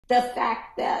the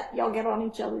fact that y'all get on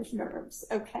each other's nerves,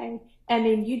 okay? And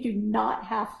then you do not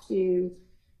have to,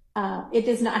 it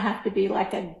does not have to be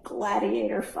like a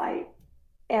gladiator fight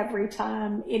every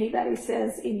time anybody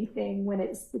says anything when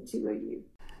it's the two of you.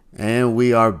 And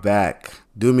we are back.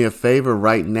 Do me a favor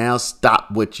right now.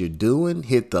 Stop what you're doing.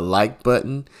 Hit the like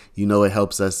button. You know it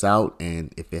helps us out.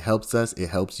 And if it helps us, it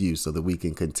helps you so that we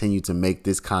can continue to make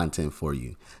this content for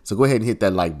you. So go ahead and hit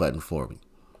that like button for me.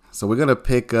 So we're going to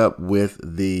pick up with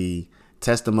the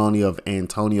testimony of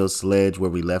Antonio Sledge where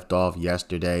we left off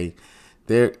yesterday.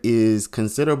 There's a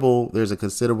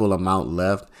considerable amount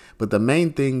left. But the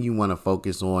main thing you want to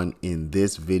focus on in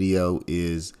this video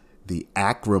is the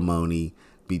acrimony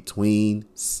between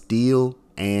Steele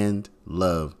and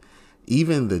Love.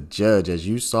 Even the judge, as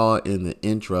you saw in the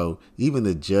intro, even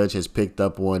the judge has picked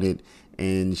up on it.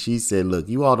 And she said, look,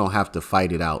 you all don't have to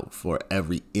fight it out for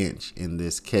every inch in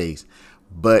this case.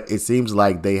 But it seems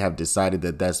like they have decided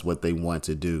that that's what they want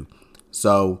to do.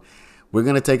 So we're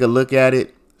going to take a look at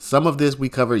it. Some of this we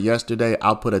covered yesterday.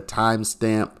 I'll put a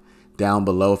timestamp down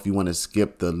below if you want to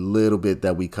skip the little bit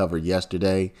that we covered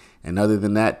yesterday. And other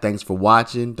than that, thanks for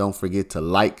watching. Don't forget to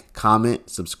like, comment,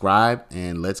 subscribe,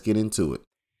 and let's get into it.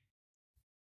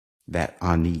 That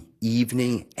on the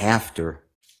evening after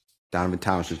Donovan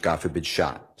Thomas was, God forbid,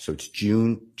 shot. So it's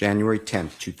January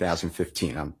 10th,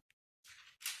 2015.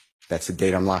 That's the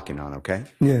date I'm locking on, okay?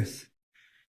 Yes.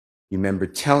 You remember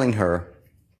telling her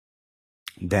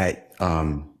that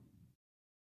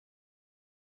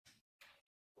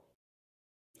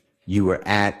you were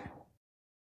at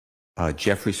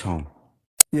Jeffrey's home.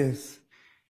 Yes.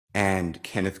 And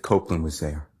Kenneth Copeland was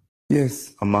there.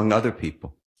 Yes. Among other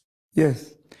people.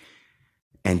 Yes.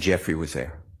 And Jeffrey was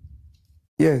there.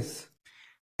 Yes.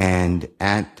 And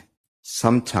at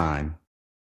some time,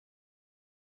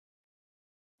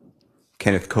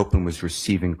 Kenneth Copeland was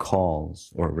receiving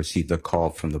calls, or received a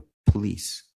call from the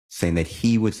police saying that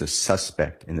he was the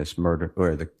suspect in this murder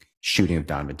or the shooting of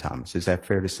Donovan Thomas. Is that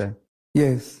fair to say?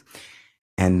 Yes.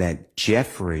 And that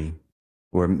Jeffrey,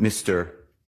 or Mr.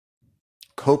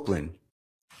 Copeland,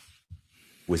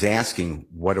 was asking,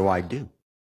 what do I do? Do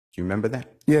you remember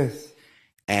that? Yes.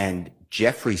 And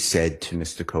Jeffrey said to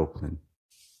Mr. Copeland,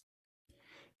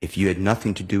 if you had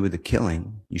nothing to do with the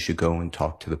killing, you should go and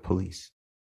talk to the police.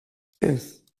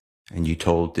 Yes. And you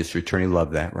told District Attorney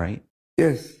Love that, right?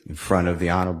 Yes. In front of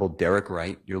the Honorable Derek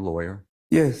Wright, your lawyer.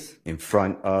 Yes. In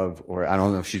front of, or I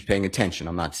don't know if she's paying attention.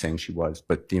 I'm not saying she was,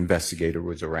 but the investigator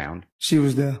was around. She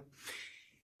was there.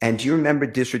 And do you remember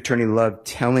District Attorney Love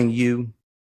telling you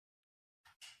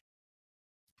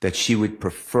that she would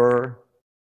prefer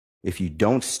if you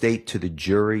don't state to the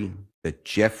jury that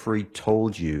Jeffrey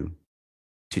told you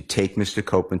to take Mr.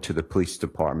 Copeland to the police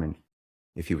department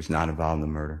if he was not involved in the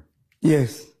murder?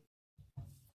 Yes.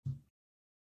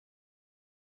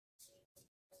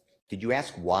 Did you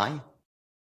ask why?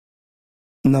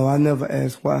 No, I never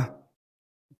asked why.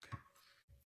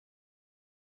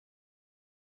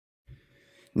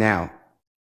 Now,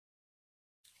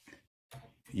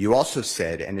 you also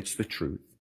said, and it's the truth,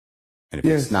 and if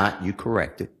Yes. it's not, you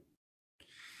correct it,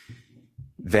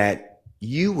 that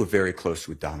you were very close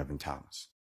with Donovan Thomas.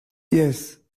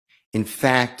 Yes. In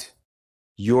fact,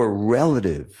 your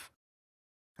relative,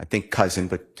 I think cousin,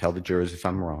 but tell the jurors if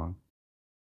I'm wrong,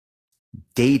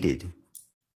 dated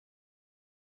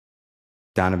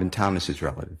Donovan Thomas's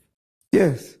relative.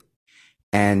 Yes.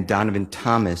 And Donovan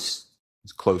Thomas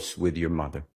is close with your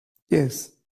mother.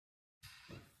 Yes.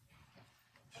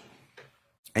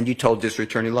 And you told District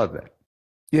Attorney Love that.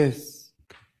 Yes.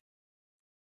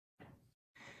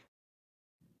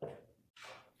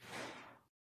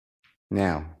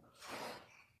 Now,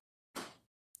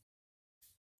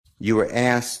 you were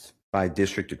asked by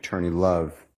District Attorney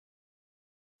Love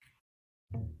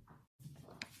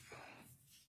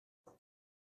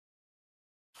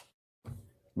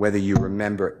whether you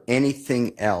remember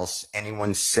anything else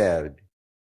anyone said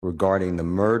regarding the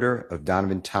murder of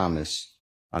Donovan Thomas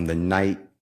on the night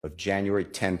of January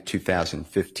 10th,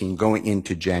 2015, going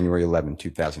into January 11th,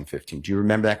 2015. Do you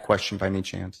remember that question by any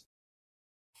chance?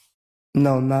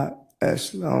 No, not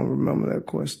actually. I don't remember that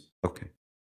question. Okay.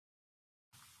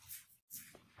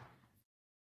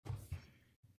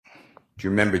 Do you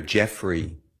remember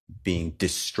Jeffrey being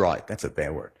distraught? That's a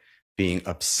bad word. Being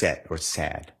upset or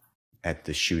sad at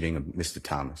the shooting of Mr.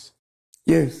 Thomas?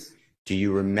 Yes. Do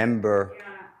you remember? Your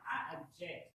Honor, I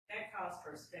object. That calls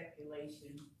for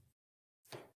speculation.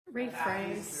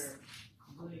 Rephrase.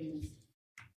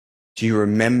 Do you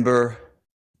remember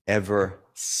ever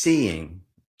seeing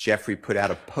Jeffrey put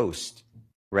out a post,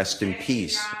 rest in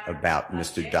peace, about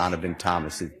Mr. Donovan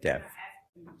Thomas's death?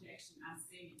 Objection. I'm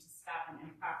seeking to stop an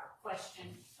improper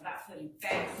putting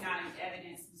facts not in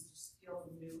evidence. Mr. Steele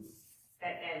knew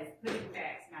that that is putting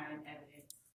facts not in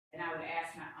evidence. And I would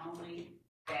ask not only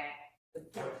that the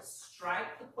court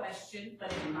strike the question,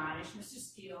 but admonish Mr.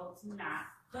 Steele to not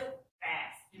put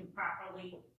facts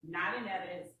improperly not in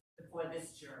evidence before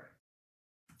this jury.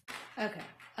 Okay.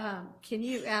 Can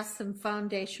you ask some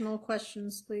foundational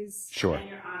questions, please? Sure. And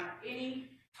Your Honor, any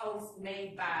post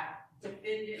made by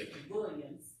defendant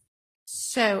Williams.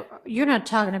 So you're not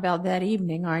talking about that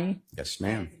evening, are you? Yes,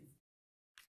 ma'am.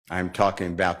 I'm talking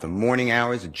about the morning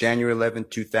hours of January 11,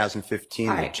 2015.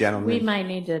 All The right. gentleman. We might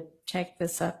need to take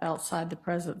this up outside the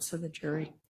presence of the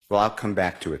jury. Well, I'll come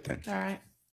back to it then. All right.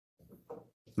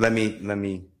 Let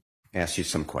me ask you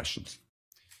some questions.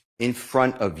 In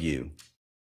front of you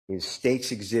is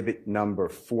State's Exhibit number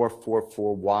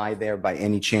 444Y there by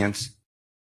any chance?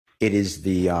 It is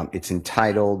it's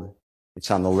entitled,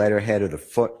 it's on the letterhead of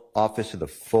the Office of the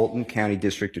Fulton County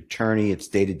District Attorney. It's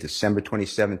dated December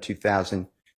 27,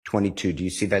 2022. Do you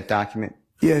see that document?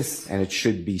 Yes. And it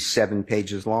should be 7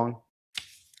 pages long?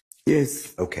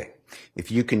 Yes. Okay.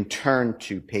 If you can turn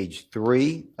to page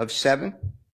 3 of 7,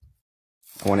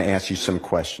 I want to ask you some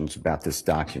questions about this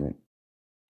document.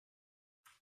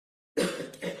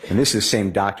 And this is the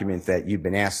same document that you've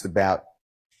been asked about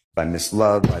by Ms.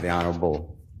 Love, by the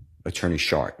Honorable Attorney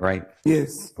Shart, right?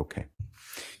 Yes. Okay.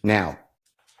 Now,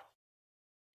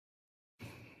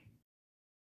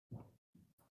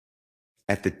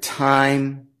 at the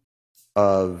time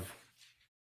of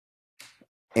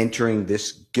entering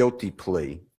this guilty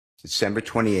plea, December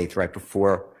 28th, right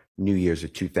before New Year's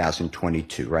of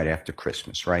 2022, right after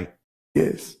Christmas, right?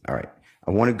 Yes. All right.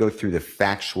 I want to go through the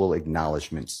factual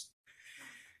acknowledgments.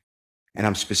 And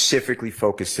I'm specifically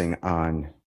focusing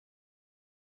on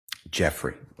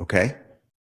Jeffrey, okay?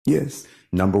 Yes.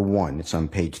 Number 1, it's on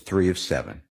page 3 of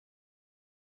 7.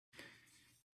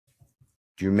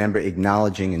 Do you remember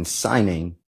acknowledging and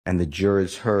signing, and the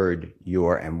jurors heard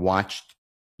and watched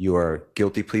your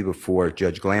guilty plea before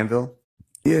Judge Glanville?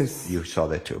 Yes. You saw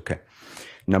that too, okay.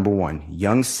 Number 1,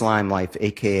 Young Slime Life,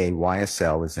 aka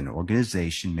YSL, is an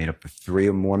organization made up of 3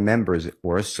 or more members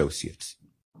or associates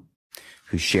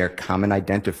who share common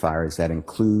identifiers that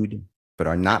include, but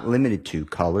are not limited to,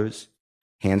 colors,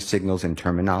 hand signals, and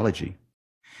terminology,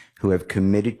 who have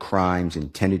committed crimes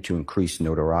intended to increase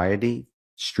notoriety,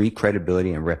 street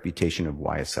credibility, and reputation of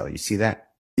YSL. You see that?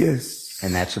 Yes.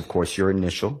 And that's, of course, your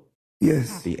initial,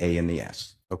 Yes. the A and the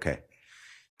S. Okay.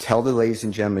 Tell the ladies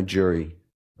and gentlemen jury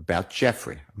about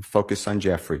Jeffrey. I'm focused on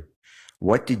Jeffrey.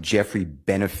 What did Jeffrey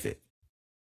benefit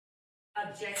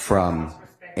Objection. from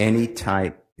Cross-respect. any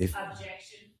type? Objection.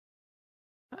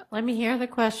 Let me hear the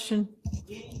question.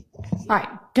 All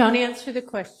right. Don't answer the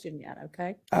question yet,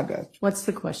 okay? I got you. What's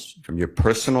the question? From your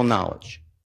personal knowledge,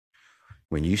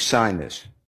 when you sign this,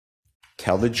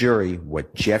 tell the jury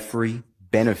what Jeffrey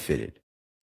benefited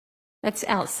That's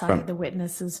outside From- of the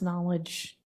witness's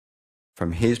knowledge.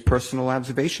 from his personal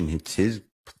observation. It's his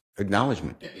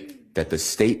acknowledgement that the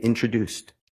state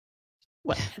introduced.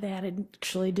 Well, that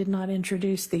actually did not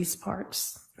introduce these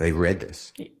parts. They read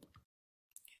this.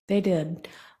 They did.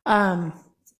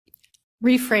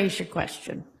 Rephrase your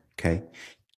question. Okay.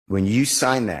 When you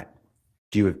sign that,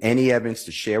 do you have any evidence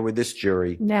to share with this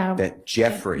jury No. that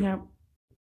Jeffrey, No.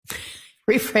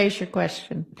 Rephrase your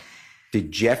question.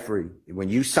 did Jeffrey, when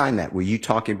you signed that, were you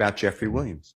talking about Jeffrey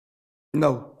Williams?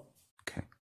 No. Okay.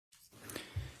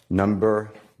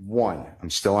 Number 1. I'm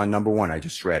still on number 1. I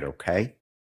just read, okay?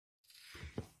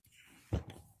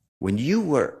 When you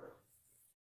were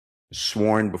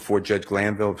sworn before Judge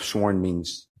Glanville, sworn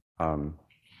means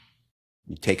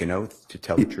you take an oath to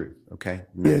tell the truth, okay?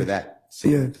 Remember Yeah. that?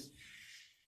 sequence? Yes.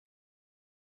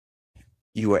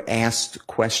 You were asked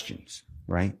questions,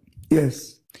 right?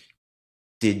 Yes.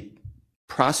 Did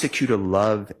Prosecutor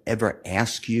Love ever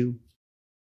ask you,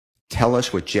 tell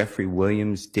us what Jeffrey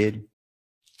Williams did?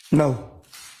 No.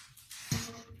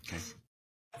 Okay.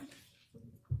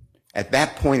 At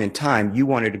that point in time, you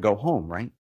wanted to go home,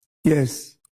 right?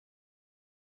 Yes.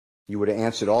 You would have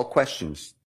answered all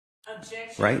questions.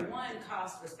 Objection. Right. 1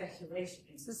 calls for speculation.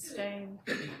 Sustained.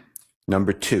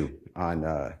 Number 2,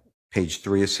 on page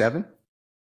 3 of 7,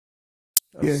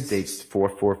 of Yes. states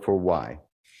 444Y.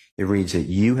 It reads that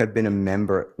you have been a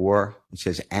member or, it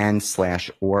says,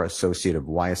 and/or associate of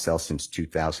YSL since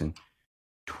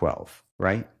 2012,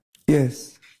 right?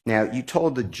 Yes. Now, you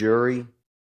told the jury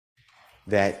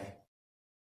that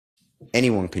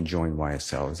anyone can join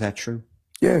YSL. Is that true?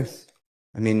 Yes.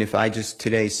 I mean, if I just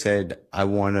today said, I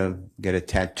want to get a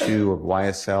tattoo of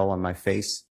YSL on my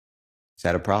face, is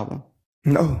that a problem?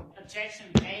 No. Objection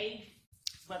made,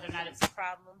 whether or not it's a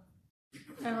problem.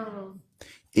 Oh.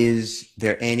 Is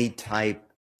there any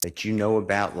type that you know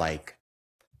about, like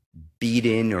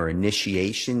beat-in or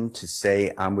initiation to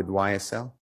say I'm with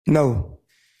YSL? No.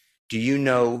 Do you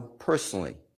know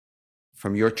personally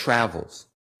from your travels,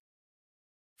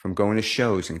 from going to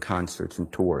shows and concerts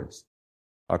and tours,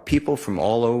 are people from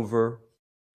all over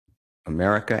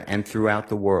America and throughout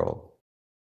the world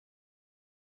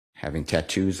having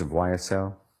tattoos of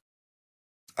YSL?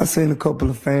 I seen a couple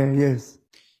of fans, yes.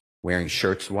 Wearing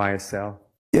shirts YSL?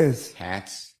 Yes.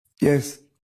 Hats? Yes.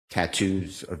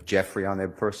 Tattoos of Jeffrey on their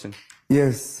person?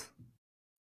 Yes.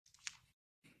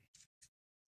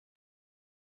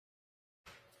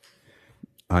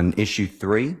 On issue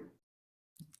 3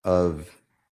 of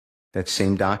that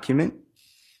same document,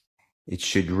 it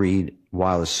should read,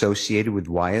 while associated with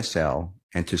YSL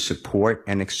and to support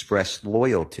and express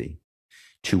loyalty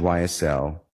to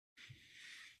YSL,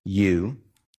 you,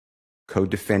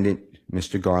 co-defendant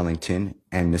Mr. Garlington,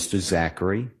 and Mr.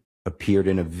 Zachary appeared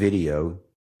in a video,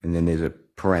 and then there's a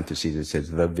parenthesis that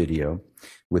says the video,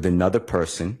 with another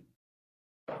person,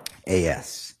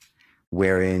 AS,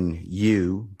 wherein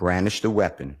you brandished a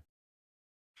weapon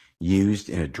used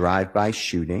in a drive-by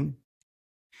shooting,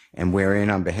 and wherein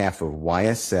on behalf of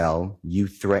YSL, you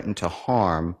threatened to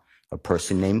harm a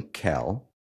person named Kel,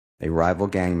 a rival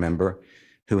gang member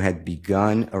who had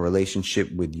begun a relationship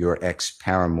with your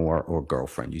ex-paramour or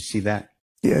girlfriend. You see that?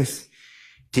 Yes.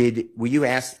 Were you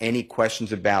asked any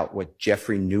questions about what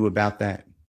Jeffrey knew about that?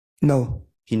 No.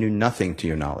 He knew nothing to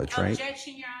your knowledge, right?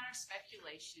 Objection, Your Honor,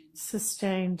 speculation.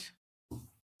 Sustained.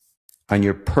 On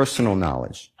your personal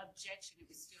knowledge, Objection, it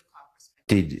was still called for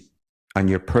speculation. on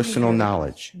your personal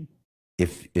knowledge,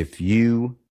 did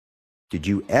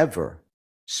you ever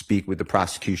speak with the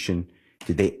prosecution?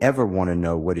 Did they ever want to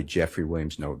know, what did Jeffrey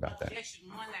Williams know about that? Objection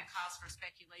 1, that calls for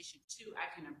speculation. 2, I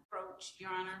can approach, Your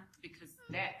Honor, because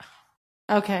that.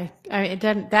 Okay, I mean, it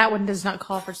doesn't, that one does not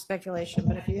call for speculation,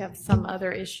 but if you have some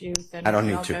other issue, then. I don't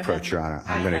need I'll to go approach, ahead. Your Honor.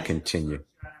 I'm going to continue. Your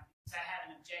Honor, because I have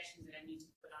an objection that I need to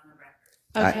put on the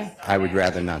record. Okay. I would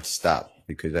rather not stop,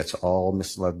 because that's all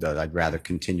Ms. Love does. I'd rather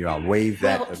continue. I'll waive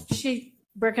that. Well,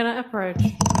 we're gonna approach.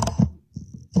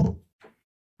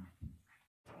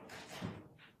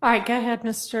 All right, go ahead,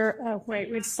 Mr. Oh,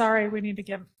 wait, sorry, we need to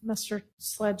get Mr.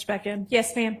 Sledge back in.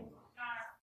 Yes, ma'am. Your Honor,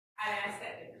 I ask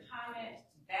that the comment,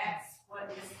 that's what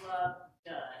Ms. Love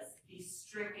does, be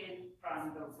stricken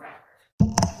from the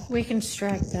record. We can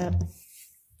strike that.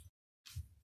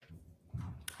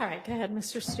 All right, go ahead,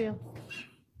 Mr. Steele.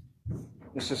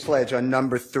 Mr. Sledge, on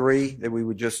number 3 that we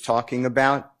were just talking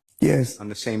about, Yes. on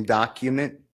the same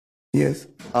document, Yes.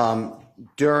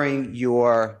 during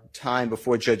your time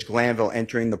before Judge Glanville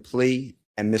entering the plea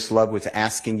and Ms. Love was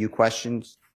asking you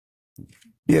questions,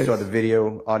 Yes. you saw the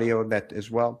video, audio of that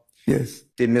as well. Yes.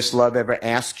 Did Ms. Love ever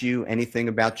ask you anything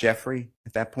about Jeffrey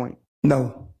at that point?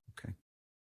 No. Okay.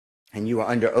 And you were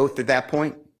under oath at that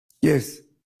point? Yes.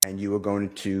 And you were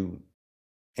going to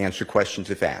answer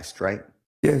questions if asked, right?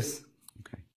 Yes.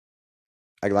 Okay.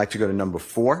 I'd like to go to number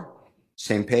 4,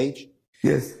 same page.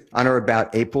 Yes. On or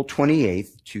about April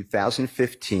 28th,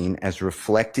 2015, as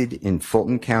reflected in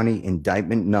Fulton County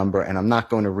indictment number, and I'm not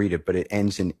going to read it, but it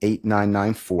ends in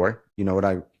 8994.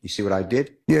 You see what I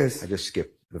did? Yes. I just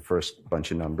skipped the first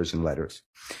bunch of numbers and letters.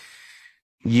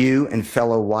 You and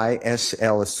fellow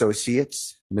YSL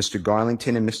associates, Mr.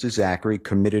 Garlington and Mr. Zachary,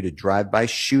 committed a drive-by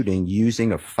shooting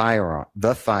using a firearm,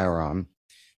 the firearm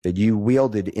that you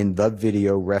wielded in the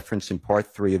video referenced in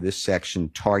part 3 of this section,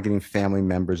 targeting family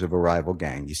members of a rival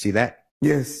gang. You see that?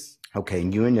 Yes. Okay,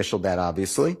 and you initialed that,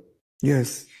 obviously.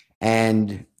 Yes.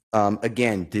 And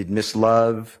again, did Ms.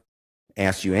 Love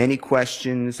ask you any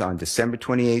questions on December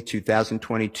 28,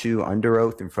 2022, under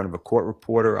oath in front of a court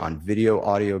reporter on video,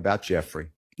 audio about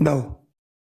Jeffrey? No.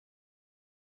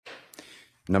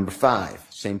 Number 5,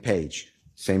 same page,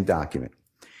 same document.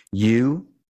 You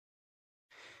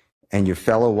and your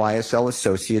fellow YSL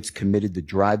associates committed the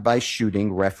drive-by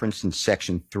shooting referenced in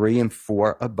section 3 and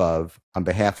 4 above on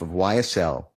behalf of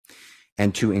YSL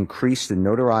and to increase the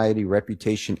notoriety,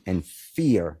 reputation, and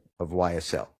fear of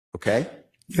YSL. Okay?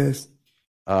 Yes.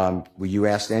 Were you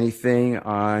asked anything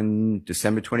on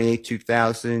December 28,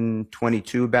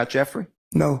 2022 about Jeffrey?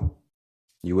 No.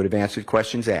 You would have answered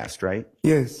questions asked, right?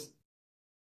 Yes.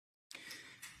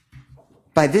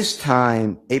 By this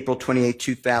time, April 28,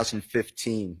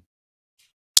 2015,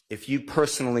 if you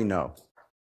personally know,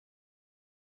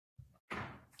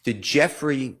 did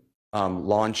Jeffrey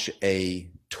launch a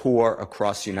tour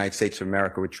across the United States of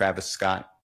America with Travis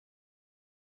Scott?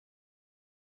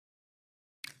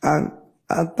 I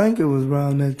think it was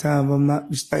around that time. If I'm not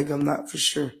mistaken. I'm not for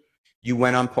sure. You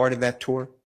went on part of that tour?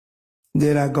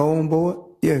 Did I go on board?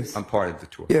 Yes. I'm part of the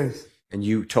tour. Yes. And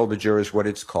you told the jurors what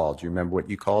it's called. Do you remember what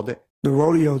you called it? The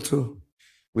rodeo tour.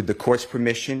 With the court's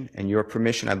permission and your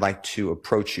permission, I'd like to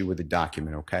approach you with a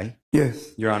document, okay?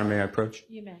 Yes. Your Honor, may I approach?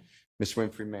 You may. Ms.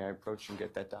 Winfrey, may I approach and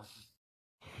get that document?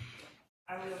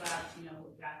 Are we allowed to know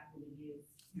what document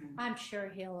it is? I'm sure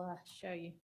he'll show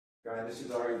you. Your Honor, this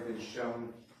has already been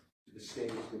shown to the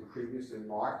state. It's been previously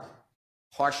marked.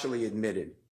 Partially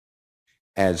admitted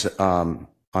as on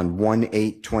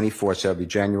 1/8/24, so that'll be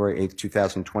January 8th,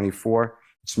 2024.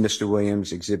 It's Mr.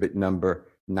 Williams, exhibit number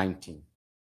 19.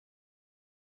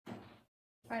 All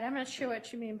right, I'm not sure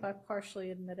what you mean by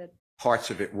partially admitted. Parts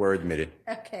of it were admitted.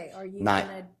 Okay, are you Not-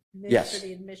 going to admit yes. for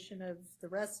the admission of the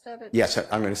rest of it? Yes,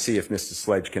 I'm going to see if Mr.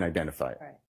 Sledge can identify it. All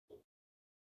right.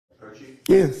 Approach you.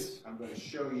 Yes. I'm going to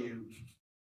show you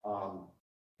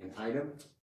an item,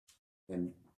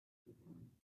 and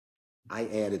I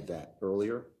added that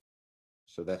earlier,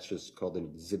 so that's just called an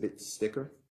exhibit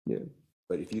sticker. Yeah.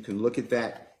 But if you can look at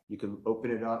that, you can open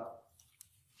it up.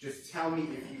 Just tell me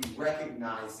if you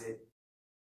recognize it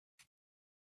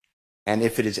and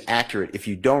if it is accurate. If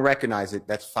you don't recognize it,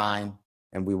 that's fine,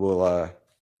 and we will.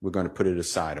 We're going to put it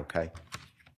aside, okay?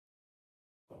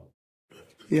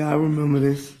 Yeah, I remember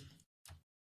this.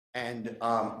 And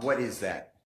what is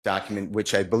that document,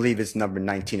 which I believe is number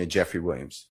 19 of Jeffrey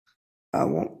Williams?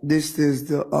 This is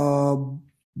the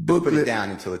booklet. Put it down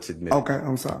until it's admitted. Okay,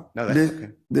 I'm sorry. No, that's okay.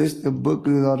 This the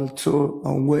booklet of the tour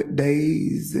on what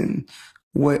days and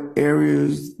what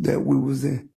areas that we was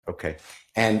in. Okay.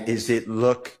 And is it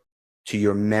look to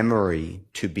your memory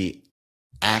to be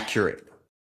accurate?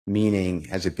 Meaning,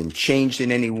 has it been changed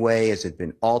in any way? Has it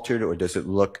been altered? Or does it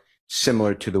look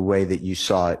similar to the way that you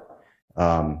saw it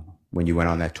when you went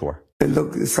on that tour? It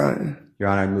looked the same. Your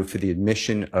Honor, I move for the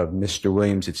admission of Mr.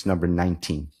 Williams. It's number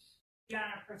 19. Your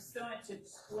Honor, pursuant to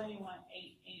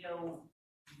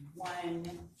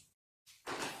 21-801,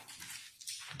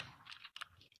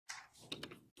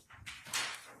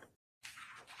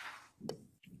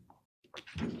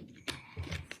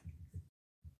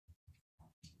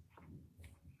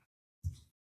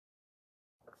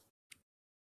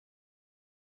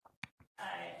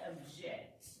 I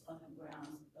object on the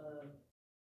grounds of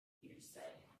hearsay.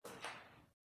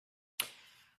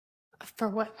 For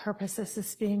what purpose is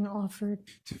this being offered?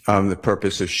 The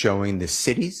purpose of showing the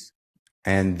cities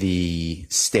and the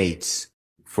states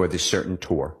for the certain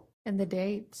tour. And the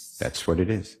dates? That's what it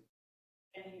is.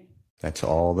 And That's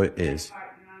all it is. that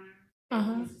part, Your Honor,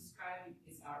 Uh-huh. that he's describing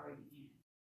is already in.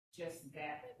 Just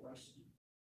that portion.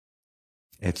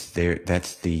 It's there.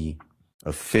 That's the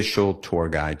official tour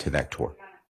guide to that tour.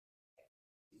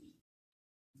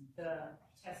 The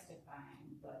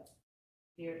testifying, but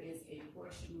there is a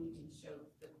portion we can show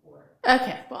the court.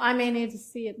 Okay, well, I may need to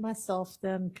see it myself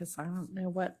then, because I don't know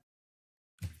what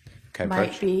Okay, might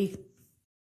approach. be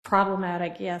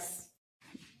problematic, yes.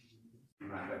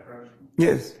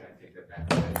 Yes.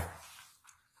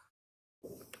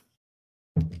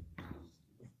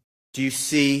 Do you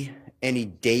see any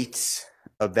dates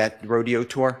of that rodeo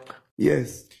tour?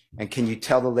 Yes. And can you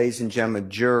tell the ladies and gentlemen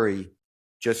jury,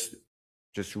 just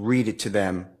read it to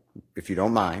them, if you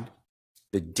don't mind,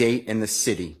 the date and the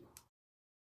city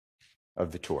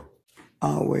of the tour?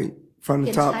 I'll wait from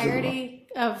the top to the bottom. Entirety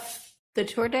of the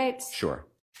tour dates? Sure.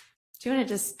 Do you want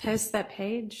to just post that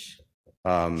page?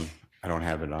 I don't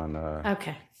have it on.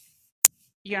 Okay.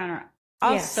 Your Honor,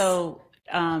 Yes. also,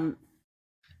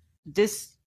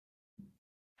 this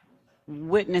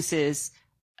witnesses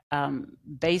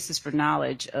basis for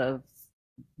knowledge of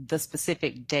the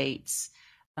specific dates,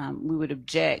 we would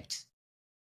object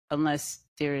unless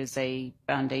there is a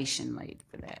foundation laid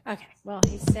for that. Okay, well,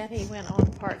 he said he went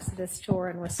on parts of this tour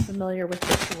and was familiar with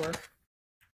the tour.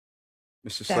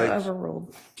 Mr. So Slade,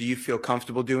 overruled. do you feel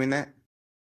comfortable doing that?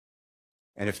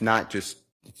 And if not, just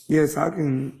Yes, I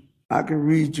can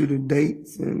read you the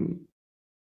dates and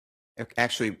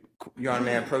actually, Your Honor,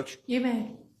 may I approach? You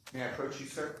may. May I approach you,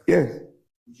 sir? yes,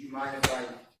 Would you mind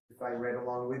if I read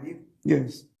along with you?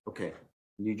 yes. Okay.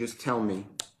 You just tell me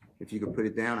if you could put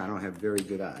it down. I don't have very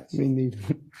good eyes. Me neither.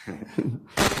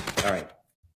 All right.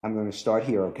 I'm going to start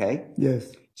here, okay?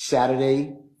 Yes.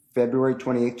 Saturday, February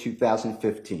 28th,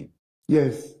 2015.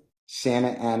 Yes. Santa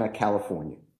Ana,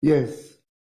 California. Yes.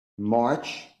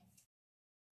 March,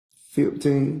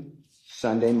 15.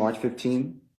 Sunday, March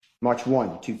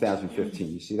 1,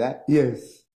 2015. You see that?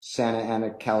 Yes. Santa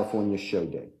Ana, California show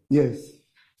day. Yes.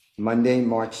 Monday,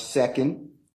 March 2nd,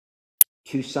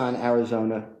 Tucson,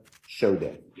 Arizona show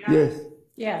day. Yes.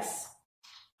 Yes.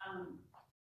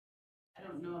 I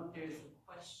don't know if there's a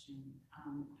question,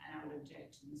 and I would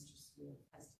object to Mr. Steele's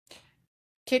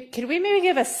testimony. Could we maybe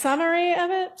give a summary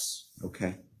of it?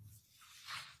 Okay.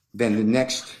 Then the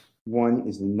next one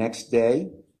is the next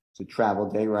day. It's a travel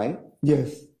day, right?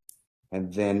 Yes.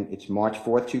 And then it's March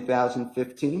 4th,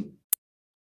 2015,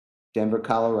 Denver,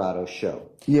 Colorado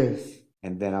show. Yes.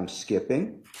 And then I'm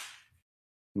skipping.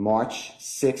 March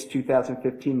 6th,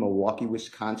 2015, Milwaukee,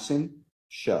 Wisconsin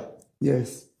show.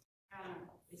 Yes.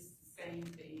 It's the same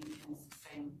thing and it's the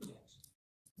same objection.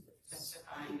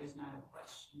 Testifying is not a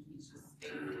question. He's just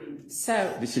stating.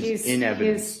 So This is in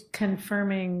evidence. he's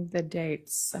confirming the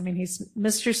dates. I mean,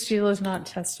 Mr. Steele is not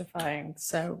testifying,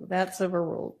 so that's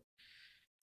overruled.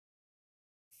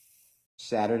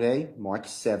 Saturday, March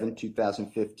 7th,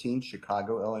 2015,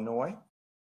 Chicago, Illinois.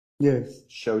 Yes.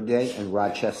 Show day, and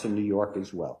Rochester, New York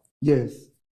as well. Yes.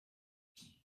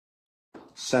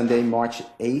 Sunday, March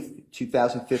 8th,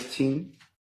 2015,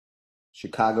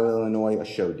 Chicago, Illinois, a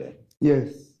show day.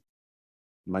 Yes.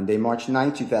 Monday, March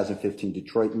 9th, 2015,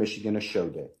 Detroit, Michigan, a show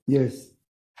day. Yes.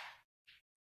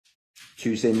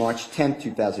 Tuesday, March 10th,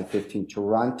 2015,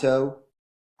 Toronto,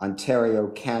 Ontario,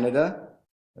 Canada,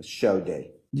 a show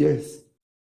day. Yes.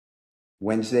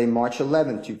 Wednesday, March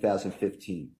 11th,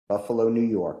 2015, Buffalo, New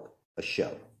York, a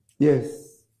show. Yes.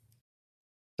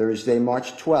 Thursday,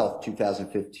 March 12th,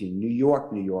 2015, New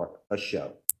York, New York, a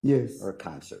show Yes. or a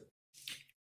concert.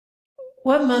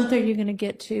 What month are you going to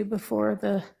get to before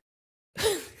the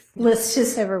list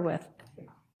is over with?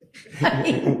 I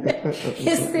mean,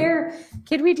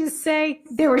 can we just say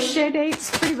there were show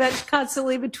dates pretty much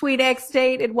constantly between X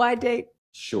date and Y date?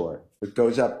 Sure. It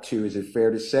goes up to, is it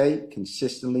fair to say,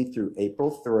 consistently through April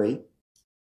 3,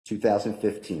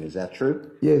 2015. Is that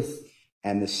true? Yes.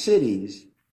 And the cities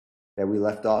that we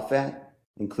left off at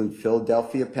include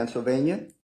Philadelphia, Pennsylvania,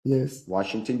 Yes.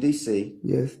 Washington, D.C.,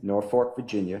 Yes. Norfolk,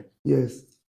 Virginia, Yes.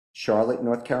 Charlotte,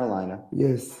 North Carolina,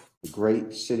 Yes. the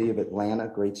great city of Atlanta,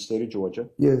 great state of Georgia,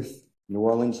 Yes. New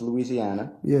Orleans,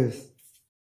 Louisiana, Yes.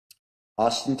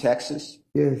 Austin, Texas,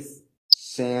 Yes.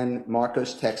 San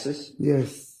Marcos, Texas,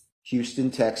 Yes. Houston,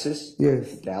 Texas,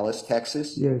 Yes. Dallas,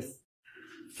 Texas, Yes.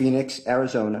 Phoenix,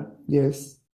 Arizona,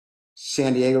 Yes.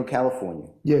 San Diego, California,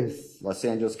 Yes. Los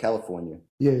Angeles, California,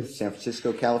 Yes. San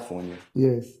Francisco, California,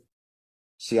 Yes.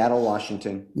 Seattle,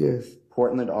 Washington, Yes.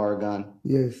 Portland, Oregon,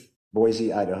 Yes.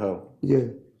 Boise, Idaho, Yes.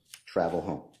 travel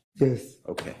home. Yes.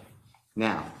 Okay.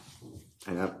 Now,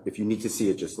 and if you need to see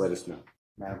it, just let us know.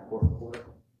 Madam Court Reporter.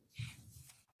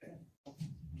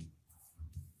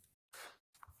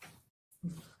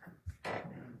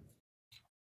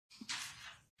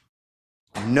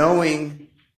 Knowing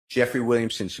Jeffrey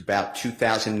Williams since about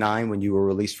 2009 when you were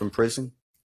released from prison,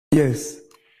 Yes.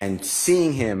 and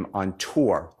seeing him on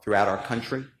tour throughout our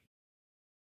country,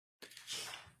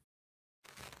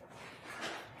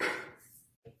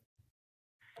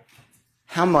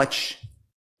 how much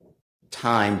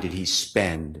time did he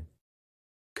spend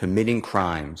committing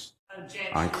crimes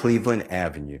Objection. on Cleveland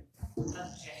Avenue?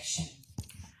 Objection.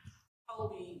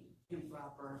 Wholly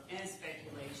improper and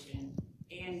speculation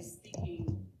and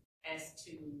speaking as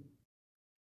to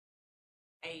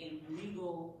a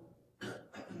legal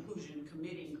conclusion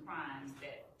committing crimes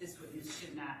that this witness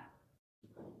should not.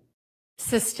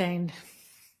 Sustained.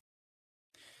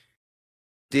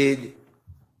 Did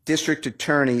District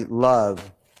Attorney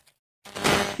Love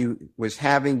was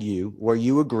having you, or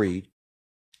you agreed,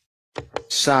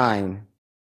 sign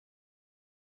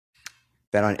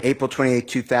that on April 28,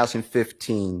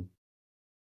 2015,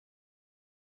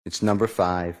 it's number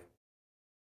 5,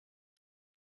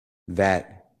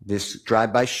 that this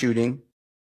drive-by shooting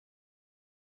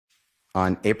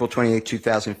on April 28,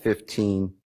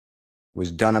 2015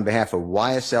 was done on behalf of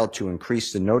YSL to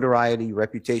increase the notoriety,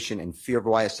 reputation, and fear of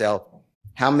YSL.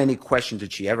 How many questions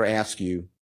did she ever ask you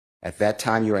at that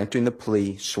time you were entering the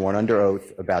plea, sworn under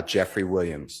oath, about Jeffrey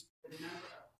Williams? The number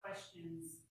of questions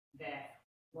that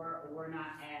were or were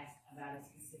not asked about a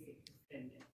specific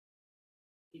defendant.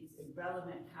 It's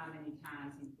irrelevant how many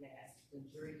times he was asked. The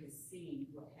jury has seen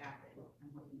what happened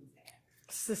and what he was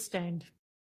asked. Sustained.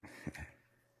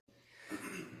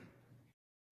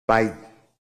 By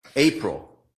April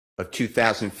of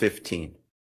 2015,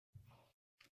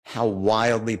 how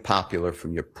wildly popular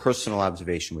from your personal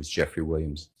observation was Jeffrey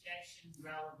Williams? Objection,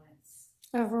 relevance.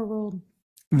 Overruled.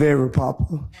 Very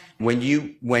popular. When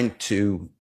you went to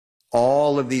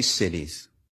all of these cities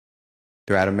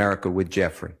throughout America with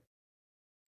Jeffrey,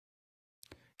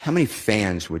 how many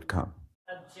fans would come?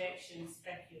 Objection,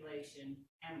 speculation,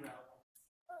 and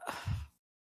relevance.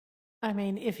 I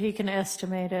mean, if he can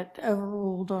estimate it,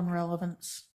 overruled on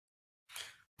relevance.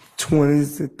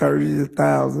 20s to 30s,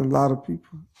 1,000, a lot of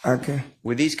people. Okay.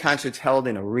 Were these concerts held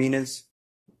in arenas?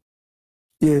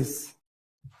 Yes.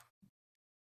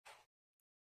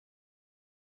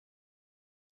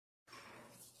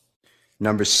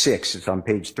 Number 6, it's on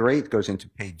page 3. It goes into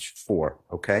page 4,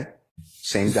 okay?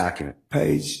 Same document.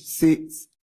 Page 6.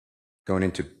 Going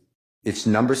into, it's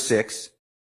number 6.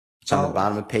 It's on the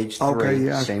bottom of page 3. Okay,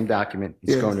 yeah. Same document.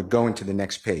 It's Yes. going to go into the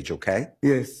next page, okay?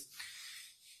 Yes.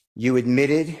 You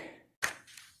admitted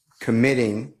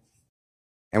committing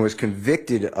and was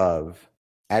convicted of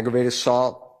aggravated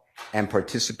assault and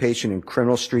participation in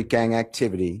criminal street gang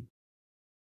activity,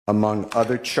 among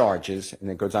other charges, and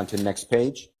it goes on to the next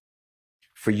page,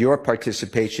 for your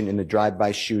participation in the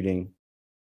drive-by shooting,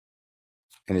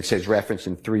 and it says reference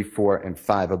in 3, 4, and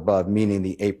 5 above, meaning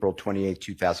the April 28,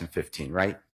 2015,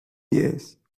 right?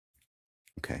 Yes.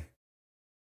 Okay.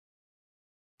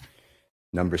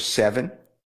 Number 7,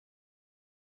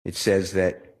 it says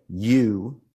that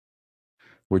you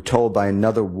were told by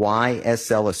another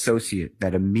YSL associate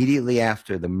that immediately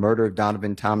after the murder of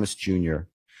Donovan Thomas Jr.,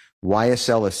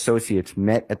 YSL associates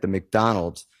met at the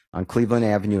McDonald's on Cleveland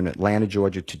Avenue in Atlanta,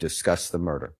 Georgia to discuss the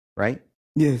murder, right?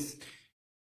 Yes.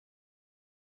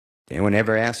 Did anyone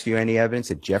ever ask you any evidence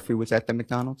that Jeffrey was at the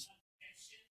McDonald's?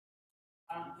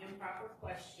 Improper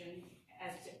question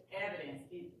as to evidence.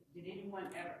 Did anyone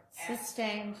ever ask?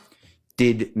 Sustained.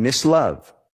 Did Miss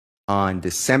Love on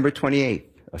December 28th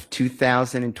of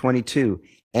 2022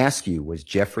 ask you, was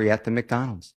Jeffrey at the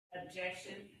McDonald's?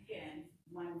 Objection again,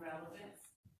 one relevance.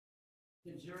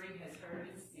 The jury has heard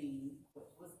and seen what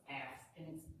was asked, and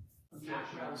it's not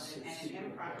relevant and an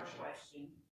improper question.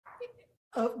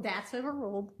 Oh, that's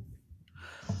overruled.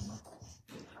 So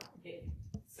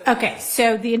Okay,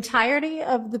 so the entirety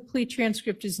of the plea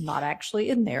transcript is not actually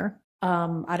in there.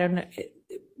 I don't know.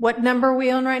 What number are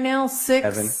we on right now?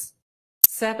 6?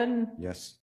 7?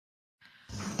 Yes.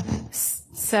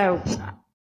 So, 7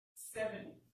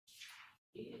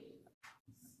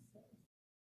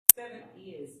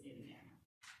 is in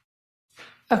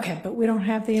there. okay, but we don't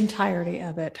have the entirety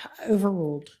of it.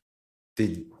 Overruled.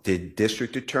 Did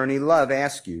District Attorney Love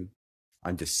ask you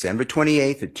on December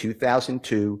 28th of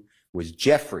 2002, was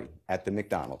Jeffrey at the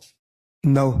McDonald's?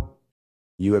 No.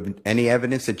 You have any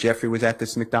evidence that Jeffrey was at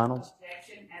this McDonald's?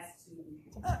 Objection as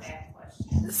to that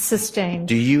question. Sustained.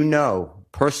 Do you know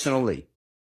personally,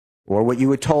 or what you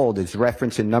were told is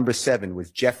reference in number 7, was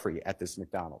Jeffrey at this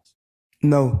McDonald's?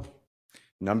 No.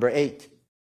 Number 8,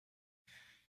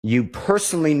 you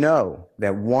personally know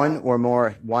that one or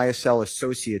more YSL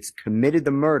associates committed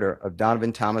the murder of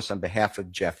Donovan Thomas on behalf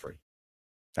of Jeffrey.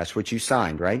 That's what you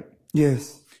signed, right?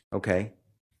 Yes. Okay.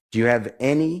 Do you have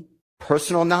any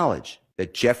personal knowledge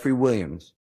that Jeffrey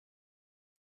Williams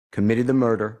committed the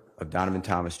murder of Donovan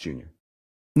Thomas Jr.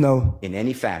 No. in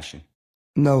any fashion?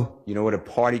 No. You know what a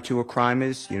party to a crime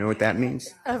is? You know what that means?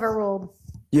 Overruled. Was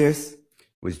Yes.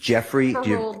 Jeffrey,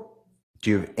 Overruled. do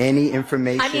you have any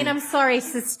information? I mean, I'm sorry,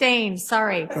 sustained.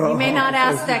 Sorry. You may not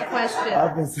ask that question.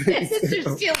 I've been saying Sister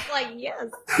Steele's like,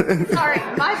 yes. Sorry,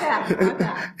 my bad. My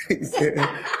bad.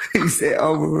 he said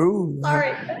overruled.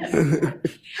 Sorry.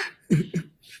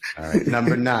 All right.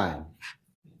 Number 9.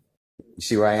 You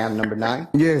see where I am? Number 9?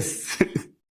 Yes.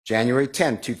 January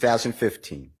 10th,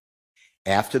 2015.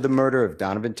 After the murder of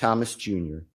Donovan Thomas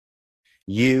Jr.,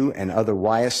 you and other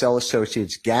YSL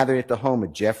associates gathered at the home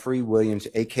of Jeffrey Williams,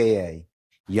 a.k.a.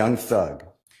 Young Thug,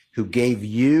 who gave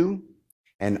you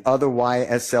and other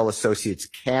YSL associates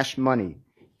cash money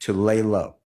to lay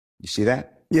low. You see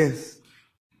that? Yes.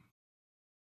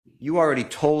 You already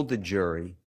told the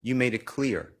jury, you made it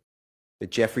clear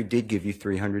that Jeffrey did give you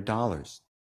 $300.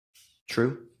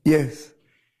 True? Yes.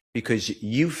 Because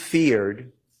you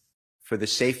feared for the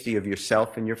safety of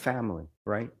yourself and your family,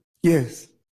 right? Yes.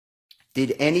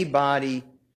 Did anybody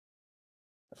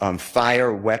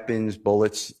fire weapons,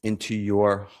 bullets into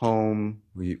your home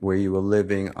where you were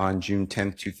living on June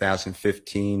 10th,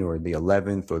 2015, or the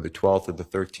 11th, or the 12th, or the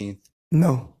 13th?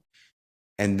 No.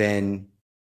 And then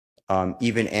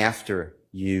even after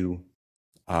you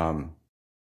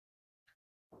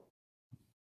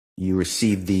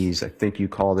received these, I think you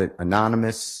called it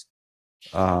anonymous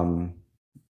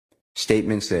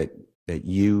statements that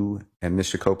you and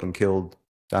Mr. Copeland killed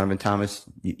Donovan Thomas,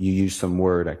 you used some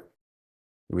word.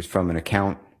 It was from an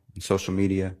account in social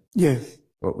media. Yes.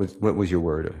 What was your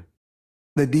word?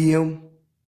 The DM.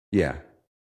 Yeah.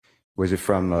 Was it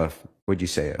from what'd you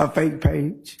say? A fake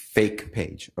page. Fake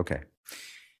page. Okay.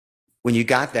 When you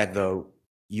got that though,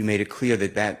 you made it clear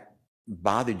that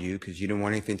bothered you because you didn't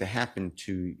want anything to happen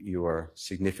to your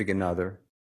significant other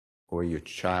or your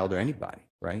child or anybody,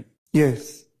 right?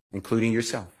 Yes. Including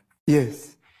yourself.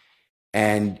 Yes.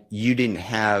 And you didn't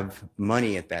have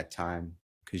money at that time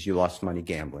because you lost money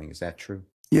gambling. Is that true?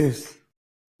 Yes.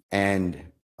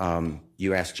 And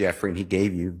you asked Jeffrey and he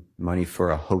gave you money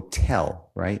for a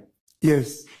hotel, right?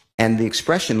 Yes. And the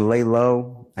expression lay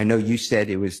low, I know you said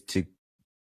it was to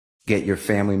get your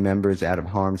family members out of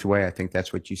harm's way. I think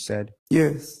that's what you said.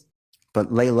 Yes.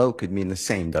 But lay low could mean the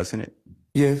same, doesn't it?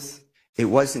 Yes. It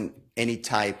wasn't any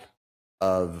type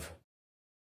of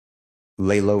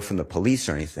lay low from the police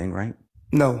or anything, right?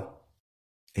 No.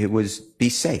 It was be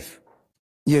safe.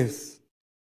 Yes.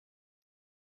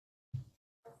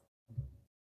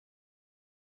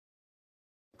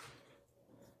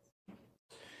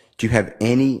 Do you have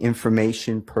any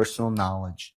information, personal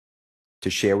knowledge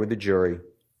to share with the jury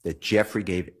that Jeffrey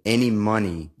gave any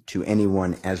money to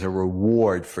anyone as a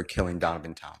reward for killing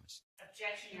Donovan Thomas?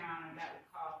 Objection, Your Honor. That would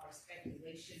call for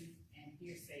speculation and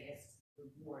hearsay as the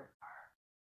reward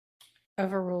part.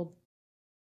 Overruled.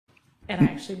 And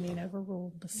I actually mean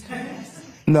overruled this time.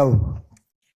 No.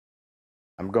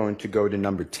 I'm going to go to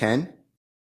number 10,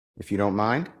 if you don't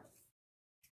mind.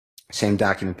 Same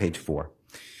document, page 4.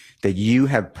 That you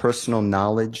have personal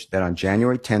knowledge that on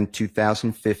January 10,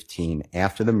 2015,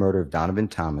 after the murder of Donovan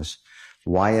Thomas,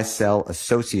 YSL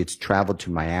associates traveled to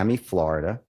Miami,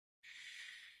 Florida,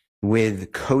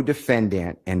 with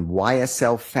co-defendant and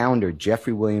YSL founder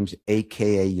Jeffrey Williams,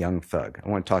 a.k.a. Young Thug. I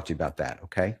want to talk to you about that,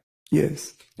 okay?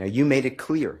 Yes. Now, you made it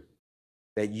clear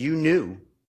that you knew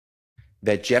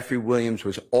that Jeffrey Williams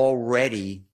was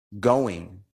already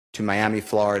going to Miami,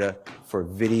 Florida for a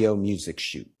video music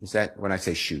shoot. Is that, when I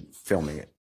say shoot, filming it,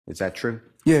 is that true?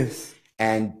 Yes.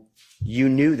 And you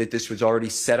knew that this was already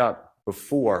set up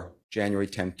before January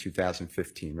 10,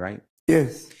 2015, right?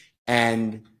 Yes.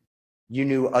 And you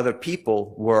knew other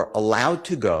people were allowed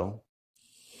to go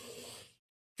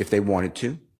if they wanted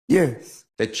to. Yes.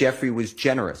 That Jeffrey was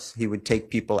generous. He would take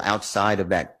people outside of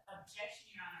that. Objection,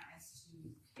 Your Honor, as to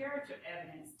character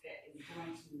evidence that is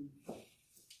going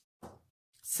to.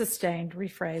 Sustained.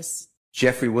 Rephrase.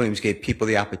 Jeffrey Williams gave people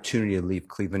the opportunity to leave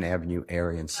Cleveland Avenue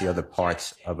area and see other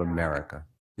parts of America.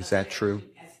 Is that true?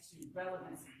 As to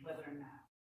relevance of whether or not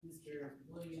Mr.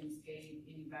 Williams gave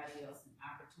anybody else an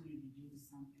opportunity to do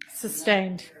something.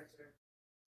 Sustained.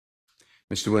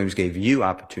 Mr. Williams gave you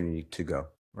opportunity to go,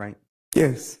 right?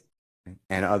 Yes.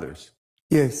 And others.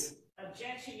 Yes.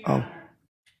 Objection, Your Honor.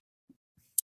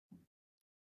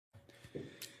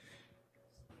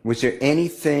 Was there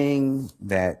anything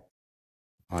that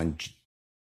on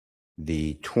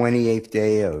the 28th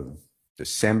day of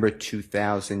December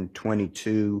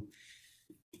 2022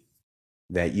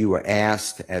 that you were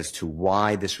asked as to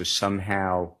why this was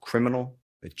somehow criminal,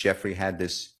 that Jeffrey had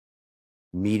this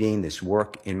meeting, this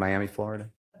work in Miami,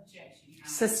 Florida? Objection, Your Honor.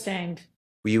 Sustained.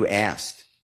 Were you asked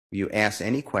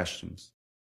any questions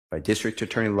by District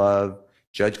Attorney Love,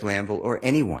 Judge Glanville, or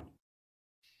anyone,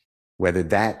 whether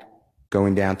that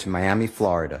going down to Miami,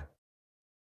 Florida,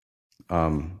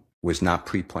 was not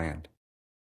pre-planned?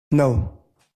 No.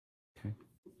 Okay.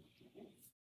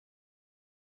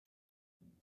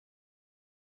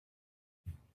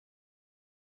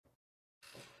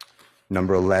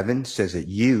 Number 11 says that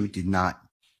you did not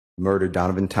murder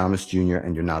Donovan Thomas Jr.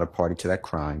 and you're not a party to that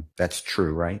crime. That's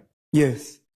true, right?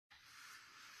 Yes.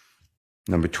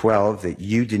 Number 12, that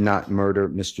you did not murder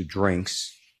Mr.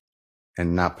 Drinks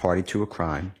and not party to a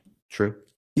crime. True?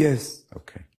 Yes.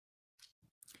 Okay.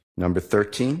 Number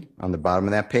 13, on the bottom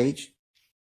of that page,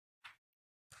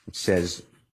 it says,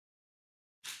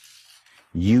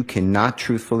 you cannot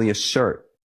truthfully assert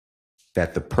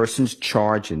that the persons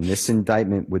charged in this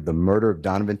indictment with the murder of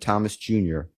Donovan Thomas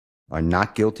Jr. are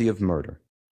not guilty of murder,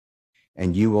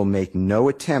 and you will make no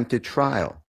attempt at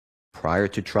trial, prior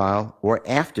to trial or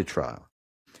after trial,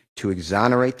 to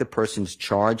exonerate the persons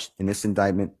charged in this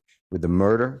indictment with the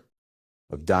murder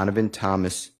of Donovan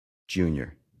Thomas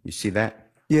Jr. You see that?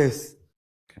 Yes.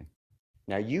 Okay.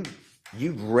 Now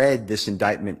you've read this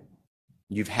indictment.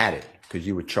 You've had it because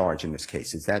you were charged in this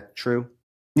case. Is that true?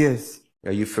 Yes.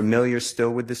 Are you familiar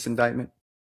still with this indictment?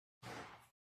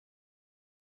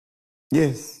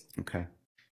 Yes. Okay.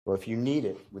 Well, if you need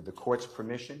it, with the court's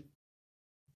permission,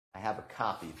 I have a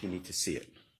copy if you need to see it.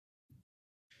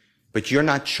 But you're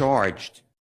not charged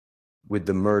with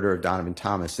the murder of Donovan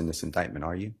Thomas in this indictment,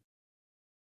 are you?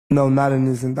 No, not in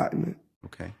this indictment.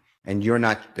 Okay. And you're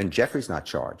not, and Jeffrey's not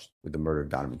charged with the murder of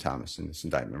Donovan Thomas in this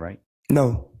indictment, right?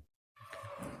 No.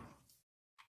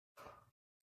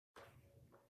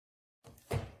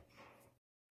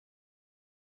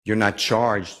 You're not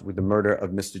charged with the murder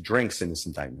of Mr. Drinks in this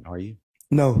indictment, are you?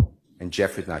 No. And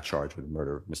Jeffrey's not charged with the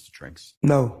murder of Mr. Drinks.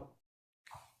 No.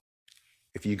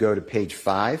 If you go to page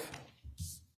 5,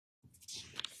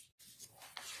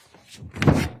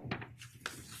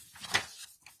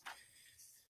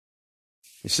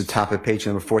 it's the top of page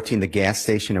number 14, the gas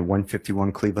station at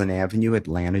 151 Cleveland Avenue,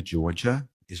 Atlanta, Georgia.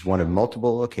 is one of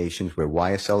multiple locations where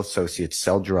YSL associates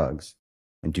sell drugs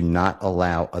and do not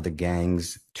allow other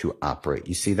gangs to operate.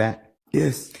 You see that?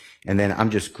 Yes. And then I'm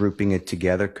just grouping it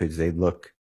together because they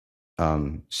look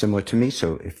similar to me.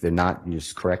 So if they're not, you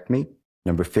just correct me.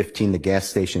 Number 15, the gas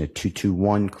station at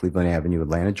 221 Cleveland Avenue,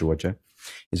 Atlanta, Georgia,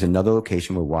 is another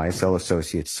location where YSL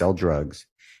associates sell drugs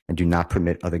and do not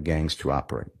permit other gangs to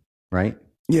operate, right?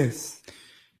 Yes.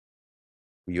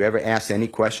 Were you ever asked any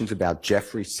questions about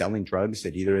Jeffrey selling drugs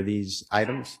at either of these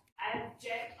items? I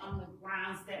object on the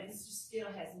grounds that Mr.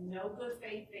 Steele has no good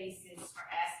faith basis for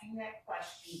asking that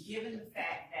question, given the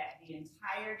fact that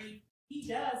he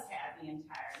does have the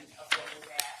entirety of what was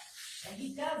asked, and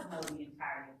he does know the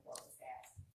entirety of what was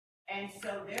asked. And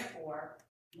so therefore,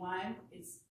 one,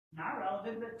 it's not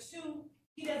relevant, but two,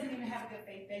 he doesn't even have a good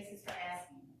faith basis for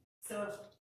asking it. So if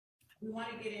we want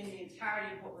to get in the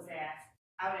entirety of what was asked,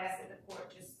 I would ask that the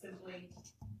court just simply,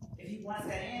 if he wants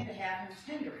that in, to have him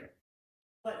tender it,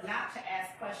 but not to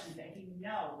ask questions that he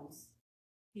knows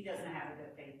he doesn't have a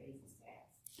good faith basis to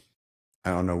ask. I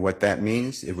don't know what that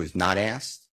means. It was not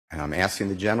asked. And I'm asking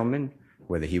the gentleman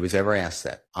whether he was ever asked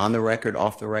that. On the record,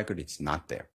 off the record, it's not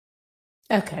there.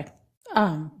 Okay.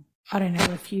 I don't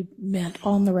know if you meant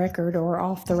on the record or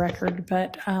off the record,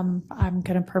 but I'm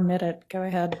going to permit it. Go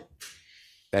ahead.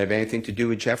 That have anything to do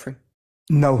with Jeffrey?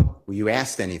 No. Were you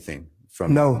asked anything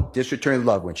from No. District Attorney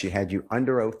Love when she had you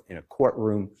under oath in a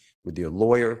courtroom with your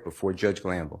lawyer before Judge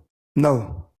Glanville?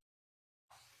 No.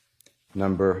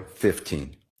 Number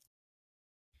 15.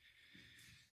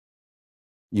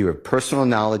 You have personal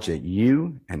knowledge that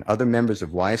you and other members of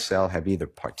YSL have either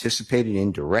participated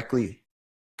in, directly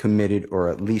committed, or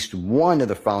at least one of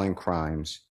the following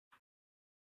crimes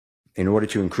in order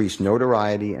to increase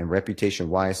notoriety and reputation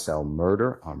of YSL: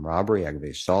 murder, armed robbery,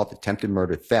 aggravated assault, attempted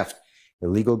murder, theft,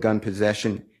 illegal gun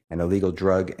possession, and illegal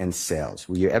drug and sales.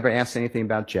 Were you ever asked anything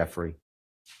about Jeffrey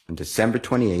on December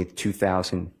 28th,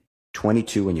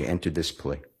 2022 when you entered this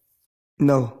plea?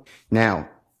 No. Now,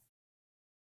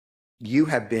 you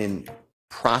have been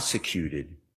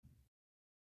prosecuted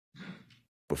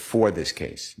before this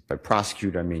case. By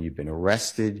prosecuted, I mean you've been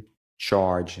arrested,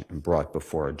 charged, and brought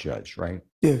before a judge, right?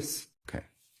 Yes. Okay.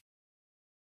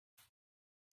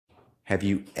 Have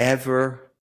you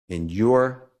ever, in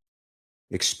your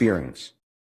experience,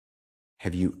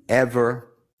 have you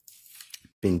ever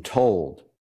been told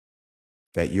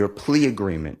that your plea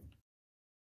agreement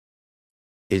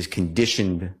is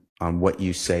conditioned on what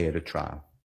you say at a trial?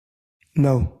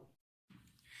 No.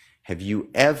 Have you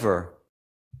ever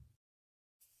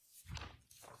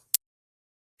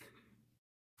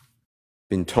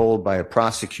been told by a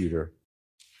prosecutor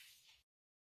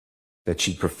that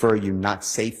she'd prefer you not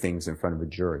say things in front of a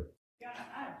jury? Your Honor,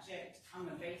 I object on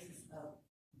the basis of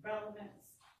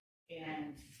relevance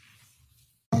and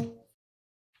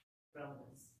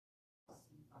relevance.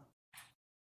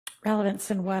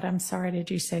 Relevance in what? I'm sorry, did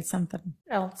you say something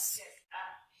else? Yes,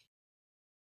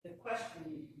 the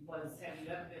question was, have you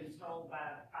ever been told by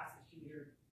a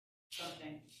prosecutor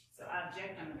something? So I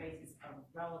object on the basis of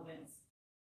relevance.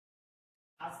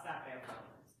 I'll stop at relevance.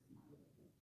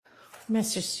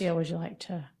 Mr. Steele, would you like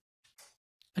to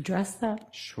address that?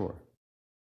 Sure.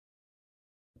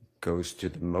 Goes to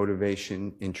the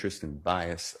motivation, interest, and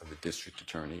bias of the district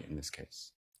attorney in this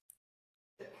case.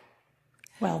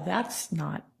 Well, that's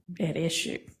not at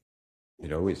issue.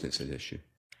 It always is an issue.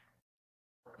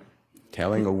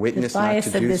 Telling a witness The not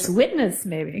bias to of do this something. witness,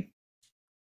 maybe.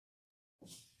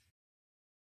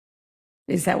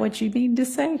 Is that what you mean to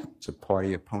say? It's a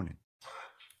party opponent.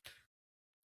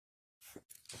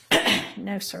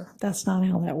 No, sir, that's not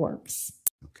how that works.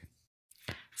 Okay.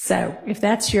 So if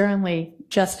that's your only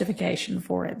justification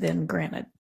for it, then granted.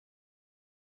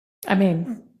 I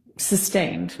mean,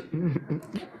 sustained.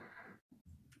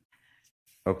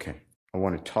 Okay. I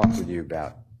want to talk with you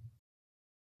about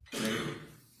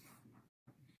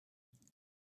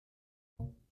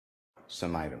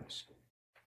some items.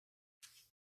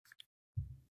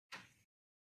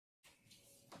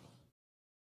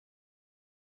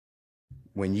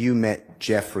 When you met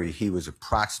Jeffrey, he was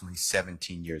approximately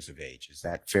 17 years of age. Is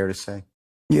that fair to say?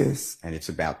 Yes. And it's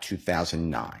about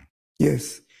 2009.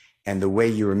 Yes. And the way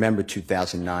you remember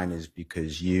 2009 is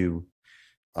because you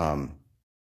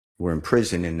were in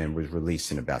prison and then was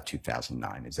released in about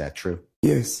 2009. Is that true?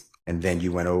 Yes. And then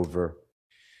you went over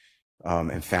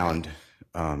and found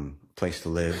a place to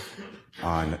live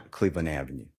on Cleveland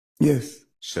Avenue. Yes.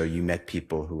 So you met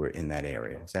people who were in that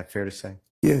area. Is that fair to say?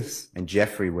 Yes. And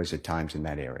Jeffrey was at times in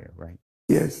that area, right?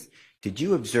 Yes. Did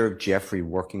you observe Jeffrey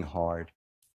working hard?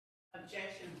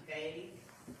 Objection vague.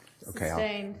 Okay.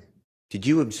 Sustained. Did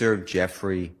you observe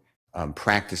Jeffrey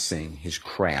practicing his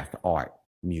craft, art,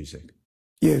 music.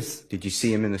 Yes. Did you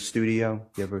see him in the studio?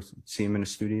 You ever see him in the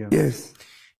studio? Yes.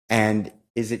 And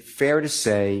is it fair to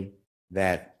say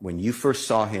that when you first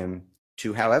saw him,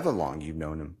 to however long you've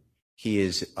known him, he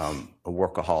is a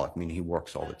workaholic, meaning he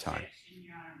works all the time?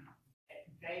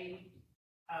 They,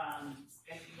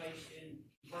 speculation,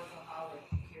 workaholic,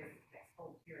 that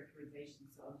whole characterization,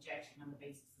 so objection on the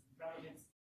basis of relevance,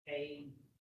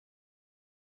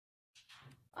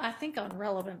 I think on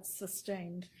relevance,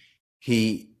 sustained.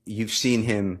 You've seen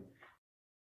him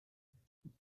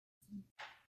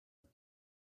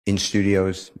in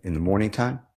studios in the morning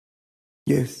time,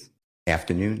 Yes.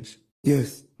 afternoons,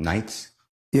 Yes. nights,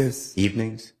 Yes.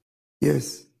 evenings.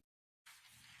 Yes.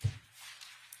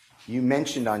 You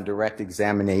mentioned on direct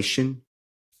examination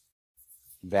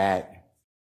that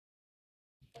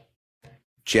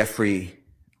Jeffrey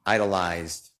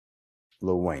idolized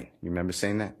Lil Wayne. You remember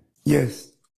saying that?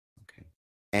 Yes. Okay.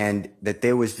 And that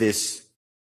there was this,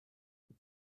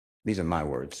 these are my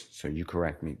words, so you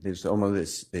correct me. There's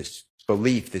almost this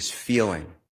belief, this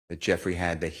feeling that Jeffrey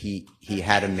had that he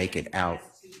had to make it out.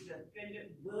 To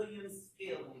Defendant Williams'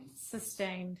 feelings.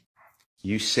 Sustained.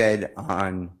 You said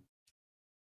on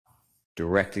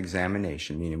direct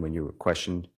examination, meaning when you were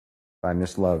questioned by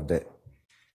Miss Love, that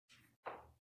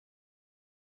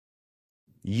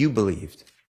you believed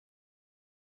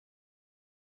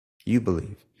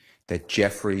that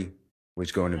Jeffrey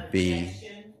was going to be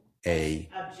a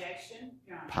Objection,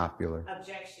 Your Honor. popular.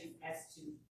 Objection as to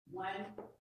one,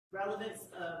 relevance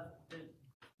of the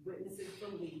witness's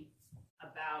belief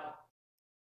about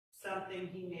something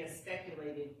he may have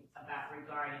speculated about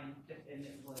regarding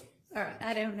Defendant Williams. All right,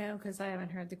 I don't know because I haven't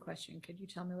heard the question. Could you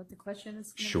tell me what the question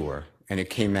is? Sure. And it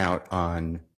came out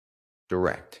on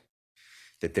direct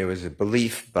that there was a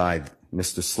belief by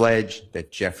Mr. Sledge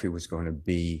that Jeffrey was going to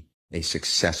be a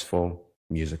successful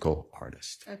musical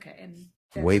artist. Okay, and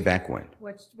Way back when.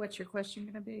 What's your question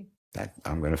going to be? That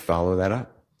I'm going to follow that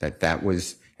up. That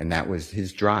was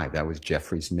his drive. That was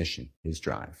Jeffrey's mission, his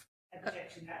drive.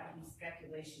 Objection, that would be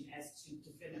speculation as to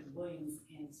Defendant Williams'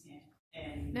 intent.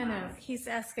 And No, he's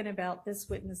asking about this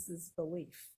witness's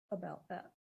belief about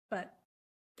that, but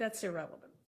that's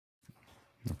irrelevant.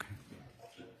 Okay.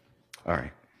 All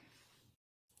right.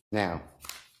 Now,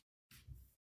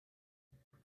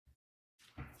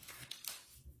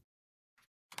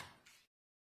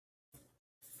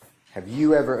 have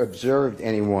you ever observed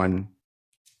anyone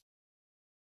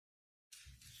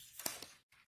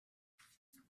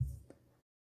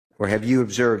or have you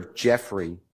observed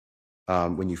Jeffrey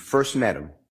when you first met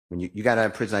him? When you got out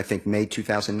of prison, I think May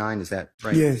 2009, is that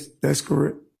right? Yes, that's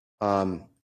correct.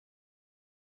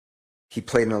 He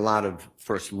played in a lot of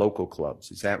first local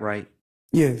clubs, is that right?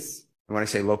 Yes. And when I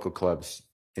say local clubs,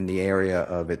 in the area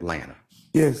of Atlanta.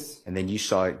 Yes. And then you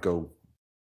saw it go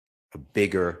a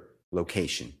bigger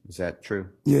location. Is that true?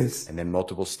 Yes. And then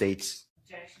multiple states?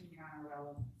 objection, Your Honor,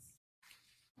 relevance.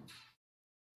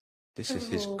 This is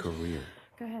his career.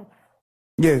 Go ahead.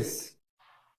 Yes.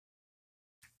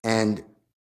 And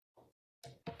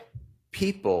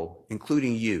people,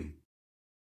 including you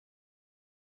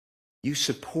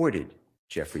supported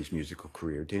Jeffrey's musical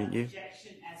career, didn't you?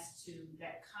 Objection as to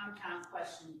that compound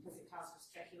question because it calls for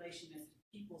speculation as to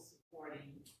people supporting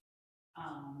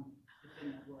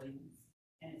Defendant Williams,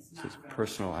 and it's not It's his relevant.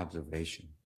 personal observation.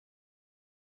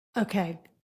 Okay.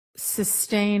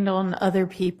 Sustained on other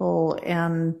people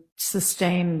and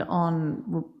sustained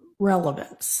on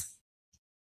relevance.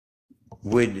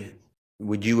 Would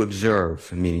you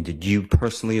observe, meaning did you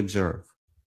personally observe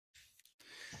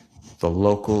the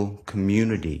local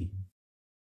community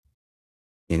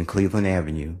in Cleveland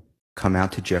Avenue come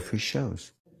out to Jeffrey's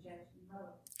shows?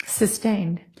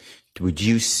 Sustained. Would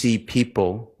you see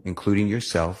people, including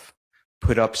yourself,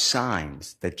 put up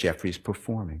signs that Jeffrey's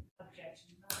performing?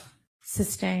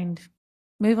 Sustained.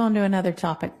 Move on to another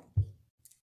topic.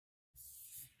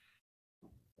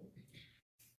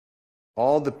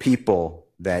 All the people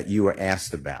that you were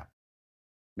asked about,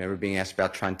 remember being asked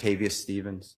about Trontavious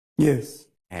Stevens Yes.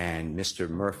 and Mr.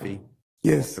 Murphy,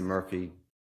 Yes. Mr. Murphy,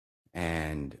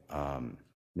 and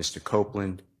Mr.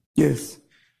 Copeland, Yes.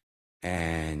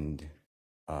 and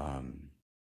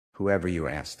whoever you were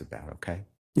asked about, okay?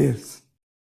 Yes.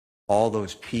 All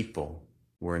those people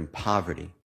were in poverty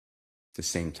at the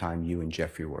same time you and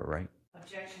Jeffrey were, right?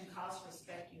 Objection calls for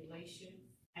speculation,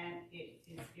 and it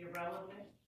is irrelevant,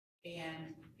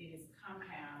 and it is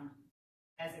compound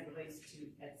as it relates to,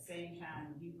 at the same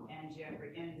time, you and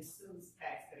Jeffrey, and it assumes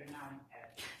facts that are not in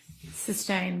evidence.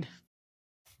 Sustained.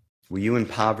 Were you in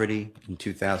poverty in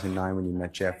 2009 when you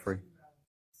met Jeffrey?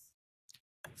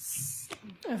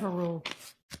 Overruled.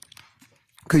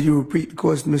 Could you repeat the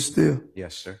question, Mr. Steele?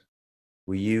 Yes, sir.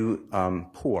 Were you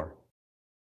poor?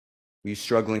 Were you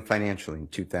struggling financially in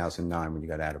 2009 when you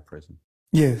got out of prison?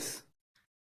 Yes.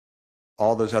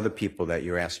 All those other people that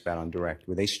you're asked about on direct,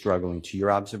 were they struggling to your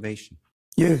observation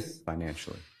Yes.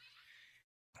 financially?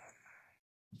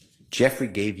 Jeffrey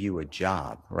gave you a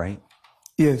job, right?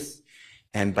 Yes.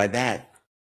 And by that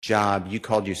job, you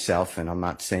called yourself, and I'm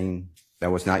not saying that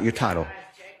was not your title,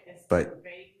 but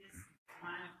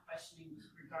Line of questioning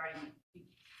regarding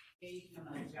gave him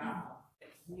a job.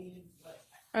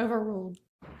 Overruled.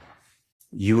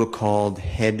 you were called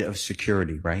head of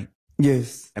security, right?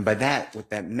 Yes. And by that, what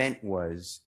that meant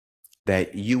was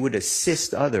that you would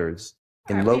assist others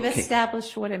in We've locating.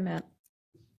 established what it meant.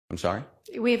 I'm sorry?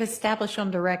 We've established on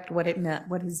direct what it meant,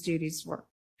 what his duties were.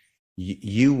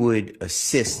 You would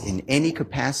assist in any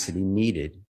capacity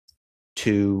needed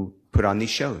to put on these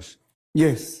shows.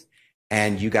 Yes.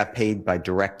 And you got paid by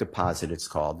direct deposit, it's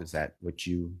called. Is that what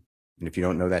you, and if you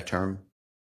don't know that term,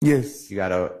 Yes. you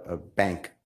got a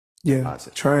bank Yeah.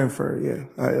 deposit. Transfer.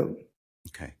 Yeah.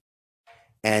 Okay.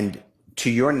 And to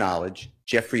your knowledge,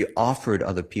 Jeffrey offered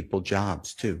other people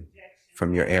jobs too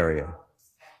from your area.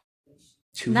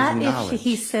 To Not his if knowledge.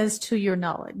 he says to your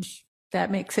knowledge. That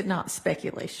makes it not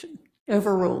speculation.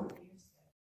 Overruled.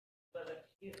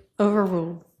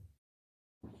 Overruled.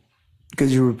 Could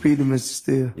you repeat it, Mr.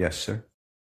 Steele? Yes, sir.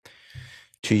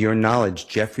 To your knowledge,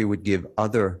 Jeffrey would give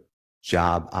other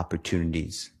job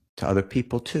opportunities to other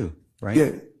people too, right?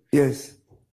 Yeah. Yes.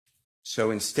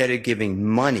 So instead of giving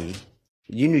money,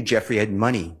 you knew Jeffrey had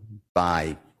money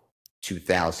by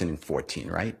 2014,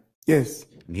 right? Yes.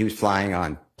 And he was flying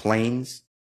on planes,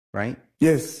 right?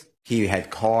 Yes. He had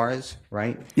cars,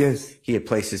 right? Yes. He had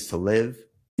places to live.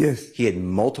 Yes. He had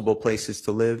multiple places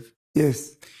to live.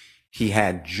 Yes. He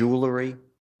had jewelry.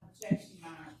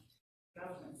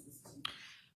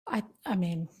 I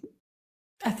mean,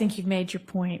 I think you've made your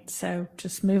point, so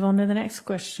just move on to the next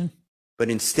question. But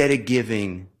instead of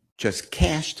giving just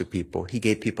cash to people, he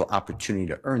gave people opportunity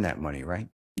to earn that money, right?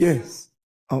 Yes.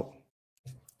 Oh.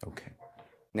 Okay.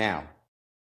 Now,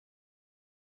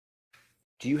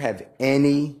 do you have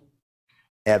any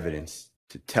evidence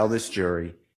to tell this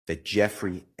jury that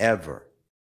Jeffrey ever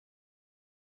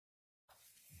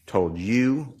told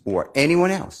you or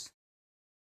anyone else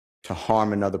to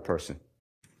harm another person?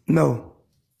 No.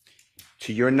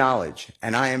 To your knowledge,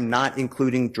 and I am not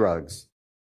including drug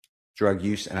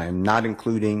use, and I am not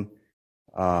including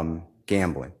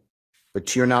gambling, but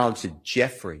to your knowledge, did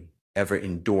Jeffrey ever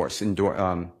You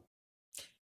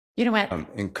know what?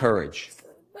 encourage?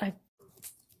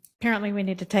 Apparently we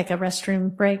need to take a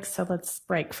restroom break, so let's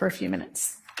break for a few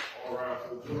minutes.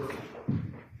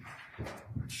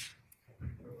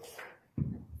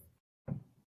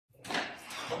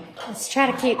 Let's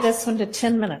try to keep this one to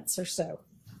 10 minutes or so.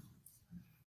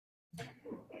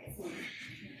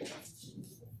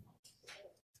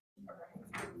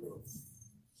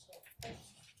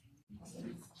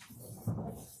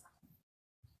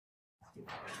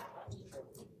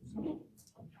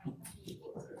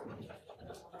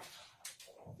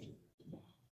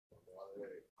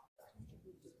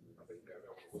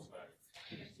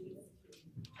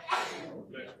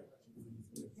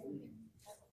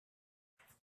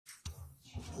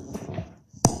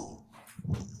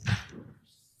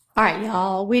 All right,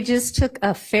 y'all, we just took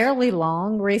a fairly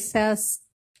long recess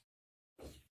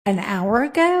an hour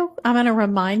ago. I'm going to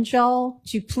remind y'all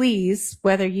to please,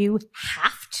 whether you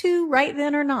have to right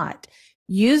then or not,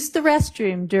 use the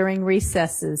restroom during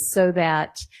recesses so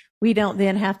that we don't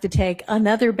then have to take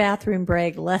another bathroom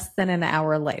break less than an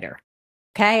hour later.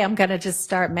 Okay, I'm going to just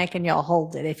start making y'all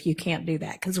hold it if you can't do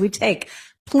that, because we take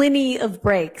plenty of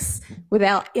breaks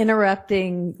without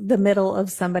interrupting the middle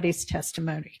of somebody's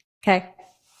testimony. Okay,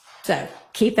 so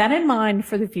keep that in mind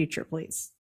for the future,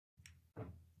 please.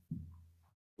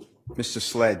 Mr.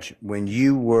 Sledge, when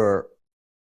you were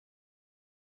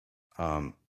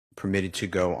permitted to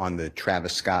go on the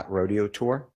Travis Scott rodeo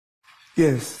tour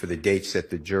Yes. for the dates that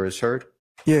the jurors heard,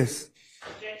 Yes.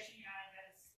 Objection, Your Honor,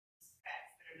 that is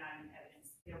facts that are not in evidence.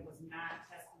 There was not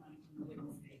testimony from the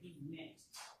witness that he met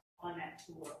on that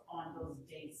tour on those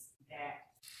dates that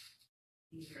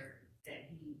he heard, that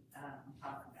he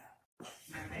talked about.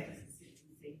 My favorite is he said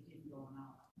he didn't go on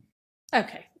all.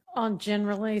 Okay, on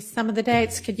generally some of the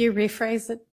dates, could you rephrase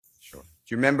it? sure.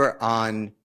 Do you remember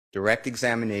on direct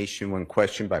examination when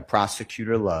questioned by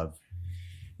Prosecutor Love,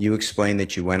 you explained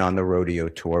that you went on the rodeo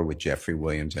tour with Jeffrey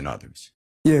Williams and others?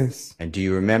 Yes. And do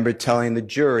you remember telling the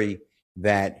jury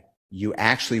that you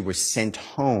actually were sent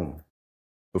home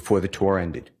before the tour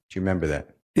ended? Do you remember that?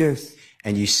 Yes.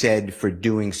 And you said for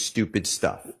doing stupid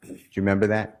stuff. Do you remember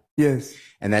that? Yes.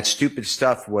 And that stupid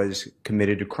stuff was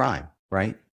committed a crime,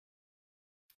 right?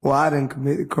 Well, I didn't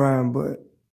commit the crime, but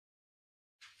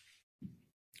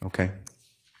Okay.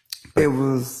 it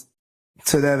was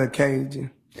to that occasion.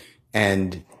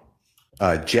 And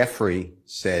Jeffrey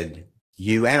said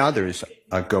you and others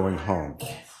are going home.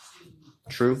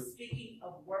 True? Speaking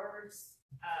of words,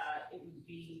 it would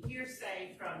be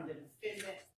hearsay from the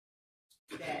defendant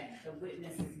that the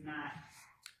witness is not,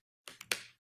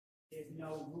 there's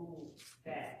no rule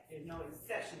that, there's no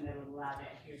exception that would allow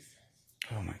that hearsay.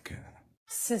 Oh my God.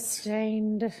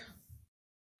 Sustained.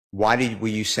 Why were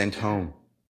you sent home?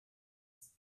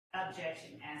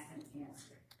 Objection, asked and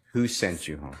answered. Who sent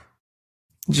you home?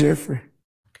 Jeffrey.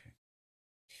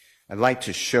 I'd like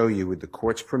to show you, with the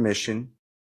court's permission,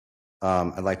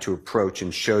 I'd like to approach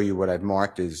and show you what I've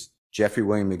marked as Jeffrey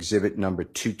Williams exhibit number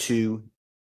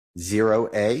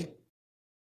 220A.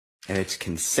 And it's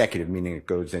consecutive, meaning it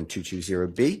goes in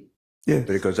 220B, Yes.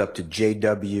 but it goes up to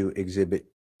JW exhibit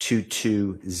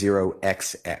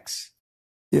 220XX.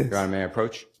 Yes. Your Honor, may I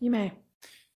approach? You may.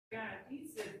 Your Honor, these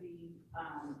are the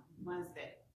ones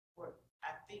that were, I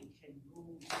think, can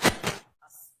rule a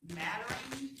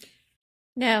smattering.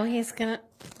 No, he's gonna.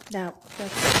 No,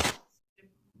 that's.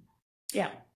 Yeah,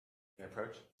 May I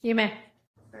approach? you may.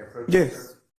 May I approach?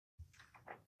 Yes.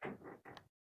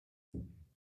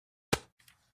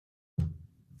 Do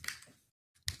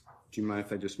you mind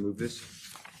if I just move this?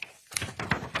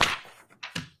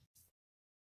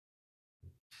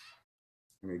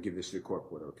 I'm going to give this to the court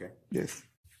reporter, okay? Yes.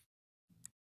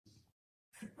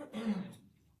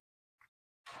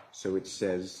 So it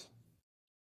says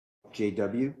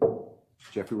JW,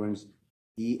 Jeffrey Williams,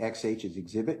 EXH is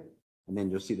exhibit, and then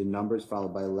you'll see the numbers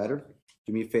followed by a letter.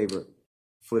 Do me a favor,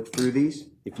 flip through these.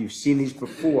 If you've seen these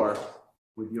before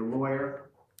with your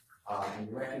lawyer and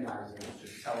you recognize them,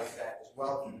 just tell us that as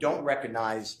well. If you don't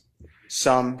recognize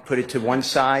some, put it to one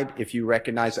side. If you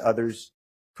recognize others,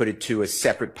 put it to a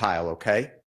separate pile,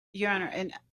 okay? Your Honor,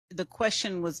 and the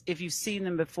question was if you've seen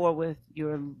them before with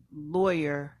your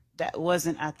lawyer. That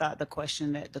wasn't, I thought, the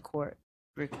question that the court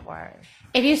required.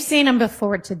 If you've seen him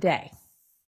before today.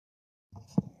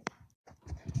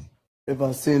 If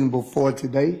I seen him before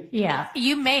today, Yeah,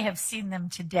 you may have seen them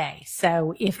today.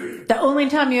 So if the only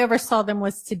time you ever saw them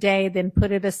was today, then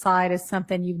put it aside as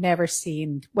something you've never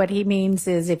seen. What he means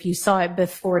is if you saw it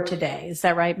before today. Is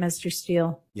that right, Mr.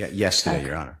 Steele? Yeah, yesterday,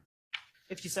 Your Honor.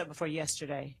 If you said before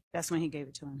yesterday, that's when he gave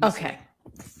it to him. Okay.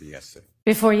 Yesterday.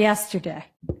 Before yesterday.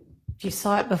 If you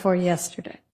saw it before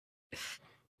yesterday.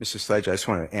 Mr. Sledge, I just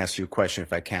want to ask you a question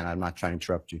if I can. I'm not trying to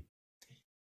interrupt you.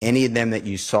 Any of them that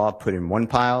you saw put in one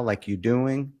pile like you're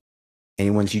doing?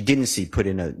 Any ones you didn't see put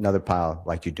in another pile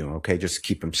like you're doing? Okay, just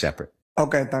keep them separate.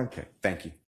 okay, thank you. Okay, thank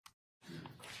you.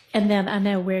 And then I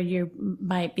know where you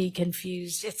might be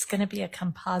confused. It's going to be a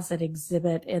composite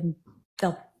exhibit, and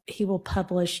he will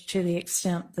publish, to the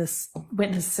extent this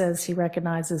witness says he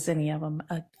recognizes any of them,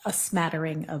 a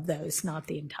smattering of those, not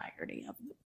the entirety of them.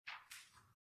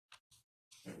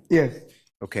 Yes.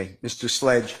 Okay, Mr.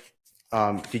 Sledge,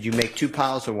 did you make two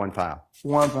piles or one pile?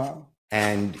 One pound.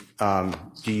 And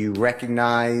do you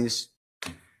recognize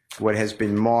what has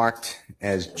been marked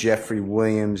as Jeffrey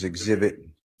Williams exhibit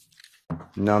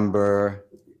number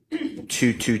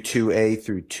 222A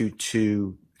through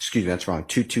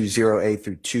 220A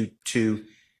through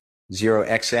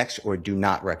 220XX, or do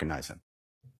not recognize them?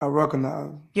 I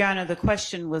recognize. Your Honor, the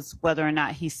question was whether or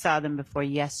not he saw them before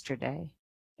yesterday,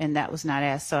 and that was not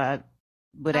asked. So I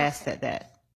would ask that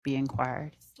that be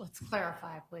inquired. Let's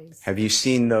clarify, please. Have you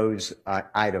seen those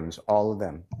items, all of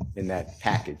them, in that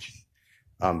package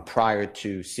prior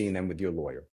to seeing them with your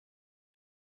lawyer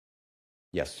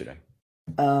yesterday?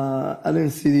 I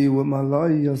didn't see these with my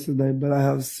lawyer yesterday, but I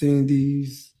have seen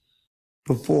these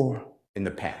before. In the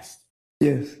past?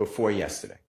 Yes. Before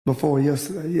yesterday? Before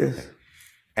yesterday, yes.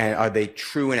 And are they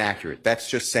true and accurate? That's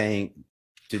just saying,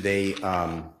 do they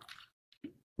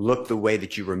look the way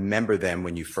that you remember them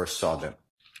when you first saw them?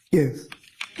 Yes.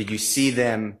 Did you see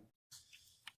them,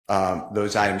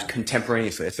 those items,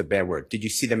 contemporaneously? That's a bad word. Did you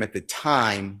see them at the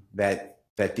time that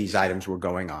these items were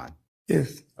going on?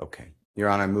 Yes. Okay. Your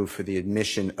Honor, I move for the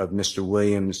admission of Mr.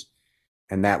 Williams,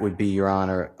 and that would be, Your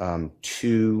Honor,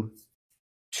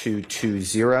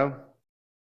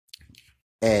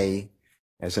 2220A,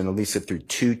 as in Elisa, through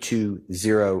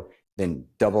 220, then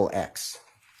double X.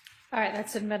 All right,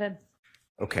 that's admitted.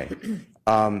 Okay.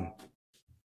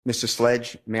 Mr.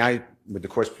 Sledge, may I, with the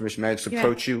court's permission, may I just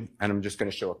approach you? And I'm just going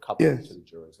to show a couple Yes. to the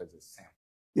jurors as a sample.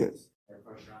 Yes.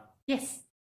 Yes.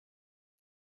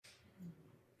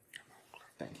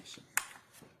 Thank you, sir.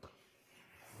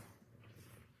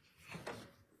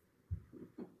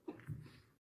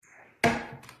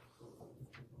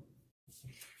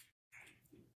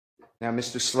 Now,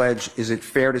 Mr. Sledge, is it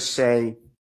fair to say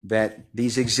that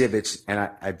these exhibits,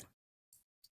 and I've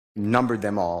numbered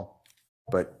them all,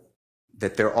 but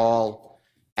that they're all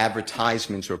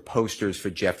advertisements or posters for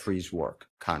Jeffrey's work,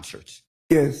 concerts?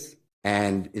 Yes.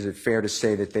 And is it fair to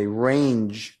say that they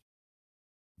range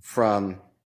from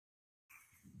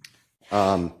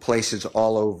places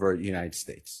all over the United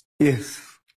States? Yes.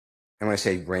 And when I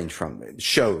say range from,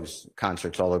 shows,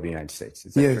 concerts all over the United States.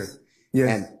 Is that Yes. true?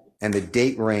 Yes. And the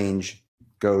date range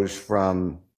goes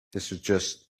from, this is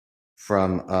just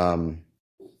from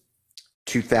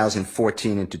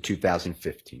 2014 into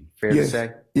 2015. Fair to Yes.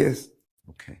 say? Yes.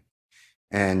 Okay.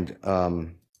 And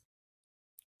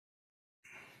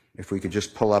if we could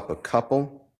just pull up a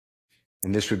couple,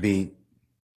 and this would be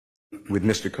with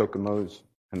Mr. Kokomo's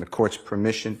and the court's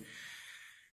permission.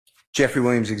 Jeffrey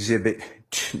Williams exhibit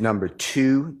number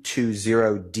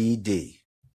 220DD.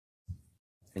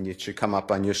 And it should come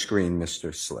up on your screen,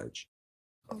 Mr. Sledge.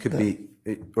 Could be,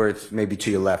 or it's maybe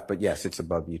to your left, but yes, it's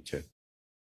above you too.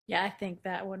 Yeah, I think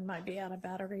that one might be out of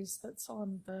batteries. That's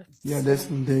on the. Yeah, that's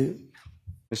indeed.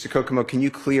 Mr. Kokomo, can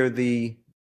you clear the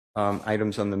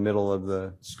items on the middle of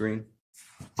the screen?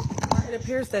 It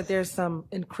appears that there's some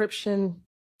encryption,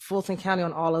 Fulton County,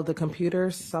 on all of the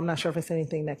computers, so I'm not sure if it's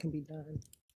anything that can be done.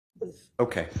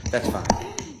 Okay, that's fine.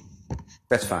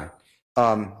 That's fine.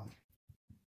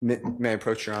 May I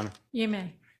approach, Your Honor? You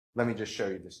may. Let me just show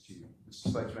you this to you.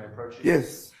 Mr. Sledge, may I approach you?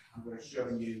 Yes. I'm going to show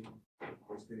you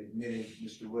what's been admitted,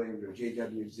 Mr. Williams, or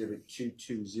JW Exhibit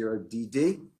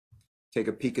 220DD. Take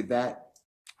a peek at that.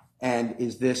 And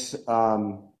is this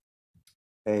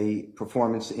a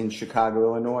performance in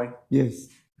Chicago, Illinois? Yes.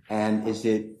 And is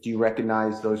it, do you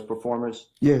recognize those performers?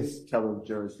 Yes. Tell the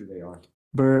jurors who they are.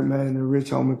 Birdman and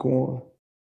Rich Homie Quan.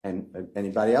 And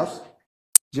anybody else?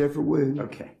 Jeffrey Williams.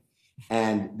 Okay.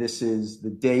 And this is the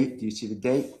date. Do you see the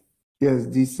date? Yes,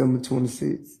 December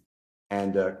 26th.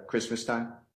 And Christmas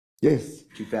time? Yes.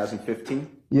 2015?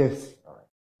 Yes.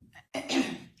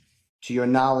 To your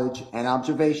knowledge and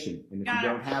observation, and if Your you Honor.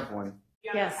 don't have one,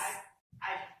 Yes. I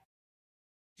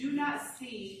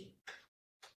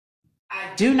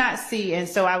do not see, and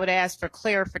so I would ask for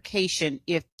clarification.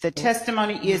 If the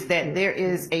testimony is that there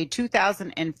is a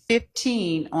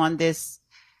 2015 on this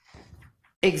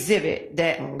exhibit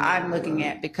that I'm looking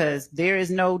at, because there is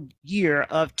no year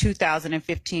of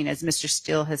 2015, as Mr.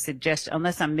 Steele has suggested,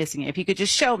 unless I'm missing it. If you could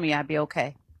just show me, I'd be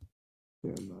okay.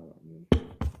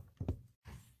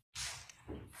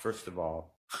 first of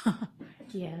all,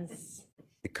 Yes.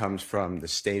 it comes from the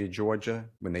state of Georgia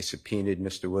when they subpoenaed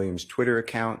Mr. Williams' Twitter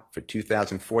account for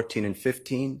 2014 and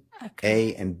 15,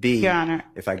 A and B. Your Honor.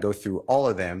 If I go through all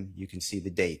of them, you can see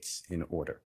the dates in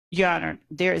order. Your Honor,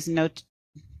 there is no.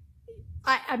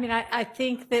 I mean, I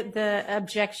think that the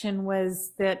objection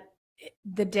was that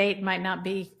the date might not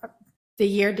be, the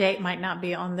year date might not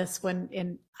be on this one,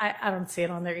 and I don't see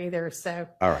it on there either, so.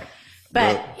 All right.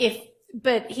 But Well,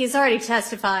 but he's already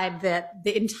testified that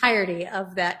the entirety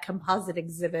of that composite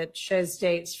exhibit shows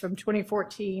dates from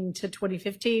 2014 to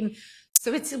 2015.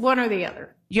 So it's one or the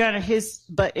other. Your Honor,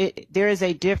 there is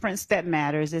a difference that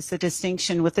matters. It's a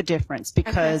distinction with a difference,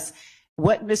 because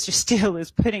what Mr. Steele is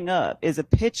putting up is a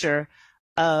picture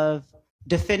of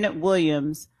Defendant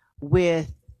Williams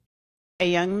with a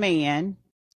young man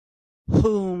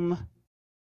whom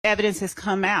evidence has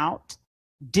come out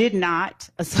did not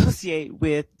associate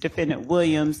with Defendant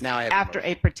Williams Now I have a after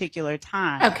a particular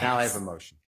time. Okay. now I have a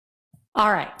motion.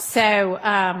 All right. So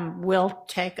we'll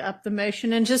take up the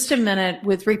motion in just a minute.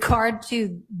 With regard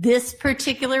to this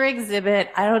particular exhibit,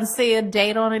 I don't see a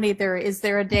date on it either. Is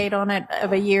there a date on it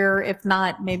of a year? If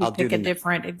not, maybe I'll do pick a the-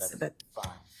 different That's exhibit. fine.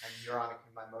 And Your Honor,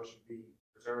 can my motion be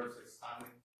preserved this time?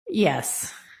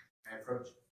 Yes. May I approach?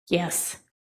 Yes.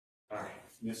 All right.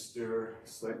 Mr.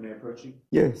 Slate, may I approach you?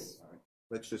 Yes. All right.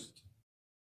 Let's just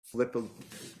flip an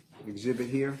exhibit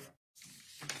here.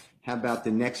 How about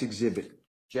the next exhibit?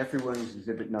 Jeffrey Williams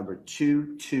exhibit number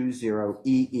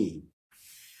 220EE.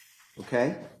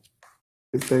 Okay?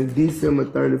 It's a December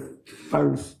 31st, Well,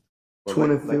 let the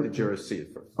 2015. jurors see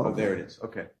it first. Oh, Okay. there it is.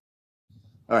 Okay.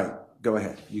 All right. Go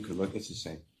ahead. You can look. It's the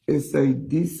same. It's a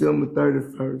December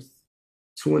 31st,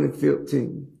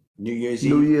 2015. New Year's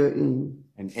New Eve Year Eve.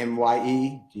 and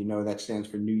MYE. Do you know that stands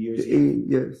for New Year's The Eve? Eve,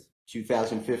 yes.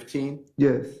 2015.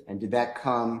 Yes. And did that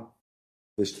come,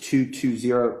 this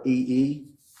 220EE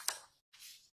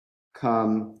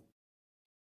come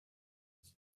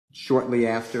shortly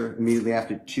after, immediately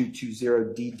after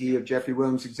 220DD of Jeffrey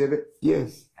Williams exhibit?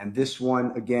 Yes. And this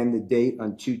one, again, the date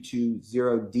on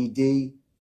 220DD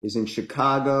is in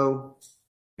Chicago,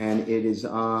 and it is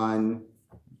on,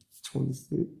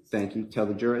 26. thank you, tell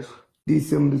the jurors,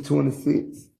 December the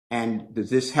 26th. And does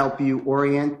this help you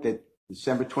orient that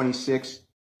December 26th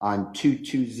on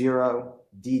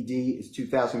 220DD is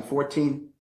 2014?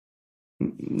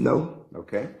 No.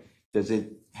 Okay. Does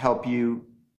it help you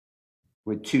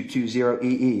with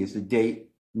 220EE? Is the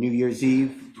date New Year's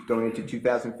Eve going into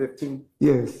 2015?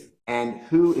 Yes. And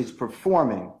who is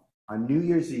performing on New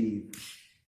Year's Eve,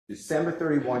 December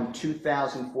 31,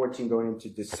 2014, going into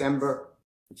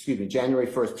January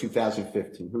 1st,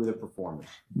 2015? Who are the performers?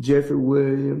 Jeffrey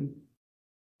Williams,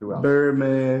 Who else?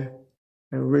 Birdman,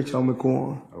 and Rich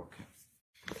McCorn. Okay.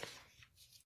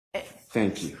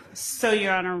 Thank you. So,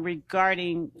 Your Honor,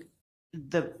 regarding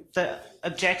the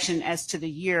objection as to the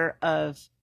year of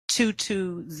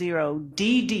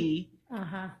 220DD,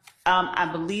 I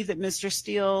believe that Mr.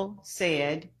 Steele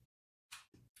said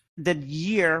the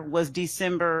year was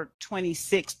December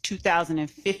 26,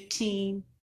 2015,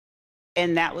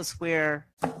 and that was where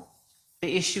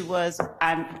the issue was.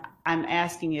 I'm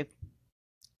asking if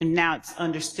now it's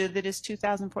understood that it's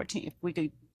 2014. If we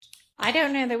could. I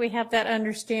don't know that we have that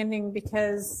understanding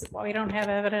because we don't have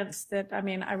evidence that, I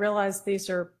mean, I realize these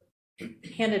are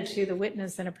handed to the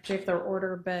witness in a particular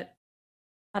order, but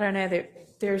I don't know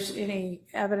that there's any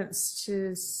evidence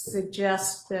to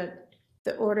suggest that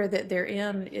the order that they're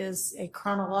in is a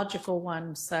chronological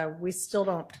one. So we still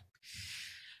don't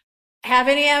have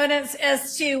any evidence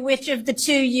as to which of the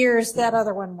 2 years that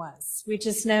other one was. We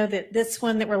just know that this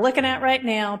one that we're looking at right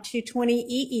now,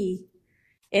 220EE,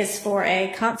 is for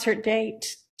a concert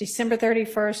date, December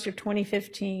 31st of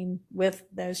 2015, with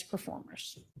those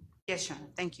performers. Yes, Your Honor.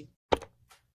 Thank you.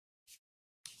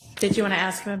 Did you want to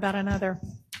ask him about another?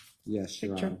 Yes,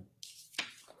 Your Picture. Honor.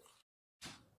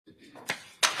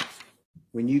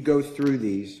 When you go through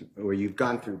these, or you've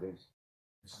gone through this,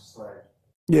 Mrs. Sledge,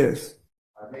 Yes.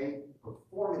 I made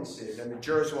performances, and the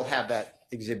jurors will have that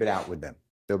exhibit out with them.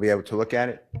 They'll be able to look at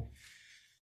it.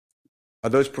 Are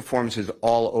those performances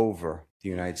all over the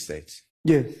United States?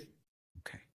 Yes.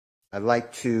 Okay. I'd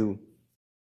like to,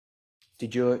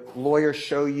 did your lawyer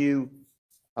show you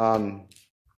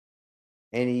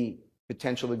any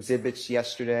potential exhibits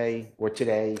yesterday or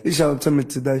today? He showed it to me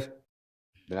today.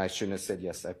 Then I shouldn't have said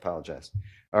yes. I apologize.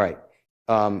 All right.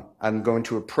 I'm going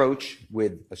to approach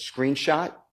with a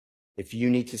screenshot. If you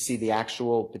need to see the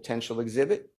actual potential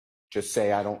exhibit, just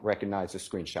say I don't recognize the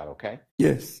screenshot, okay?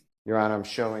 Yes. Your Honor, I'm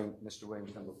showing Mr.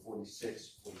 Williams number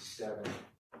 46, 47,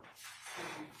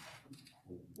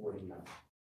 49.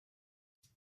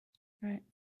 Right.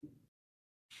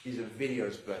 These are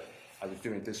videos, but I was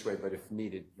doing it this way, but if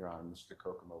needed, Your Honor, Mr.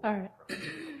 Kokomo. All right.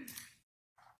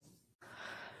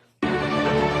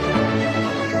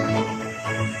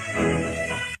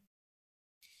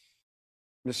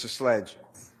 Mr. Sledge,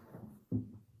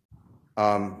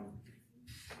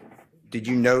 did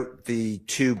you note the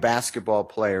two basketball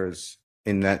players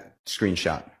in that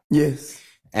screenshot? Yes.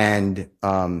 And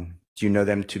do you know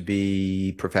them to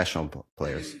be professional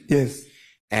players? Yes.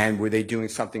 And were they doing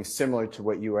something similar to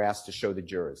what you were asked to show the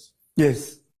jurors?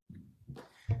 Yes.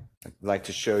 I'd like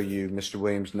to show you Mr.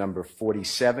 Williams number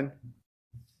 47.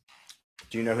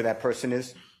 Do you know who that person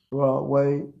is? Rod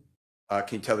Wade. Can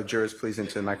you tell the jurors, please,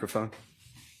 into the microphone?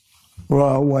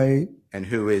 Rod Wade. And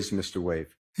who is Mr.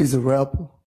 Wave? He's a rapper,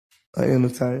 an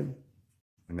entertainer.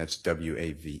 And that's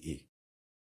W-A-V-E.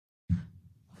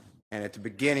 And at the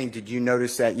beginning, did you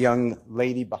notice that young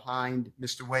lady behind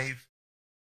Mr. Wave?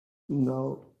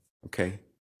 No. Okay.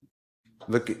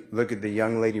 Look at the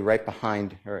young lady right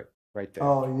behind her, right there.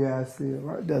 Oh, yeah, I see it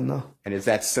right there now. And is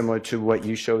that similar to what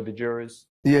you showed the jurors?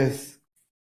 Yes.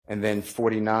 And then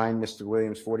 49, Mr.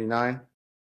 Williams, 49.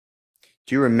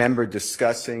 Do you remember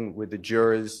discussing with the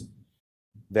jurors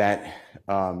that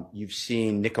you've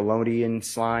seen Nickelodeon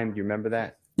slime? Do you remember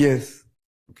that? Yes.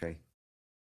 Okay.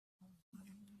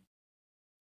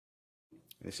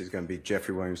 This is going to be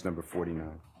Jeffrey Williams, number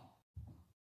 49.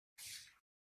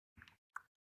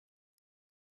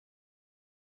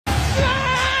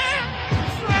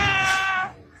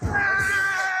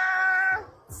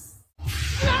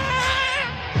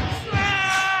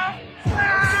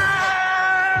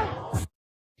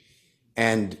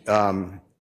 And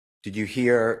do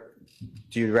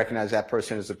you recognize that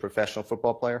person as a professional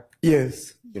football player?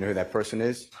 Yes. You know who that person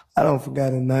is? I don't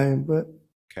forget his name, but.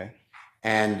 Okay.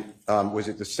 And was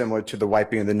it similar to the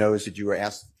wiping of the nose that you were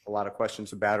asked a lot of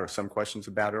questions about or some questions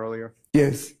about earlier?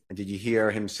 Yes. And did you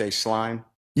hear him say slime?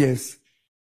 Yes.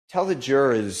 Tell the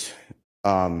jurors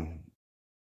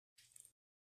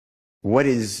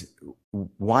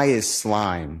why is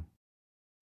slime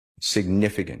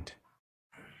significant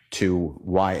to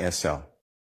YSL?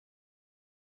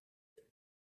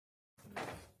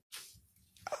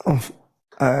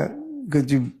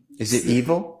 Could you? Is it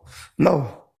evil?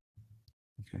 No.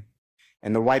 Okay.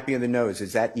 And the wiping of the nose,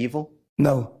 is that evil?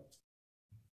 No.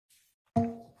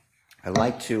 I'd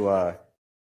like to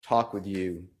talk with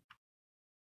you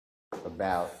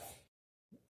about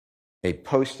a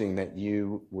posting that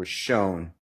you were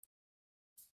shown,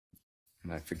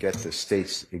 and I forget the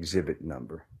state's exhibit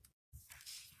number.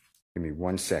 Give me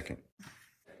 1 second.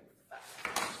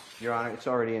 Your Honor, it's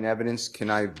already in evidence.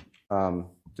 Can I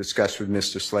discuss with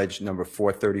Mr. Sledge number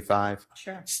 435?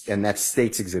 Sure. And that's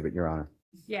state's exhibit, Your Honor.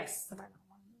 Yes.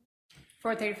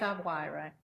 435Y,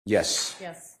 right? Yes,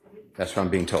 Yes. that's what I'm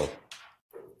being told.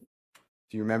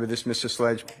 Do you remember this, Mr.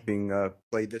 Sledge, being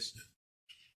played this?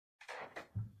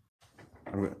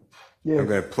 I'm going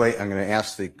to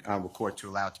ask the Honorable Court to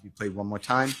allow it to be played one more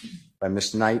time by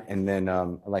Ms. Knight, and then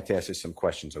I'd like to ask you some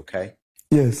questions, okay?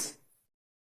 Yes.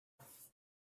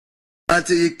 You lie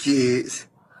to your kids,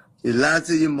 you lie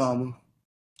to your mama,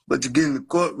 but you get in the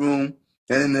courtroom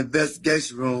and in the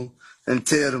investigation room and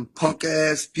tell them punk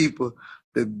ass people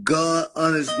the God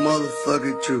honest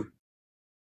motherfucking truth.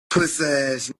 Pussy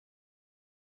ass.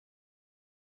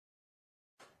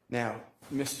 Now,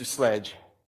 Mr. Sledge,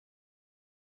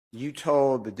 you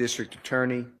told the district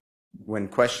attorney when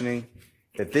questioning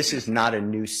that this is not a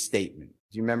new statement.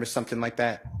 Do you remember something like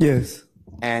that? Yes.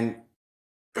 And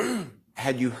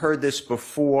had you heard this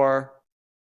before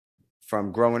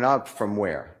from growing up, from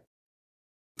where?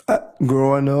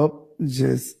 Growing up,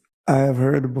 I have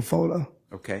heard it before though.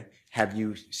 Okay. Have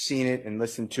you seen it and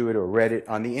listened to it or read it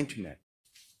on the internet?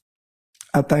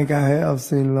 I think I have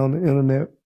seen it on the internet.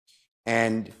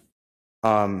 And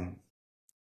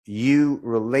you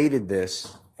related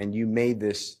this and you made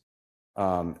this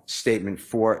statement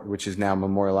which is now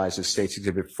memorialized as State's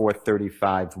Exhibit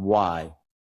 435Y.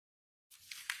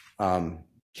 Do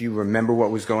you remember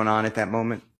what was going on at that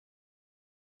moment?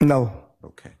 No.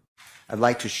 Okay. I'd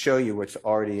like to show you what's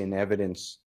already in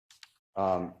evidence,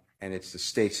 and it's the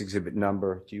State's Exhibit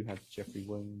number. Do you have Jeffrey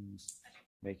Williams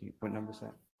making, what number is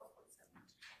that?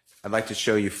 I'd like to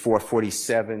show you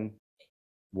 447Y.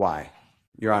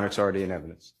 Your Honor, it's already in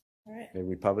evidence. All right. May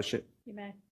we publish it? You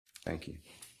may. Thank you.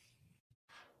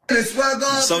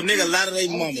 So, nigga, a lot of they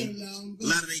mama, a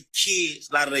lot of they kids,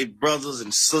 a lot of they brothers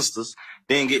and sisters,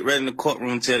 they didn't get ready in the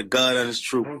courtroom and tell the God and his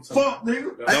truth. Fuck,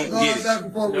 nigga. Don't get it.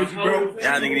 Y'all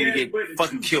nigga need to get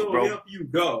fucking killed, bro.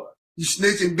 You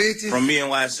snitching bitches. From me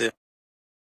and YSL.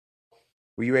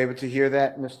 Were you able to hear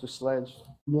that, Mr. Sledge?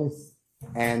 Yes.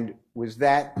 And was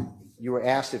that, you were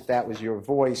asked if that was your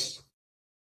voice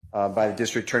by the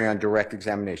district attorney on direct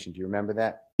examination. Do you remember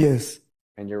that? Yes.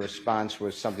 And your response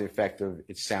was something effective,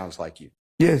 it sounds like you.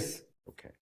 Yes.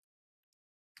 Okay.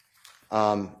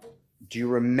 Do you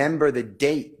remember the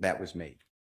date that was made?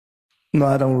 No,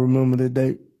 I don't remember the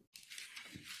date.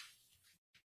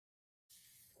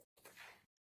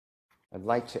 I'd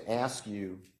like to ask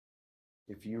you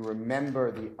if you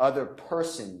remember the other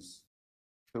persons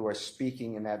who are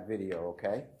speaking in that video,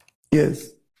 okay? Yes.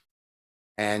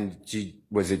 And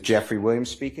was it Jeffrey Williams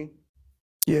speaking?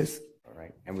 Yes. All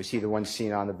right. And was he the one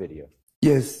seen on the video?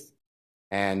 Yes.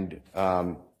 And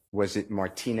was it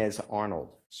Martinez Arnold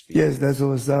speaking? Yes, that's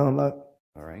what it sounded like.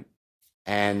 All right.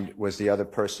 And was the other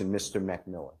person Mr.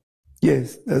 McMillan?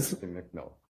 Yes, that's Mr.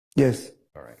 McMillan. yes.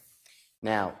 All right.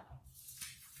 Now,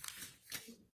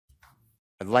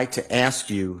 I'd like to ask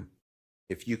you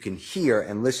if you can hear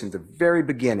and listen to the very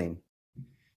beginning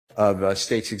of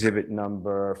State's Exhibit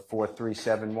number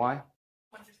 437Y.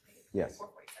 Yes.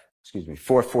 Excuse me,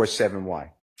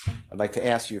 447Y. I'd like to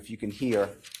ask you if you can hear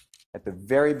at the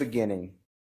very beginning,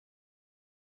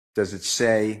 does it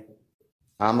say,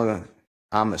 I'm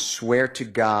a swear to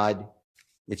God,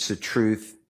 it's the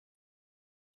truth,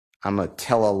 I'm going to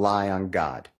tell a lie on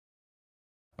God.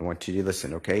 I want you to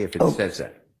listen, okay, if it says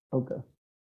that. Okay.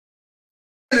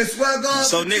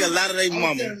 So, nigga, a lot of they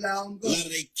mama, a lot of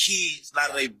they kids, a lot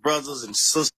of they brothers and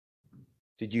sisters.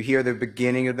 Did you hear the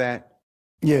beginning of that?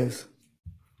 Yes.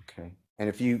 Okay. And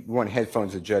if you want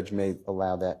headphones, the judge may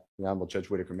allow that. The Honorable Judge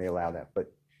Whitaker may allow that.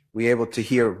 But were you able to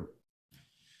hear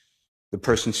the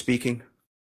person speaking?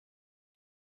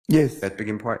 Yes. That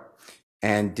beginning part?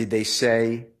 And did they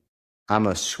say, I'm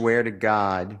a swear to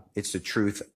God, it's the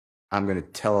truth, I'm going to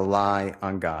tell a lie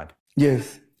on God?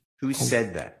 Yes. Who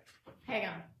said that? Hang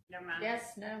on. Never mind.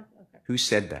 Yes, no? Okay. Who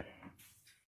said that?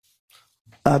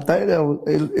 I think that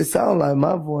was, it sounded like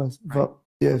my voice. But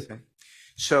yes. Okay.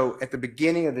 So at the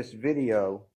beginning of this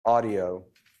video, audio,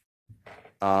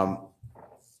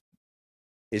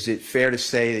 is it fair to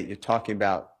say that you're talking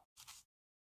about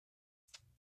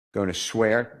going to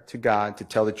swear to God, to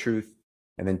tell the truth,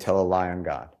 and then tell a lie on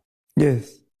God?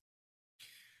 Yes.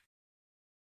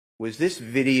 Was this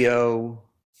video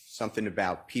something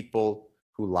about people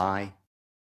who lie,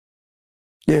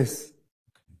 Yes.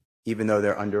 even though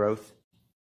they're under oath?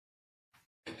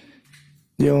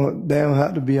 They don't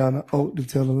have to be on an oath to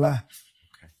tell a lie.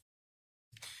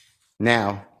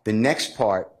 Now, the next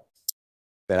part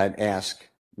that I'd ask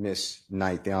Miss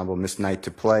Knight, the Honorable Miss Knight,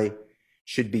 to play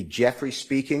should be Jeffrey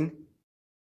speaking.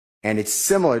 And it's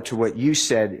similar to what you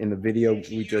said in the video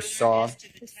we just saw.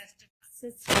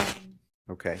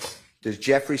 Okay. Does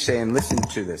Jeffrey say, and listen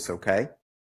to this, okay?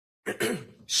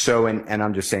 So, and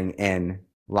I'm just saying, N,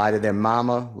 lie to their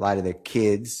mama, lie to their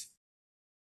kids,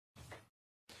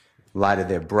 lie to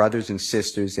their brothers and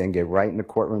sisters, and get right in the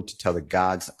courtroom to tell the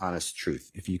God's honest truth.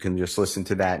 If you can just listen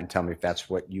to that and tell me if that's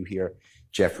what you hear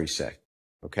Jeffrey say.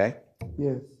 Okay?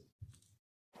 Yes.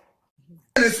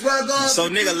 So,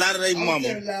 nigga, a lot of they mama,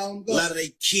 a lot of they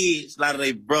kids, a lot of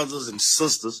they brothers and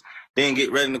sisters, then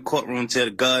get ready in the courtroom and tell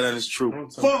the God honest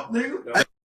truth. Fuck, nigga.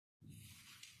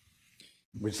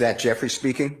 Was that Jeffrey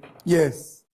speaking?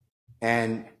 Yes.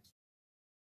 And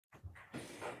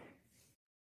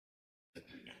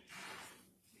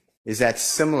is that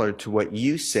similar to what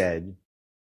you said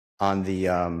on the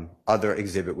other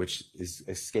exhibit, which is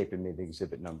escaping me, the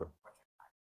exhibit number?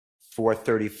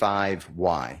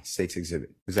 435Y, State's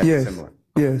Exhibit. Is that Yes. similar?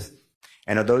 Yes.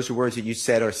 And are those words that you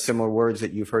said are similar words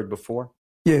that you've heard before?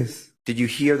 Yes. Did you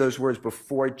hear those words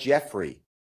before Jeffrey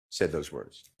said those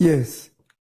words? Yes.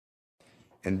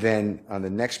 And then on the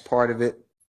next part of it,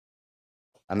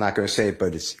 I'm not going to say it,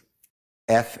 but it's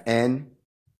FN.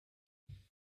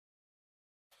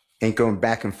 Ain't going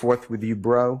back and forth with you,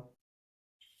 bro.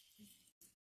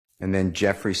 And then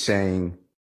Jeffrey saying,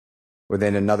 or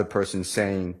then another person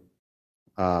saying,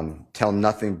 tell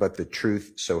nothing but the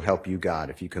truth, so help you God.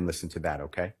 If you can listen to that,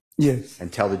 okay? Yes.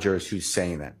 And tell the jurors who's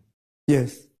saying that.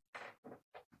 Yes.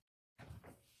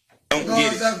 Don't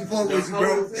get it. Y'all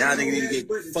niggas need to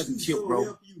get fucking killed,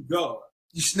 bro.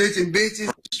 You snitching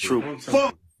bitches. It's true.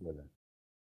 Fuck.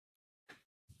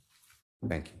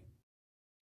 Thank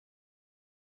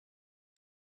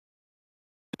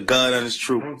you. God honest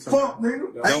truth. Fuck,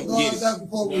 nigga. Don't get it. Y'all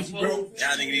Y'all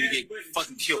niggas need to get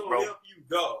fucking killed, bro.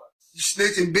 You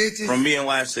snitching bitches. From me and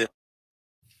YSL.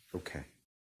 Okay.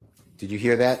 Did you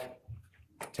hear that?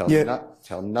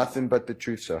 Tell nothing but the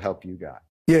truth, so help you God.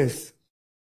 Yes.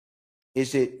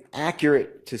 Is it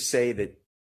accurate to say that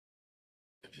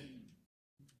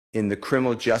in the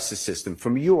criminal justice system,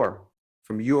 from your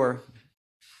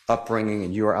upbringing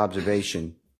and your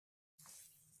observation,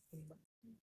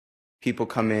 people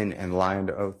come in and lie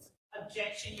under oath?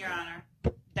 Objection, Your Honor.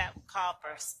 That would call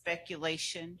for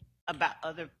speculation about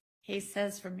other. He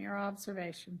says from your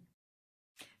observation.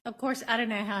 Of course, I don't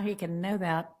know how he can know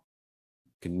that.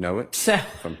 Can know it So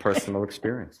from personal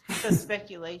experience. The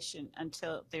speculation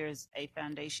until there's a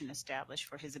foundation established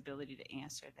for his ability to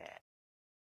answer that.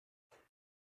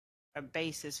 A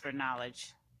basis for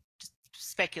knowledge, just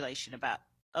speculation about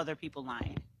other people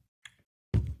lying.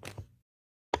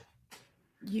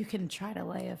 you can try to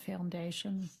lay a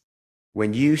foundation.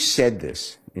 When you said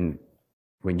this,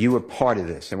 when you were part of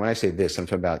this, and when I say this, I'm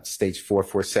talking about states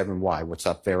 447Y, what's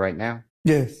up there right now?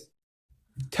 Yes.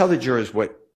 Tell the jurors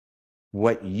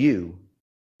what you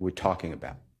were talking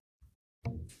about.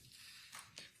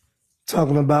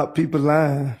 Talking about people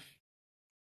lying.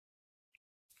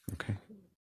 Okay.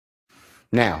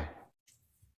 Now,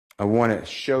 I want to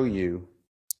show you.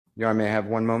 Your Honor, may I have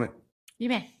one moment? You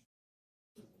may.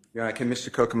 Your Honor, can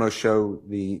Mr. Kokomo show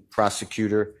the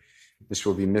prosecutor? This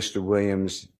will be Mr.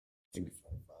 Williams. Thank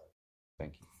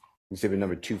you. Exhibit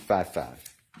number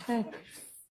 255. Okay.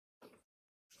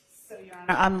 So, Your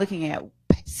Honor, I'm looking at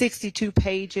 62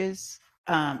 pages.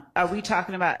 Are we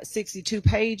talking about 62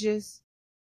 pages?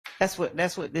 That's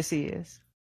what this is.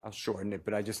 I'll shorten it,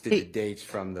 but I just did the dates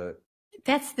from the.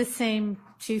 That's the same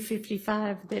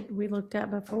 255 that we looked at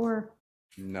before.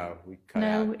 No, we cut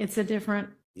No, out. it's a different.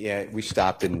 Yeah, we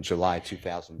stopped in July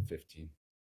 2015.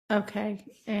 Okay,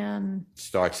 and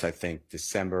Starts, I think,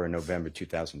 December or November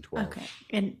 2012. okay,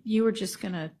 and you were just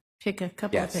going to pick a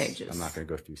couple Yes, of pages. I'm not going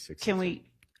to go through 6. Can we,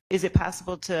 is it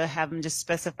possible to have them just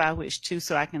specify which two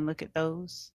so I can look at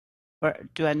those? Or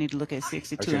do I need to look at I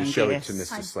 62 was going and to show it guess? to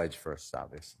Mr. Sledge first,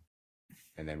 obviously,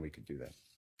 and then we could do that.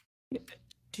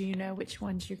 Do you know which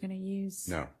ones you're going to use?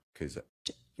 No, because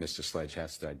Mr. Sledge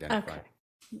has to identify.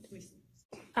 Okay.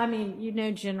 I mean, you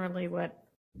know generally what.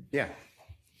 Yeah.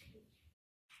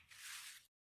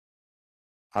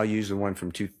 I'll use the one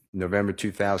from November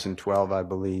 2012, I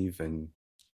believe, and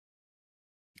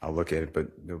I'll look at it, but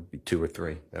there'll be 2 or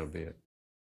 3. That'll be it.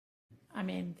 I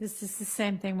mean, this is the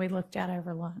same thing we looked at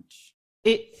over lunch.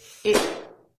 It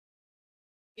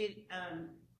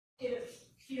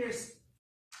appears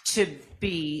to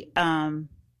be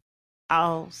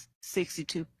all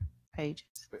 62 pages.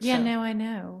 Yeah, no, I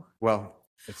know. Well,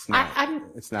 it's not. I'm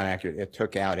It's not accurate. It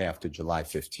took out after July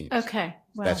 15th. okay.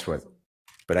 Well, That's what.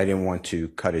 But I didn't want to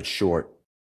cut it short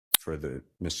for the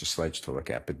Mr. Sledge to look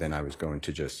at. But then I was going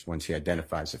to just, once he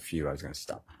identifies a few, I was going to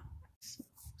stop.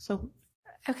 So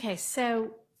okay,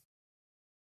 so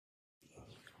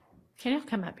can you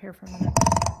come up here for a minute?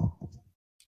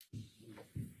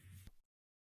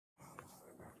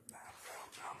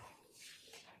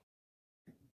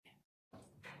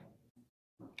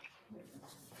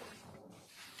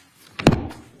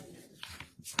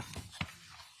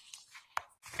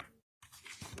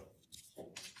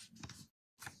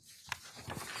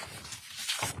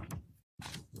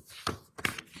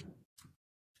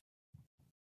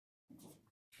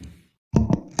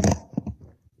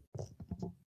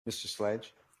 Mr.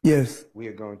 Sledge, Yes. we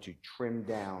are going to trim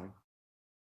down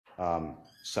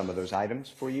some of those items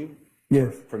for you,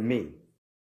 Yes. for me,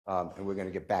 and we're going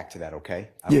to get back to that. Okay?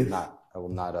 Yes. I will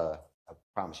not. I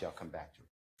promise you, I'll come back to it.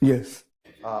 Yes.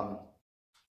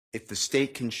 If the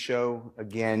state can show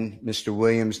again Mr.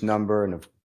 Williams' number and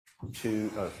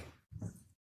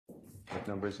what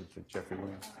number is it for Jeffrey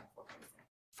Williams?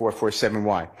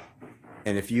 447Y.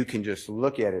 And if you can just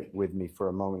look at it with me for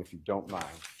a moment, if you don't mind.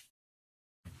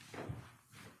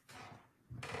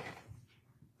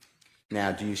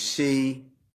 Now, do you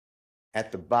see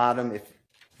at the bottom, if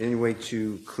any way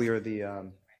to clear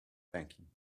the, thank you.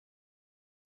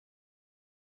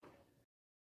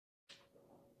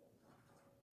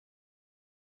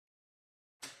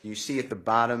 You see at the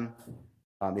bottom,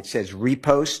 it says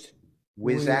repost,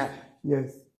 whiz at,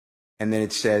 Yes. and then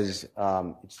it says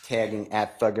it's tagging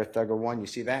at Thugger1. You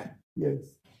see that? Yes.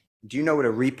 Do you know what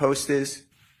a repost is?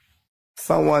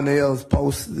 Someone else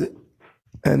posted it,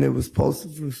 and it was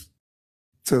posted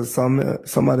to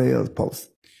somebody else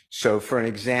posted. So for an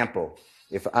example,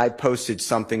 if I posted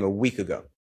something a week ago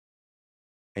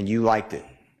and you liked it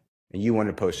and you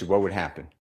wanted to post it, what would happen?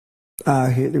 I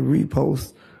hit the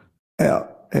repost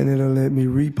out, and it'll let me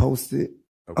repost it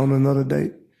on another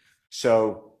date.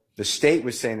 So the state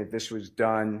was saying that this was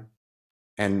done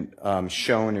and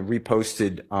shown and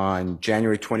reposted on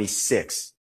January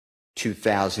 26,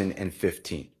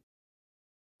 2015.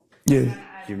 Yeah. Do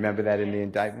you remember that in the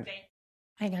indictment?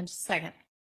 Hang on just a second.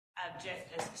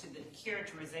 just as to the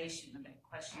characterization of that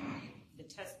question, the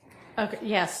testimony. Okay,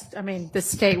 yes, I mean, the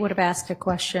state would have asked a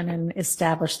question and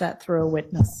established that through a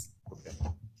witness. Okay.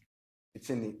 It's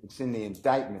in the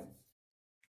indictment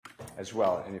as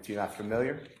well. And if you're not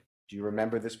familiar, do you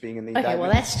remember this being in the indictment? Okay,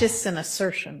 well, that's just an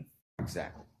assertion.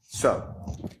 Exactly. So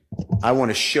I want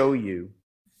to show you,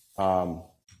 are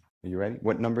you ready?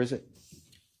 What number is it?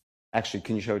 Actually,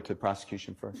 can you show it to the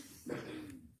prosecution first?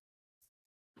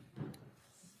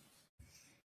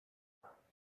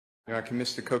 Can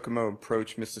Mr. Kokomo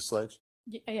approach Mr. Sledge?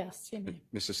 Yes, you may.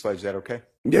 Mr. Sledge, is that okay?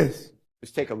 Yes.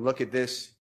 Just take a look at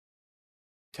this,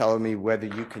 telling me whether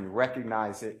you can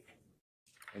recognize it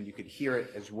and you could hear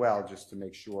it as well, just to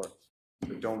make sure,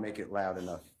 but don't make it loud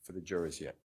enough for the jurors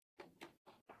yet.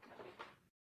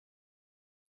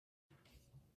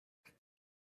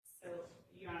 So,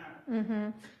 Your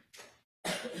Honor.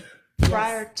 Mm-hmm.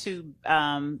 Prior to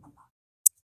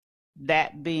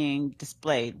that being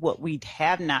displayed, what we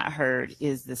have not heard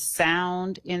is the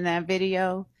sound in that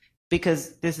video,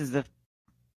 because this is the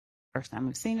first time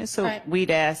we've seen it. So right. We'd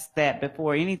ask that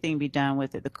before anything be done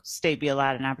with it, the state be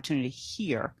allowed an opportunity to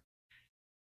hear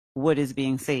what is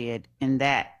being said in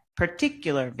that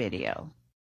particular video,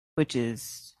 which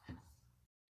is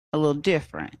a little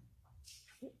different.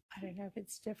 I don't know if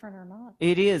it's different or not.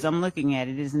 It is. I'm looking at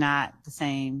it. It is not the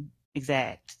same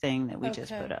exact thing that we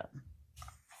just put up.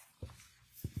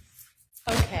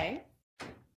 Okay.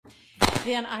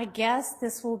 Then I guess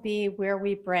this will be where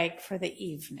we break for the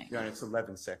evening. Your Honor, it's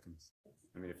 11 seconds.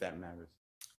 I mean, if that matters.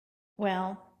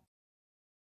 Well,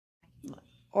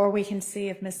 or we can see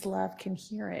if Miss Love can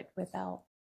hear it without.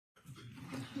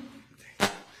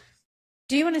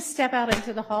 Do you want to step out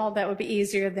into the hall? That would be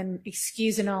easier than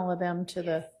excusing all of them to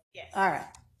the. Yes. All right.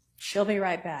 She'll be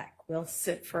right back. We'll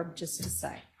sit for just a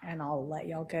sec, and I'll let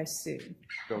y'all go soon.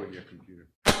 Go with your computer.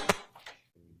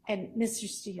 And Mr.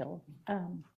 Steele,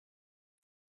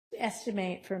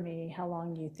 estimate for me how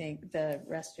long you think the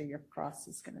rest of your cross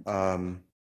is going to take.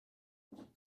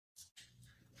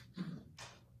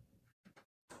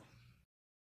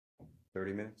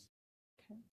 30 minutes.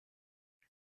 Okay.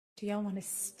 Do y'all want to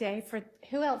stay for,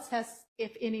 who else has,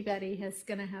 if anybody is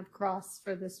going to have cross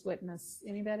for this witness?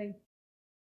 Anybody?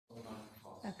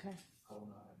 Okay.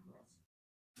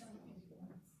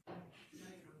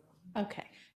 Okay.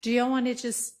 Do y'all want to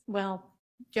just, well,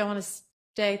 Do you want to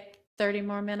stay 30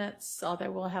 more minutes?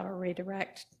 Although we'll have a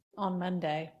redirect on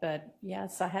Monday. But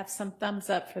yes, I have some thumbs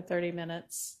up for 30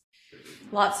 minutes.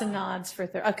 Lots of nods for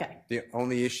 30. Okay. The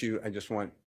only issue I just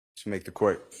want to make the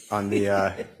court on the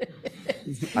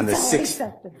on the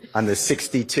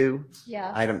 62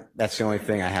 item. That's the only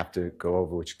thing I have to go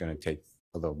over, which is going to take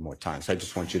a little more time. So I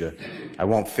just want you to. I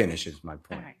won't finish. Is my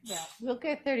point. All right. Well, we'll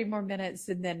go 30 more minutes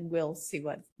and then we'll see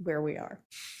where we are.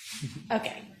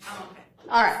 Okay.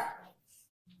 All right.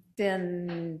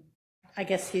 Then I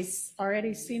guess he's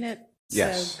already seen it.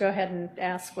 Yes. So go ahead and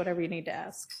ask whatever you need to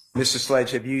ask. Mr.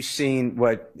 Sledge, have you seen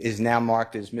what is now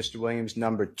marked as Mr. Williams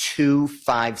number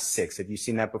 256? Have you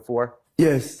seen that before?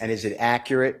 Yes. And is it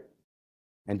accurate?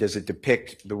 And does it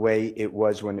depict the way it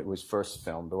was when it was first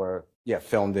filmed, or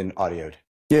filmed and audioed?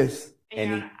 Yes.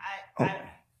 And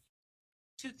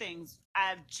two things.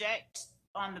 I object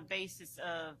on the basis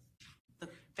of the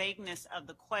vagueness of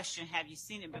the question. Have you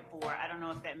seen it before? I don't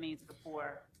know if that means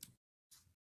before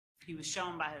he was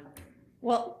shown by his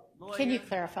Well, lawyer. can you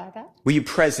clarify that? Were you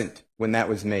present when that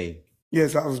was made?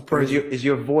 Yes, I was present. Is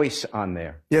your voice on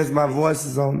there? Yes, my voice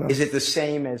is on there. Is it the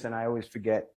same as, and I always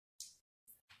forget,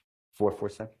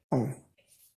 447? Oh.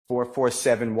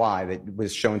 447Y that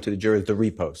was shown to the jurors, the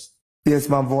repost? Yes,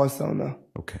 my voice on there.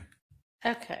 Okay.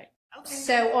 Okay.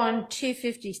 So on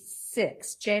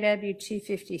 256, JW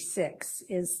 256,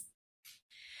 is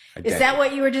that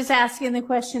what you were just asking the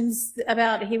questions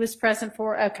about he was present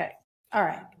for? Okay. All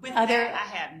right. With that, I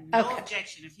have no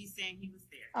objection if he's saying he was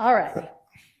there. All right.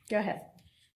 Go ahead.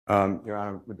 Your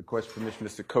Honor, with the court's permission,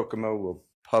 Mr. Kokomo will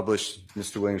publish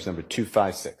Mr. Williams number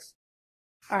 256.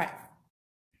 All right.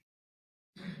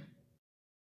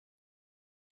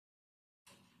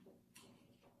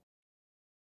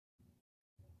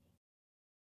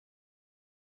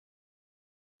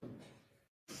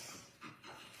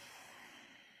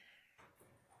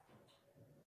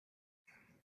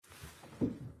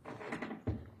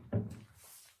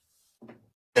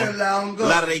 A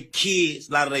lot of their kids,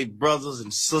 a lot of their brothers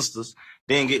and sisters,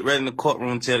 then get ready in the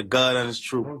courtroom and tell the God and his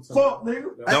truth. Fuck,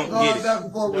 nigga. Don't get it.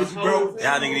 Fuck with you, bro.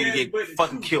 Y'all niggas need to get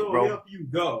fucking killed, bro.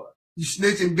 You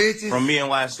snitching bitches. From me and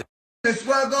YC.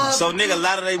 So, nigga, a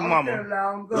lot of their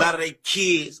mama, a lot of their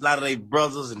kids, a lot of their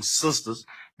brothers and sisters,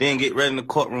 then get ready in the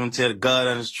courtroom and tell the God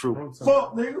and his truth.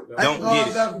 Fuck, nigga. Don't get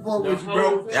it. Fuck with you,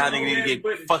 bro. Y'all niggas need to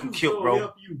get fucking killed,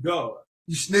 bro.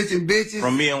 You snitching bitches.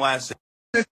 From me and YC.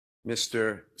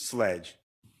 Mr. Sledge,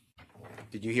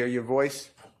 did you hear your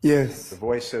voice? Yes. The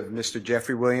voice of Mr.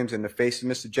 Jeffrey Williams and the face of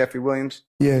Mr. Jeffrey Williams?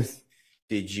 Yes.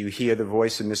 Did you hear the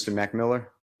voice of Mr. McMiller?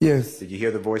 Yes. Did you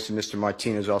hear the voice of Mr.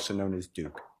 Martinez, also known as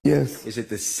Duke? Yes. Is it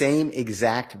the same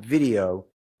exact video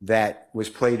that was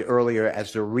played earlier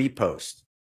as the repost?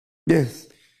 Yes.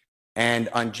 And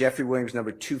on Jeffrey Williams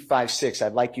number 256,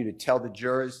 I'd like you to tell the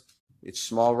jurors, it's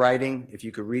small writing, if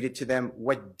you could read it to them,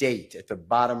 what date at the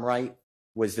bottom right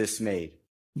was this made?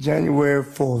 January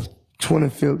 4th,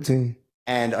 2015.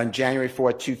 And on January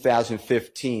 4th,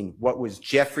 2015, what was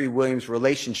Jeffrey Williams'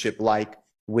 relationship like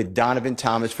with Donovan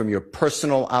Thomas from your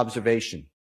personal observation?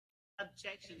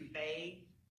 Objection vague.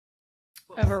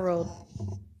 Overruled.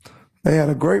 They had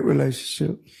a great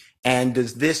relationship. And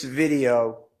does this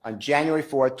video on January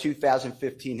 4th,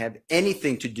 2015 have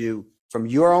anything to do, from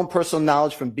your own personal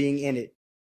knowledge from being in it,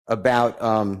 about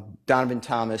Donovan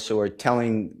Thomas or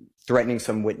threatening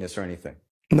some witness or anything?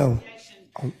 No. Objection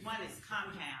one is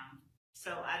compound,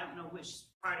 so I don't know which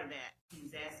part of that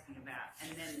he's asking about.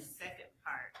 And then the second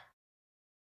part,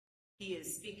 he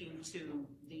is speaking to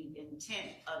the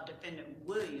intent of Defendant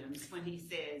Williams when he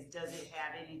says, does it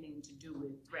have anything to do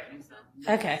with threatening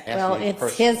something? Okay. Well,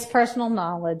 it's his personal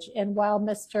knowledge. And while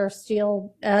Mr.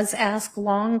 Steele does ask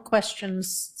long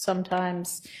questions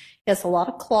sometimes, he has a lot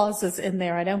of clauses in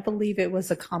there. I don't believe it was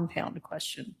a compound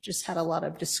question, just had a lot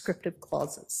of descriptive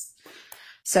clauses.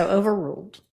 So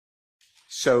overruled.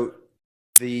 So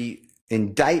the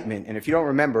indictment, and if you don't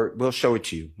remember, we'll show it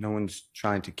to you. No one's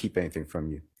trying to keep anything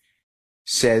from you.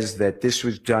 Says that this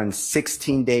was done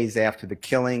 16 days after the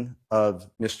killing of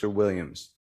Mr.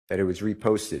 Williams, that it was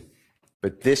reposted.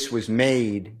 But this was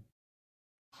made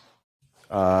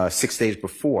 6 days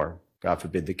before, God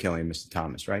forbid, the killing of Mr.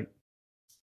 Thomas, right?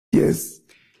 Yes.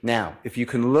 Now, if you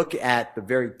can look at the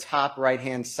very top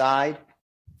right-hand side,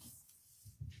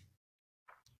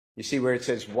 you see where it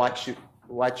says watch your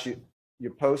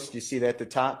post? You see that at the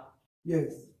top?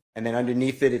 Yes. And then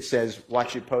underneath it, it says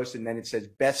watch your post, and then it says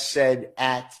best said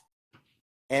at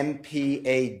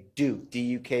MPA Duke,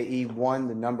 D-U-K-E 1,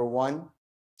 the number 1,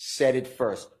 said it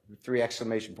first, 3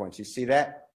 exclamation points. You see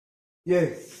that?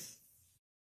 Yes.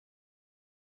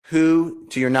 Who,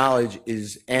 to your knowledge,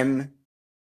 is MPA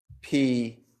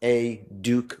M.P.A.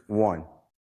 Duke 1?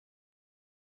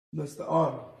 Mr.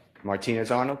 Arnold.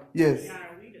 Martinez Arnold? Yes.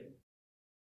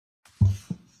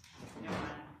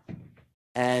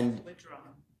 And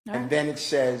then it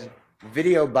says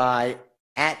video by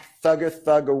at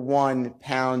Thugger1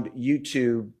 pound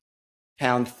YouTube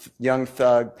pound Young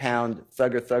Thug pound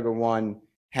Thugger1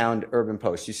 pound Urban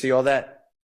Post. You see all that?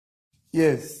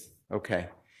 Yes. Okay.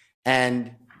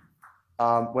 And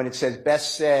when it says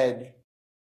best said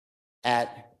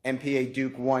at MPA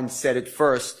Duke 1 said it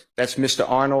first, that's Mr.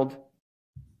 Arnold?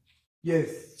 Yes.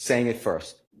 Saying it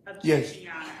first. Yes.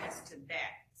 Your Honor, as to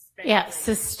that. Yeah,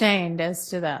 sustained as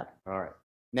to that. All right.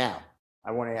 Now,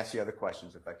 I want to ask you other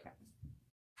questions if I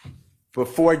can.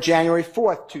 Before January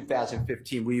 4th,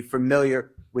 2015, were you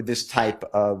familiar with this type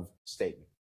of statement?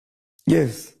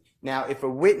 Yes. Now, if a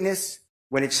witness,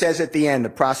 when it says at the end, the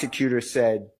prosecutor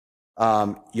said,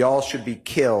 y'all should be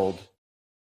killed.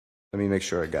 Let me make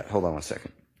sure I got, hold on one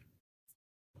second.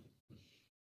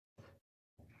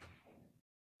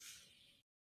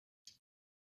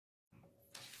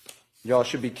 Y'all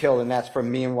should be killed, and that's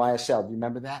from me and YSL. Do you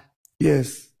remember that?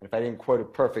 Yes. If I didn't quote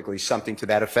it perfectly, something to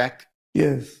that effect?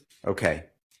 Yes. Okay.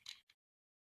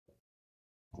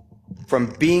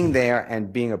 From being there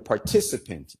and being a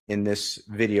participant in this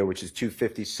video, which is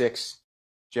 256,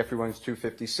 Jeffrey 1's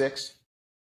 256,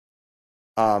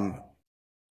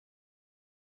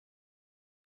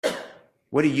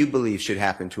 what do you believe should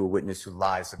happen to a witness who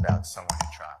lies about someone in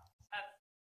trial?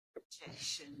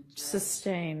 Objection.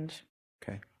 Sustained.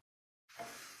 Okay.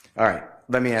 All right.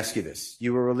 Let me ask you this.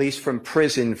 You were released from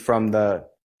prison from the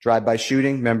drive-by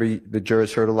shooting. Remember, the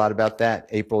jurors heard a lot about that,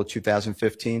 April of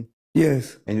 2015?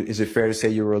 Yes. And is it fair to say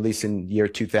you were released in year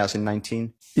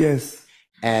 2019? Yes.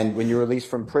 And when you were released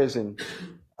from prison,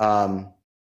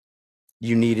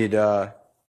 you needed a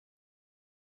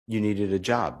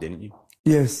job, didn't you?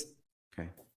 Yes. Okay.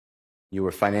 You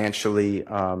were financially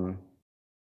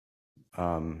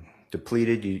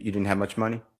depleted. You didn't have much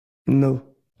money? No.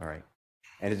 All right.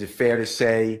 And is it fair to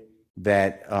say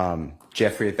that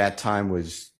Jeffrey at that time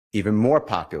was even more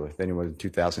popular than he was in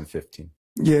 2015?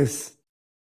 Yes.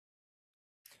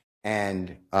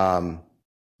 And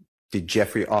did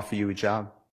Jeffrey offer you a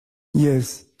job?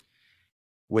 Yes.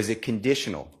 Was it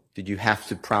conditional? Did you have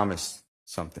to promise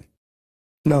something?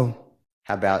 No.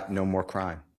 How about no more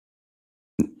crime?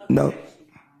 No.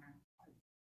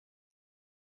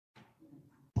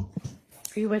 Are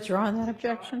you withdrawing that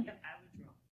objection?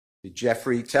 Did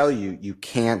Jeffrey tell you you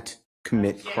can't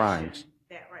commit Objection. crimes?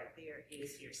 That right there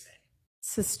is hearsay.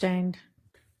 Sustained.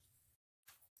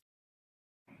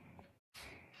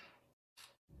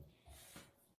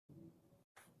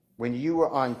 When you were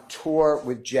on tour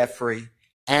with Jeffrey,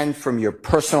 and from your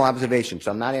personal observations,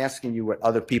 so I'm not asking you what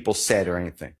other people said or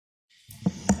anything,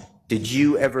 did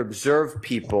you ever observe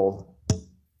people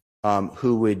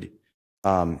who would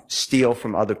steal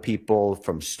from other people,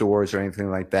 from stores or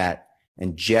anything like that,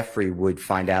 and Jeffrey would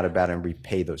find out about it and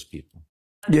repay those people?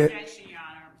 Yeah. Objection, Your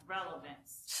Honor.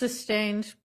 Relevance.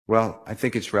 Sustained. Well, I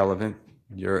think it's relevant.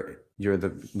 You're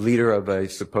the leader of a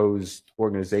supposed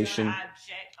organization. I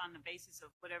object on the basis of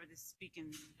whatever the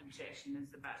speaking objection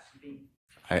is about to be.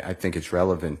 I think it's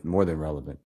relevant, more than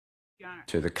relevant, Your Honor,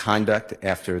 to the conduct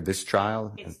after this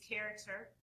trial. it's character.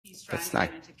 He's trying That's to not-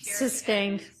 get into character.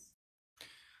 Sustained. evidence.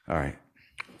 All right.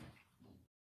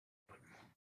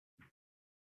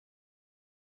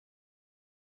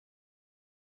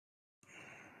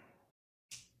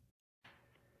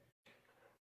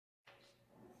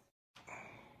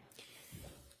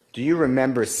 Do you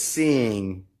remember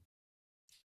seeing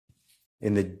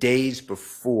in the days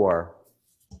before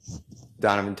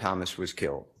Donovan Thomas was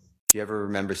killed? Do you ever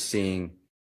remember seeing,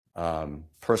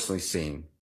 personally seeing,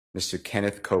 Mr.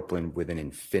 Kenneth Copeland with an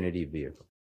Infiniti vehicle?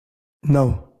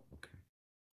 No.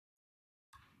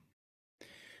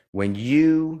 When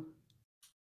you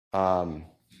drove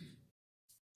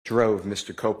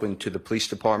Mr. Copeland to the police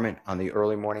department on the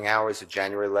early morning hours of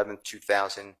January 11th,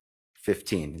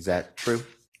 2015, is that true?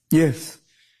 Yes.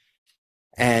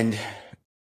 And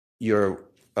your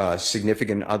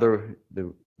significant other,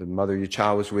 the mother of your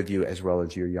child, was with you, as well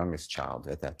as your youngest child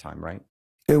at that time, right?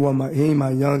 It was he ain't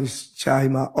my youngest child, he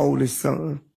my oldest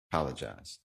son.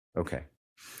 Apologize. Okay.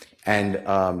 And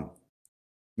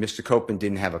Mr. Copeland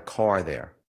didn't have a car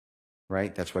there,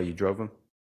 right? That's why you drove him?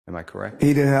 Am I correct?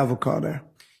 He didn't have a car there.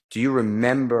 Do you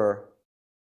remember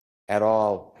at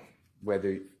all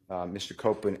whether Mr.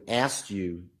 Copeland asked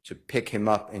you to pick him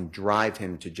up and drive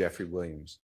him to Jeffrey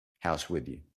Williams' house with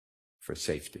you for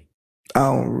safety? I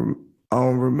don't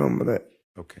remember that.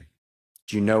 Okay.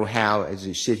 Do you know how, as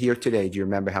you sit here today, do you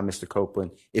remember how Mr.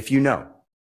 Copeland, if you know,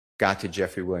 got to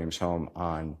Jeffrey Williams' home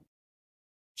on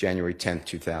January 10th,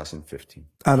 2015?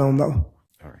 I don't know.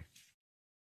 All right.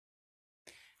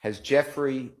 Has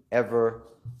Jeffrey ever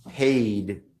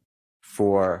paid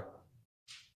for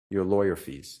your lawyer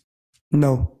fees?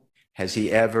 No. Has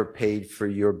he ever paid for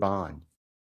your bond?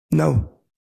 No.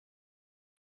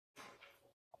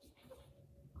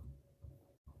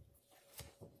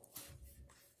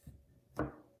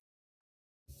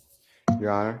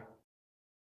 Your Honor?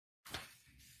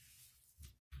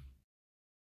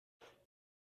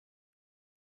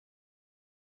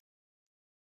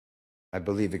 I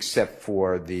believe except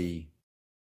for the,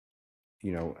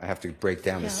 I have to break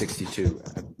down the 62,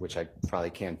 which I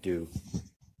probably can't do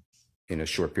in a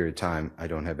short period of time. I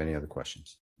don't have any other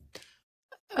questions.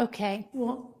 Okay,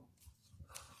 well,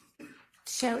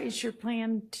 so is your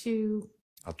plan to?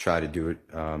 I'll try to do it,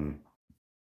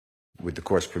 with the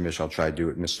court's permission, I'll try to do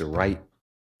it Mr. Wright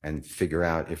and figure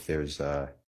out if there's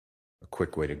a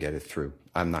quick way to get it through.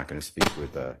 I'm not going to speak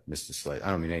with Mr. Slade.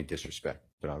 I don't mean any disrespect,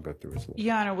 but I'll go through his list.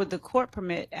 Your Honor, would the court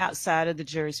permit outside of the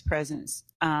jury's presence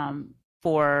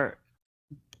for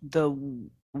the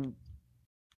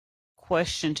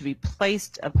question to be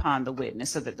placed upon the witness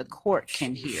so that the court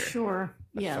can hear? Sure.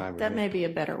 That's Yeah, fine with that me. may be a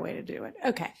better way to do it.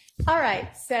 Okay. All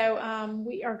right. So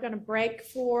we are going to break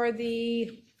for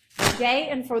the day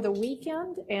and for the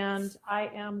weekend. And I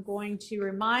am going to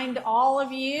remind all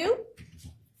of you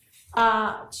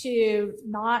to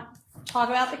not talk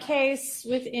about the case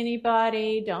with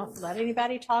anybody. Don't let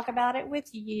anybody talk about it with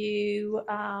you.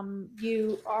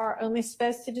 You are only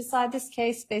supposed to decide this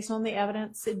case based on the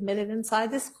evidence admitted inside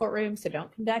this courtroom. So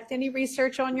don't conduct any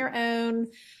research on your own.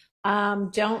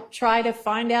 Don't try to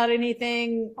find out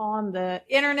anything on the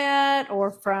internet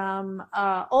or from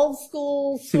old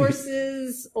school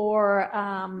sources or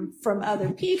from other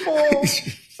people,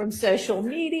 from social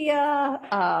media.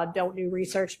 Don't do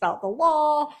research about the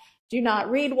law. Do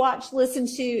not read, watch, listen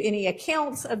to any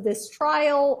accounts of this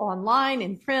trial online,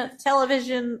 in print,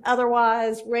 television,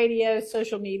 otherwise, radio,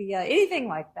 social media, anything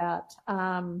like that.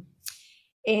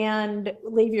 And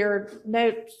leave your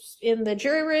notes in the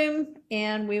jury room,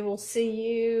 and we will see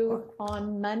you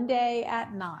on Monday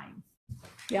at 9.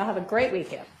 Y'all have a great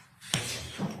weekend.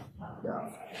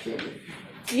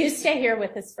 You stay here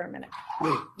with us for a minute.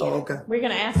 Oh, okay. We're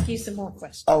going to ask you some more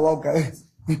questions. Oh, okay.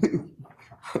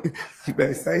 You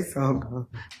better say something.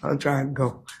 I'm trying to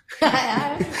go.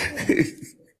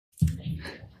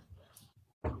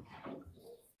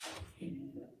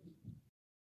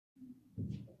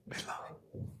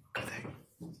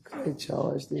 They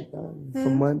charged it for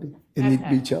Monday. It need to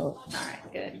be charged. All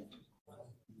right, good.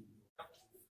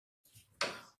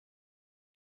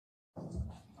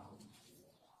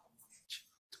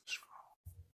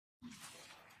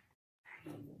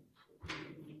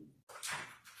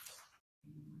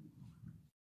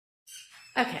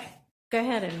 Okay, go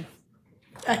ahead and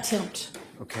attempt.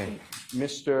 Okay,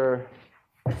 Mr.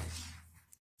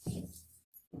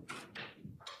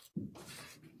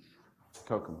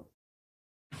 Kokomo,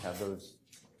 have those?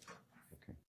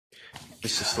 Okay.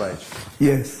 Mr. Sledge,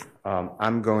 Yes.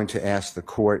 I'm going to ask the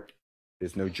court,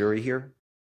 there's no jury here,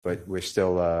 but we're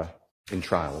still in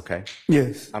trial, okay?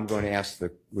 Yes. I'm going to ask,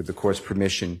 with the court's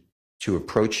permission, to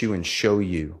approach you and show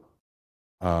you,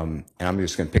 and I'm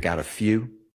just going to pick out a few,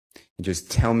 and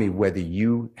just tell me whether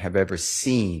you have ever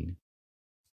seen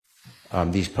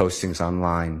these postings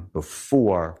online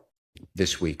before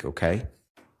this week, okay?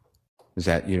 Is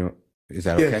that okay?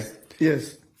 Yes.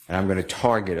 Yes. And I'm going to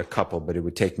target a couple, but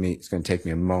it's going to take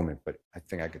me a moment, but I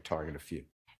think I could target a few.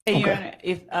 And Your Okay. Honor,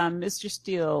 if Mr.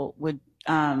 Steele would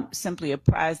simply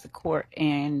apprise the court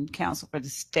and counsel for the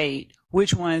state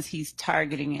which ones he's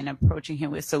targeting and approaching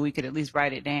him with, so we could at least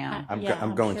write it down.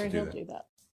 I'm going sure to do he'll that.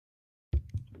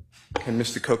 that. Can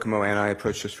Mr. Kokomo and I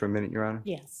approach this for a minute, Your Honor?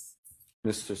 Yes.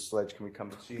 Mr. Sledge, can we come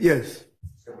to you? Yes.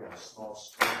 It's going to be on a small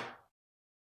screen.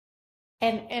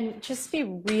 And just be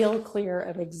real clear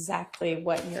of exactly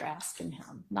what you're asking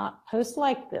him, not post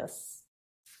like this.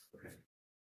 Okay.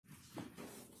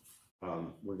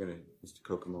 Mr.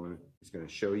 Kokomo is going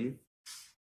to show you.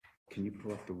 Can you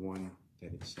pull up the one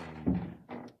that it's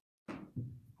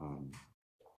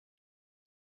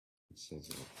it says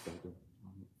October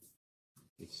on it.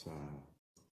 It's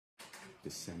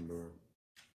December.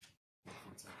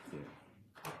 Yeah.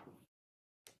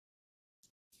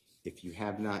 If you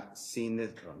have not seen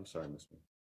this, I'm sorry, Ms. Smith.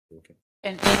 Okay.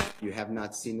 And If you have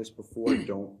not seen this before,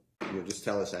 you'll just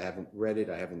tell us I haven't read it,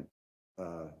 I haven't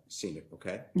seen it,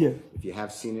 okay? Yeah. If you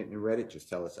have seen it and read it, just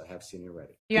tell us I have seen it and read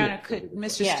it. Your Honor, could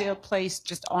Mr. Yeah. Steele place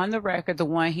just on the record the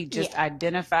one he just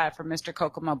identified for Mr.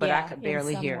 Kokomo, but I could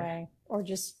barely in some hear. way. Or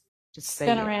just Just say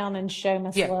Spin it. around and show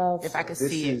Miss Yeah, Love. if I could This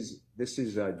see it. is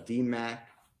DMAC.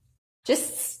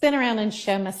 Just spin around and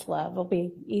show Miss Love. It'll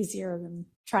be easier than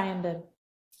trying to.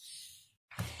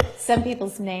 Some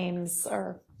people's names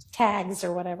or tags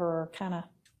or whatever are kind of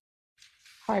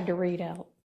hard to read out.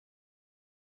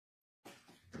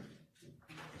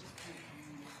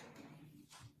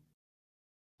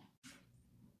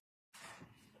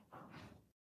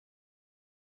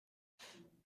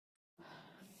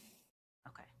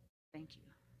 Okay, thank you.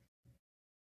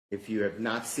 If you have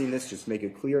not seen this, just make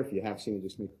it clear. If you have seen it,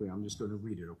 just make it clear. I'm just going to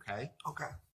read it, okay? Okay.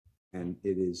 And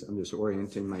it is, I'm just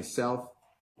orienting myself.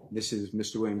 This is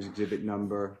Mr. Williams' exhibit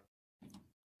number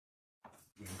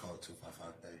We can call it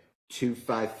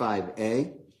 255A.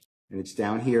 255A. And it's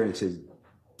down here and it says,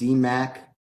 DMAC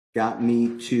got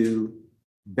me to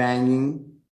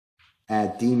banging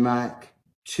at DMAC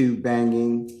to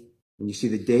banging. And you see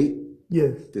the date?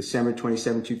 Yes. December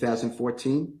 27,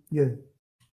 2014. Yes.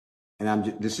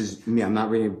 And this is me, I'm not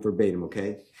reading it verbatim,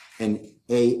 okay? And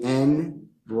AN,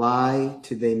 lie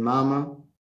to they mama,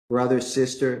 brother,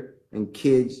 sister, and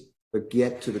kids, but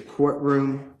get to the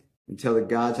courtroom and tell the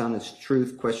God's honest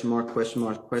truth, question mark, question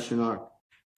mark, question mark.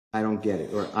 I don't get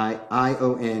it. Or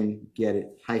ION, get it,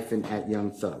 hyphen at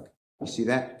Young Thug. You see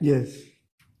that? Yes.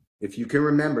 If you can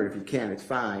remember, if you can, it's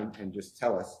fine, and just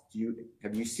tell us,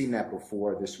 have you seen that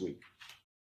before this week?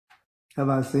 Have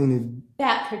I seen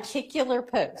That particular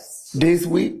post. it this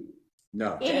week?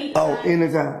 No. Oh,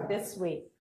 anytime. This week.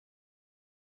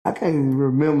 I can't even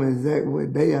remember exactly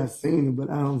what day I seen it, but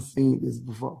I don't seen this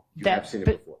before. You have seen it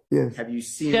but- before. Yes. Have you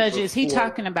seen Judge, it before? is he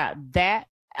talking about that?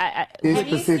 This Have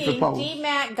you specific seen post.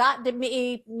 DMAC got to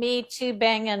me to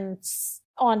banging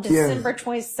on December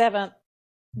 27th?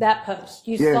 That post.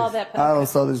 You Yes. saw that post. I don't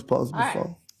saw this post All right.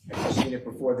 before. Have you seen it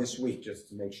before this week, just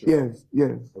to make sure? Yes.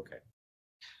 Yes. Okay.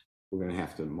 We're gonna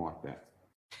have to mark that.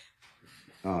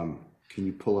 Can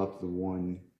you pull up the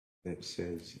one that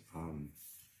says,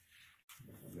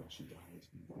 no, she dies.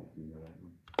 You know that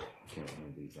one? I can't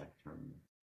remember the exact term.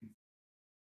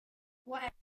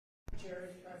 What? Jury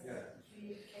president. Do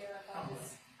you care about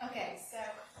this? Okay,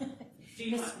 so. Do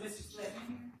you want Mr. Slip?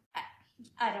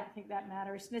 I don't think that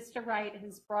matters. Mr. Wright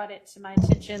has brought it to my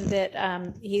attention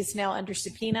that he's now under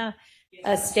subpoena,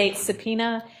 a state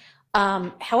subpoena.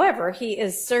 However, he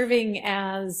is serving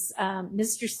as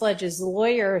Mr. Sledge's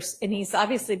lawyer, and he's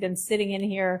obviously been sitting in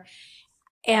here.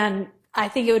 And I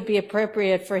think it would be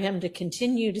appropriate for him to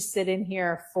continue to sit in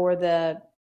here for the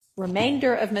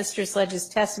remainder of Mr. Sledge's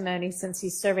testimony, since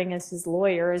he's serving as his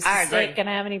lawyer. Is I the state agree. going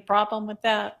to have any problem with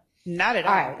that? Not at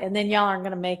All all. right, and then y'all aren't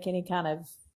going to make any kind of,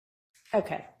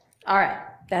 okay, all right,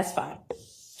 that's fine.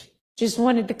 Just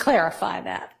wanted to clarify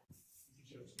that.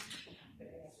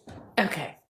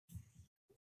 Okay.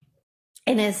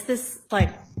 And is this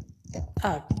like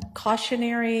a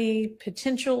cautionary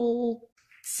potential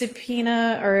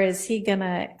subpoena, or is he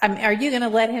gonna, I mean, are you gonna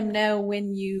let him know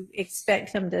when you expect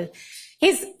him to,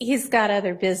 he's got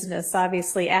other business,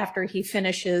 obviously, after he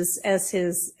finishes as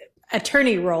his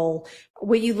attorney role.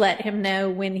 Will you let him know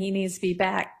when he needs to be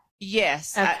back?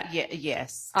 Yes. Okay.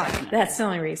 Yes. All right, that's the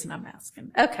only reason I'm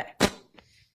asking. Okay. All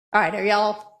right, are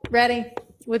y'all ready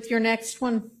with your next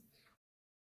one?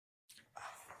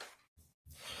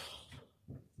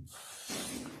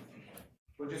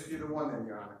 We'll just do the one then,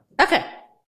 Your Honor. Okay.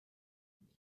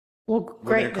 Well, We're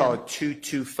great. gonna call then. it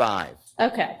 225.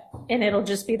 Okay, and it'll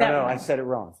just be that No, one. I said it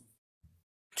wrong.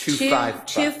 255.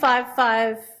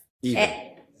 255. Even.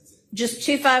 Just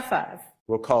 255.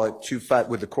 We'll call it 25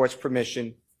 with the court's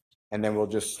permission, and then we'll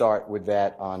just start with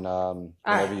that on whatever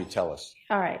right. you tell us.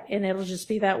 All right, and it'll just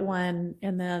be that one,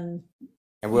 and then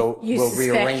And we'll suspect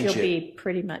rearrange you'll it. be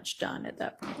pretty much done at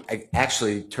that point. I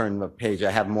actually turned the page.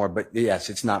 I have more, but yes,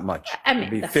 it's not much. I mean,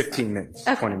 It'll be that's 15 minutes,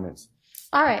 Okay. 20 minutes.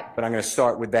 All right, But I'm going to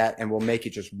start with that, and we'll make it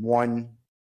just one,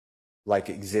 like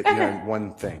exhibit, Okay.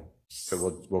 one thing.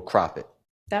 So we'll crop it.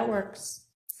 that works.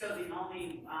 So the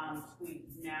only tweet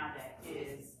now that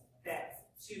is that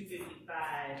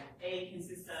 255A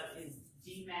consists of is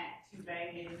DMAC to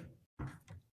banging.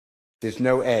 There's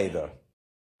no A though.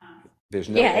 There's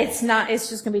no Yeah, A. it's not, it's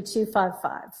just going to be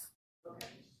 255.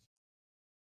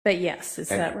 But yes, is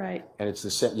that right? And it's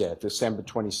December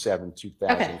 27,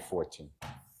 2014.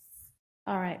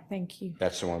 All right, thank you.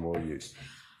 That's the one we'll use.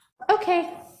 Okay,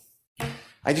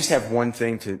 I just have one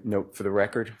thing to note for the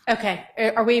record, okay.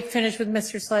 Are we finished with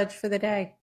Mr. Sledge for the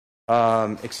day?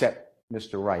 except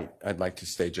Mr. Wright. I'd like to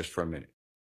stay just for a minute.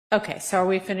 Okay, so are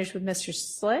we finished with Mr.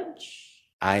 Sledge?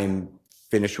 I'm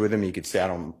finished with him. He could stay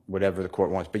on whatever the court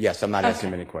wants. But yes, I'm not asking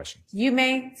him any questions. You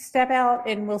may step out,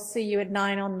 and we'll see you at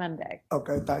 9 on Monday.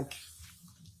 Okay, thank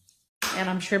you. And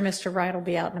I'm sure Mr. Wright will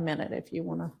be out in a minute if you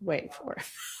want to wait for it.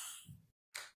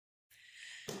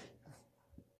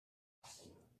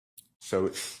 So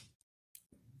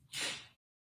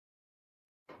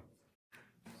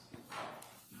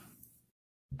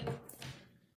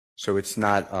it's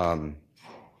not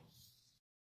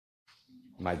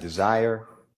my desire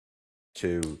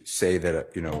to say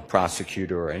that a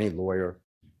prosecutor or any lawyer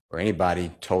or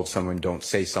anybody told someone don't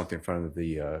say something in front of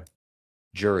the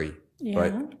jury.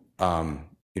 Yeah.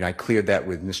 But I cleared that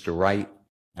with Mr. Wright,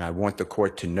 and I want the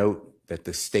court to note that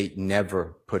the state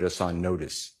never put us on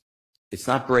notice. It's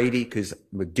not Brady, because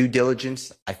with due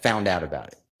diligence, I found out about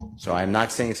it. So I'm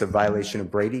not saying it's a violation of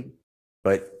Brady,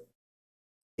 but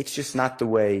it's just not the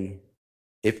way,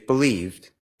 if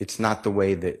believed, it's not the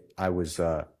way that I was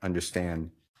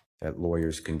understand that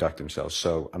lawyers conduct themselves.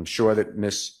 So I'm sure that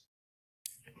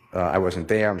I wasn't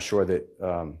there. I'm sure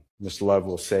that Miss Love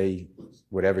will say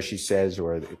whatever she says,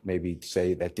 or maybe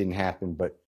say that didn't happen.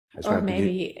 But or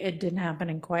maybe it didn't happen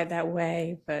in quite that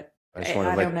way. But I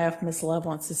don't know if Miss Love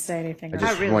wants to say anything. I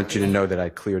just want you to know that I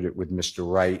cleared it with Mr.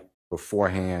 Wright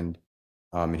beforehand,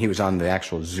 and he was on the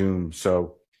actual Zoom.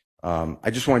 So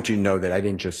I just want you to know that I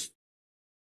didn't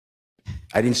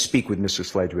speak with Mr.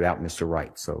 Sledge without Mr.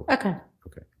 Wright. So okay.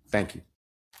 Thank you.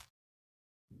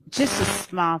 Just a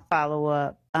small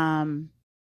follow-up. And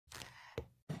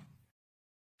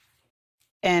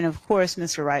of course,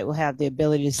 Mr. Wright will have the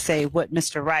ability to say what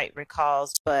Mr. Wright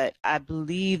recalls, but I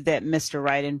believe that Mr.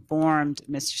 Wright informed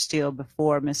Mr. Steele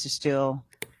before Mr. Steele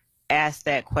asked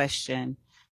that question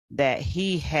that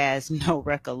he has no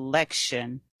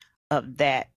recollection of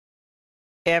that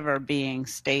ever being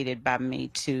stated by me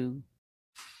to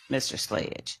Mr.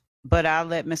 Sledge. But I'll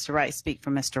let Mr. Wright speak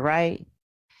for Mr. Wright.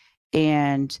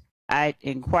 And I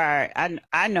inquired,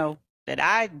 I know that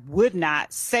I would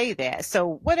not say that.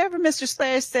 So whatever Mr.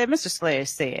 Sledge said, Mr. Sledge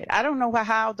said. I don't know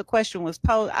how the question was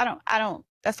posed. I don't,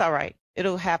 that's all right.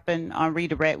 It'll happen on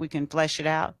redirect. We can flesh it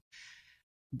out.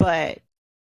 But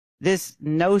this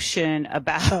notion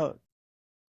about,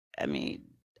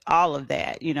 all of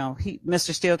that,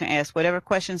 Mr. Steele can ask whatever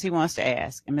questions he wants to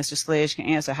ask, and Mr. Sledge can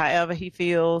answer however he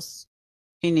feels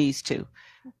he needs to.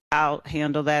 I'll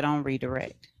handle that on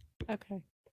redirect. Okay.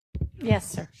 Yes,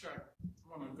 sir. Sure.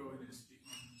 I want to go ahead and speak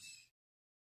on this.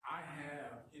 I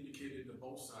have indicated to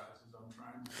both sides as I'm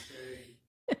trying to stay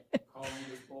calling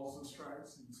this balls and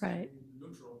strikes and stay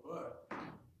neutral, but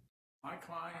my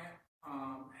client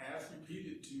has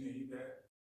repeated to me that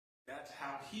that's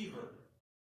how he heard it.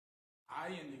 I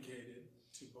indicated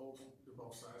to both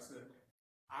sides that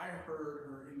I heard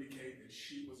her indicate that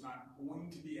she was not going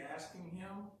to be asking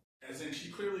him, as in she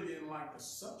clearly didn't like the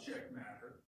subject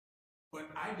matter, but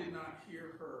I did not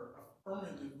hear her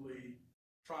affirmatively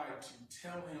try to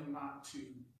tell him not to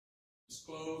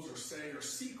disclose or say or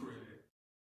secret it.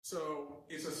 So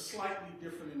it's a slightly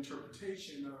different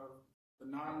interpretation of the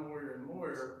non-lawyer and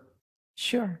lawyer.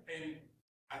 Sure. And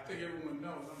I think everyone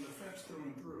knows I'm the fence through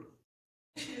and through.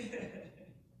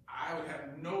 I would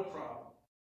have no problem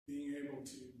being able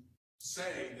to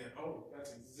say that, oh,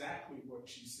 that's exactly what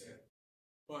she said.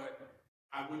 But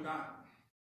I will not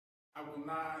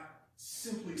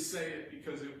simply say it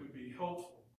because it would be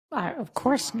helpful. Of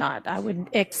course not. I would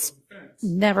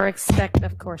never expect,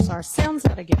 of course, our sounds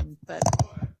out again. But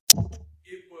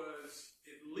it was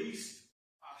at least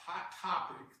a hot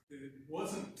topic that it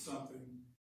wasn't something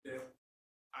that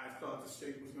I thought the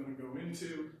state was going to go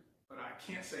into. But I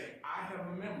can't say I have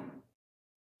a memory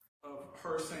of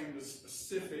her saying the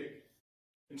specific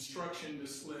instruction to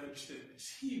Sledge that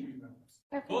he remembers.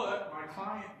 Okay. But my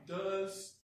client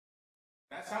does,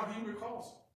 that's how he recalls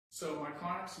it. So my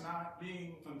client's not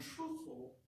being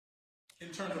untruthful in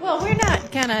terms of... Well, we're not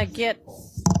gonna get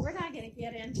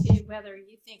into whether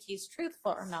you think he's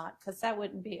truthful or not, because that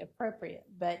wouldn't be appropriate.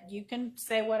 But you can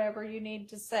say whatever you need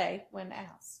to say when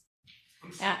asked.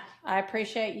 I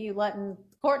appreciate you letting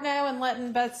the court know and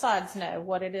letting both sides know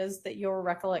what it is that your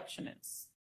recollection is.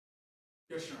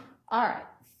 Yes, Your All Honor. right.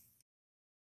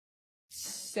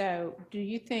 So do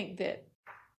you think that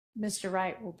Mr.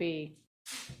 Wright will be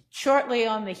shortly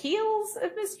on the heels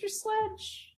of Mr.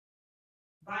 Sledge?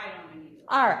 Right on the heels.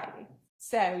 All right.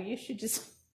 So you should just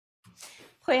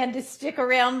plan to stick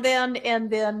around then, and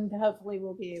then hopefully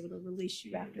we'll be able to release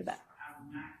you after that.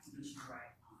 I'm not Mr. Wright.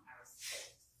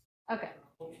 Okay.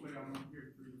 Hopefully I'm not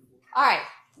here for you. All right.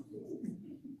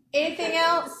 Anything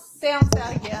else? Sounds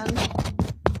out again.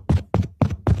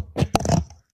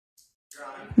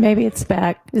 Maybe it's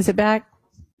back. Is it back?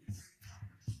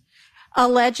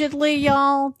 Allegedly,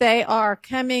 y'all, they are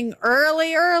coming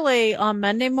early on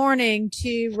Monday morning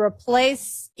to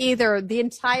replace either the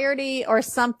entirety or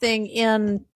something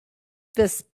in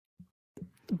this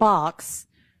box.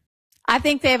 I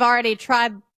think they've already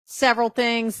tried several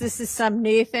things. This is some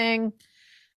new thing.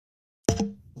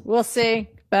 We'll see,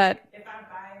 but. If I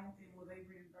buy anything, will they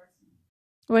reimburse me?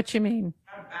 What you mean?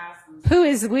 If I buy some. Who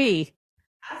is we?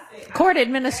 Court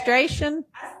administration?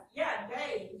 Yeah,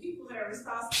 they, the people that are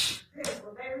responsible for this,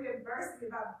 will they reimburse me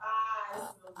if I buy some?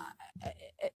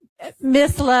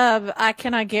 Miss Love, I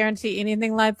cannot guarantee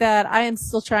anything like that. I am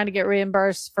still trying to get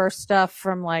reimbursed for stuff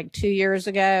from like 2 years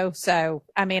ago. So,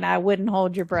 I mean, I wouldn't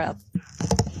hold your breath.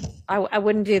 I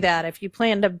wouldn't do that. If you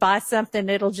plan to buy something,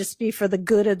 it'll just be for the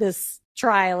good of this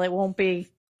trial. It won't be.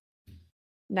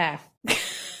 No.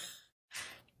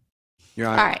 Your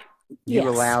Honor, all right. you Yes.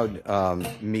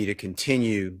 allowed me to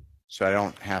continue, so I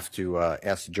don't have to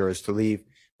ask the jurors to leave.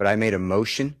 But I made a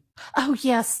motion. Oh,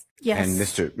 yes. Yes. And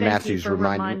Mr. Thank Matthews you for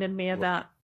reminded reminding me of that.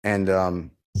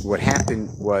 And what happened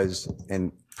was,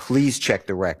 and please check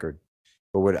the record,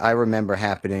 but what I remember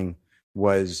happening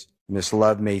was Ms.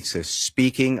 Love makes a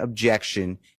speaking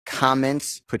objection,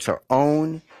 comments, puts her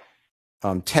own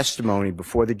testimony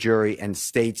before the jury, and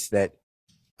states that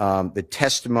the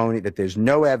testimony, that there's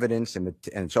no evidence and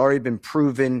it's already been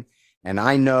proven, and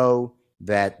I know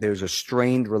that there's a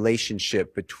strained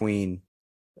relationship between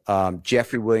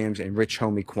Jeffrey Williams and Rich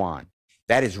Homie Quan.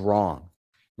 That is wrong.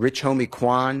 Rich Homie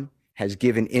Quan has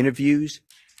given interviews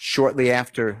shortly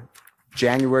after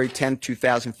January 10,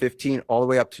 2015, all the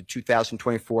way up to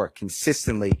 2024,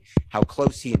 consistently how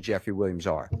close he and Jeffrey Williams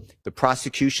are. The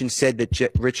prosecution said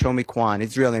that Rich Homie Quan,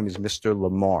 his real name is Mr.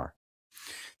 Lamar,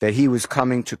 that he was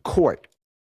coming to court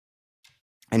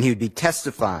and he would be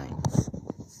testifying.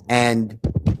 And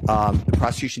the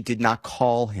prosecution did not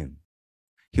call him.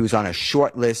 He was on a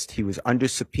short list. He was under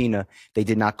subpoena. They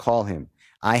did not call him.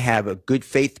 I have a good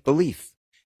faith belief.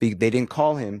 They didn't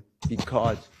call him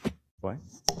because, what?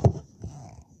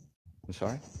 I'm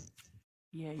sorry?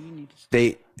 Yeah, you need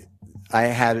to. I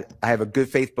have a good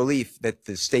faith belief that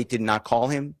the state did not call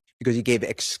him because he gave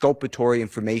exculpatory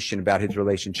information about his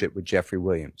relationship with Jeffrey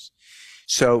Williams.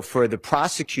 So for the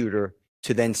prosecutor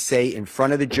to then say in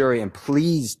front of the jury, and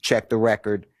please check the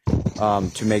record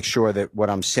to make sure that what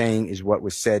I'm saying is what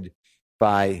was said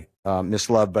by Ms.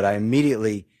 Love, but I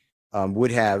immediately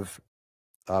would have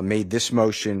made this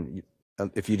motion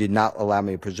if you did not allow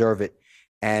me to preserve it.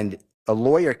 And a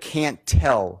lawyer can't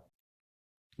tell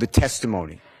the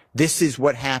testimony. This is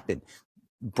what happened.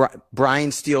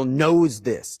 Brian Steele knows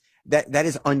this. That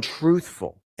is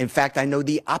untruthful. In fact, I know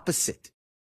the opposite.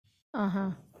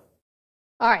 Uh-huh.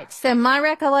 All right. So my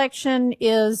recollection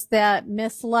is that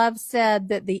Miss Love said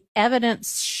that the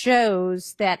evidence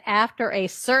shows that after a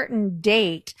certain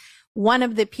date, one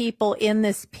of the people in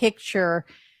this picture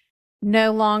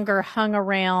no longer hung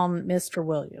around Mr.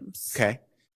 Williams. Okay,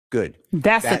 good.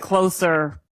 That's a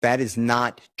closer. That is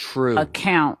not true.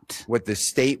 Account. What the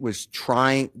state was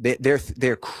trying,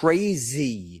 their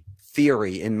crazy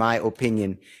theory, in my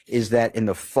opinion, is that in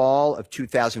the fall of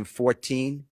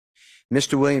 2014,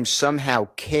 Mr. Williams somehow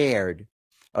cared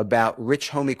about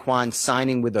Rich Homie Quan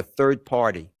signing with a third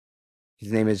party.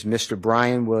 His name is Mr.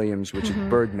 Brian Williams, which is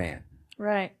Birdman.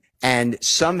 Right. And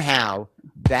somehow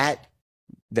that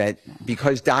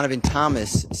because Donovan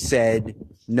Thomas said,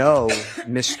 no,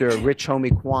 Mr. Rich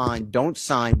Homie Quan, don't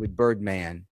sign with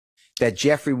Birdman, that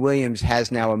Jeffrey Williams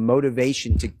has now a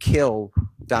motivation to kill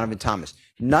Donovan Thomas.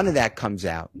 None of that comes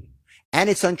out. And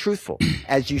it's untruthful.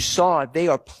 As you saw, they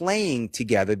are playing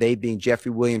together, they being Jeffrey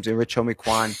Williams and Rich Homie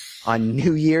Quan, on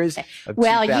New Year's of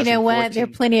Well, you know what? 2014. There are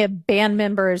plenty of band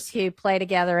members who play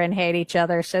together and hate each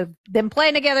other. So them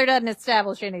playing together doesn't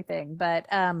establish anything. But,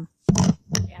 yeah,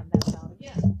 that's all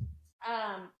again.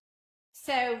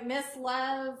 So, Miss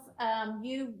Love,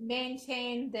 you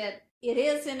maintain that it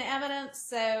is in evidence.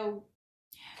 So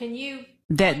can you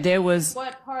That there was.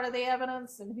 what part of the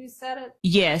evidence and who said it?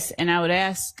 Yes, and I would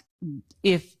ask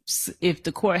if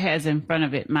the court has in front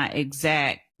of it my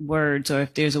exact words, or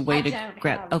if there's a way I to don't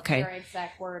grab. have Okay. your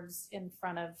exact words in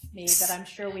front of me, but I'm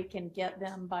sure we can get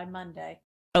them by Monday.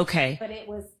 Okay. But it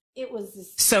was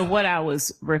So what I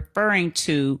was referring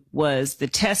to was the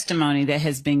testimony that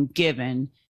has been given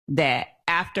that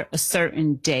after a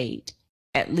certain date,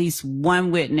 at least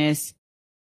one witness,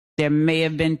 there may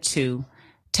have been two,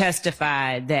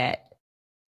 testified that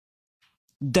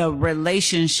the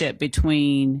relationship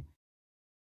between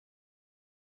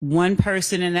one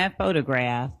person in that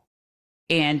photograph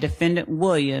and defendant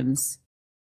Williams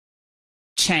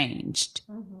changed.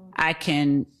 Mm-hmm. I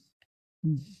can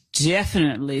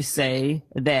definitely say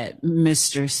that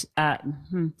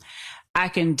I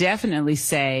can definitely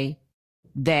say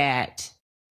that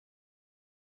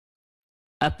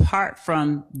apart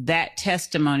from that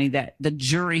testimony that the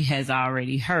jury has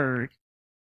already heard,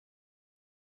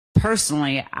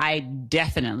 personally, I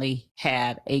definitely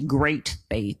have a great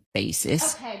faith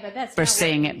basis but that's for not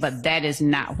saying what it, but that is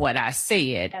not what I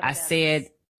said. I said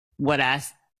what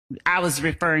I was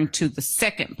referring to the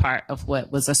second part of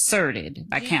what was asserted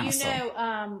by counsel. Do you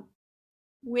know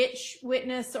which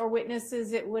witness or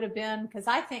witnesses it would have been? Because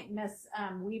I think Miss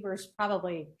Weaver's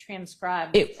probably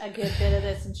transcribed a good bit of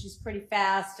this, and she's pretty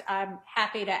fast. I'm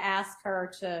happy to ask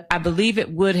her to. I believe it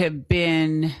would have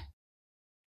been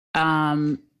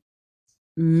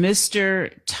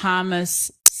Mr.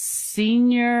 Thomas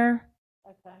Sr.,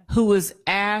 who was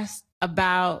asked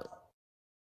about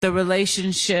the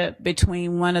relationship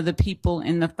between one of the people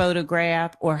in the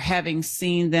photograph or having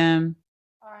seen them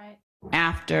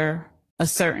after a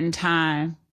certain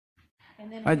time,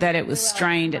 or that it was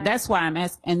strained. That's why I'm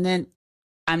asking. And then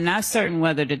I'm not certain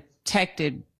whether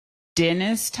Detective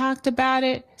Dennis talked about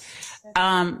it.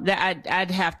 That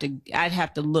I'd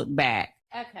have to look back.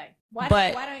 Okay. Why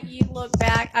don't you look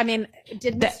back? I mean,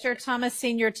 did Mr. Thomas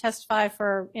Sr. testify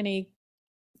for any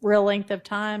real length of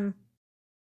time?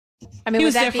 I mean,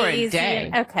 would that be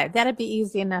easy? Okay, that'd be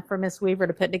easy enough for Miss Weaver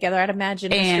to put together. I'd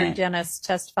imagine Mr. Dennis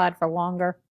testified for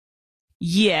longer.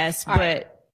 Yes,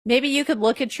 but maybe you could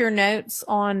look at your notes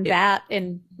on that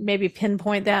and maybe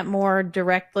pinpoint that more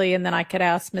directly, and then I could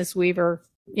ask Miss Weaver,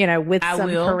 with some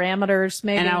parameters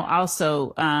maybe. And I'll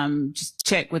also just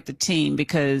check with the team,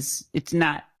 because it's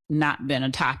not been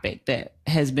a topic that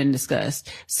has been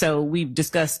discussed. So we've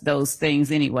discussed those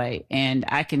things anyway, and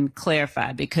I can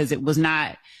clarify, because it was,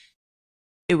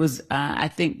 I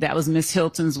think that was Miss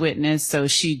Hilton's witness, so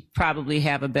she'd probably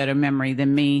have a better memory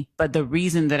than me. But the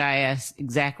reason that I asked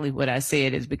exactly what I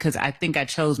said is because I think I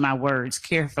chose my words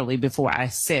carefully before I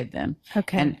said them.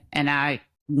 Okay. And I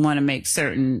want to make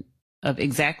certain of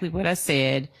exactly what I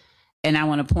said, and I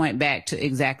want to point back to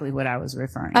exactly what I was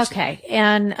referring to. Okay.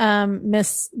 And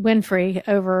Miss Winfrey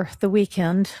over the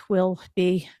weekend will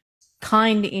be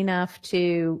kind enough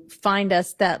to find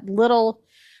us that little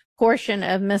portion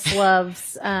of Miss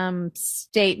Love's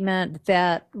statement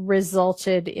that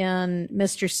resulted in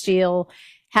Mr. Steele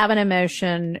having a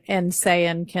motion and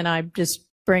saying, can I just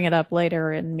bring it up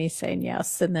later, and me saying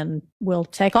yes. And then we'll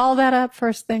take all that up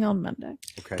first thing on Monday.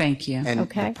 Okay. Thank you. And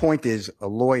the point is, a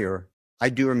lawyer, I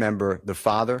do remember the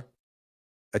father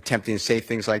attempting to say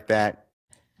things like that,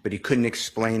 but he couldn't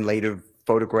explain later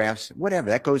photographs, whatever.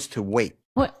 That goes to weight.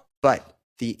 What? But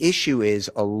the issue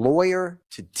is, a lawyer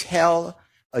to tell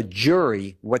a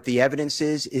jury what the evidence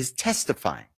is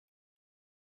testifying.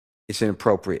 It's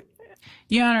inappropriate.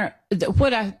 Your Honor,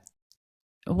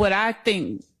 what I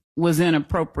think was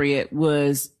inappropriate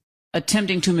was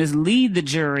attempting to mislead the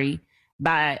jury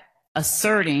by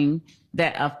asserting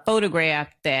that a photograph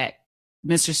that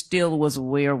Mr. Steele was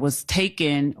aware was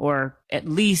taken, or at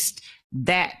least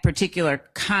that particular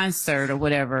concert or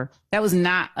whatever, that was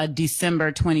not a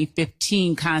December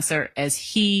 2015 concert, as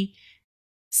he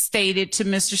stated to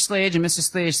Mr. Sledge, and Mr.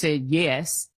 Sledge said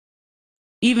yes.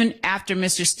 Even after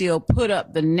Mr. Steele put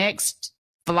up the next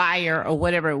flyer or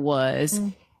whatever it was,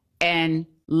 and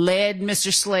led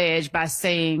Mr. Sledge by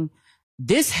saying,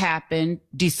 this happened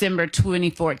December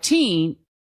 2014.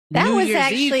 That New was Year's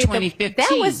actually Eve 2015.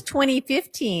 that was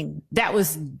 2015. That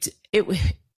was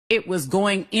it was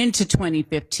going into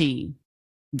 2015.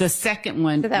 The second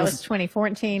one, So that was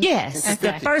 2014? Yes.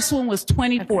 Okay. The first one was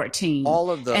 2014.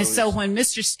 All of those. And so when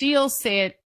Mr. Steele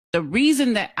said, the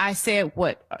reason that I said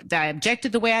that I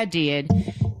objected the way I did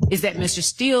is that Mr.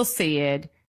 Steele said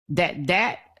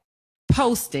that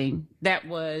posting, that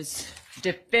was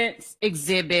defense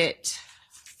exhibit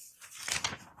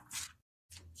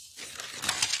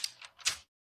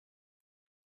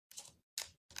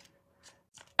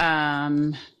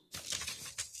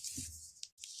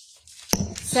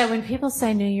So when people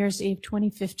say New Year's Eve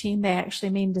 2015, they actually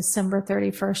mean December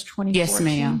 31st, 2014? Yes,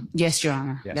 ma'am. Yes, Your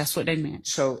Honor. Yes. That's what they meant.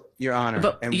 So, Your Honor.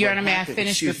 But, and Your what Honor, may I happened-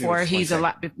 finish excuse me before just one he's second.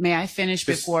 allowed? May I finish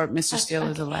before Mr. Steele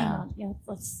is allowed? Yeah,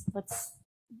 let's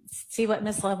see what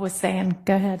Miss Love was saying.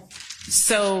 Go ahead.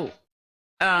 So,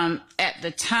 at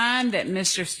the time that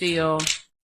Mr. Steele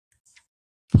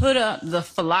put up the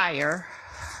flyer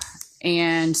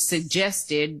and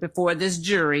suggested before this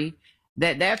jury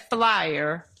that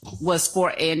flyer was for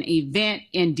an event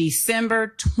in December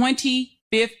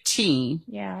 2015,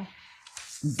 Yeah.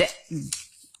 that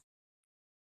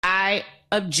I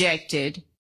objected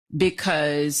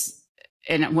because,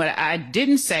 and what I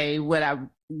didn't say, what I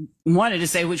wanted to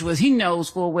say, which was he knows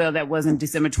full well that wasn't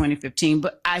December 2015,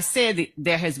 but I said that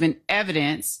there has been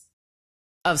evidence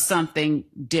of something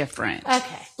different.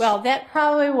 Okay. Well, that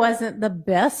probably wasn't the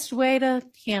best way to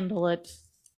handle it.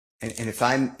 And if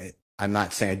I'm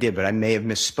not saying I did, but I may have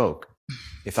misspoke.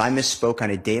 If I misspoke on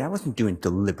a date, I wasn't doing it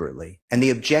deliberately. And the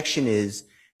objection is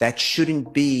that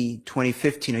shouldn't be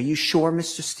 2015. Are you sure,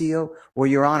 Mr. Steele? Or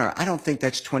Your Honor, I don't think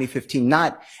that's 2015.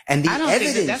 Not, and the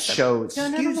evidence shows,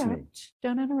 excuse me.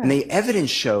 Don't interrupt. And the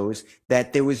evidence shows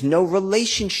that there was no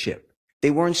relationship.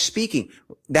 They weren't speaking.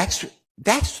 That's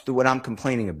what I'm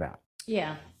complaining about.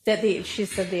 Yeah. She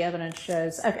said the evidence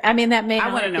shows. Okay. I mean, that may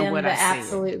not have been the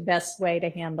absolute best way to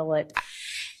handle it.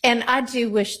 And I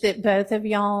do wish that both of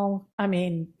y'all, I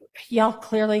mean, y'all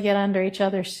clearly get under each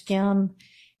other's skin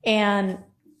and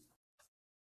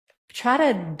try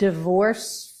to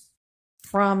divorce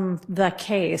from the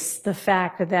case the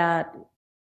fact that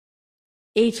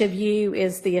each of you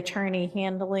is the attorney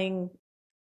handling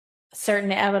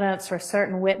certain evidence or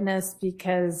certain witness,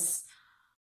 because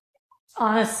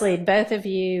honestly, both of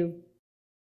you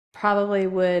probably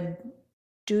would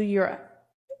do your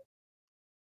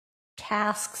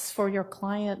tasks for your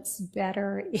clients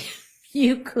better if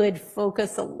you could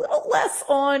focus a little less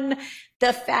on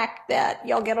the fact that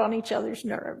y'all get on each other's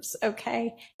nerves,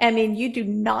 okay? I mean, you do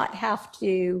not have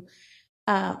to,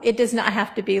 it does not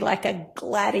have to be like a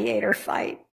gladiator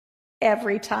fight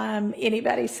every time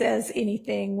anybody says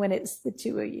anything when it's the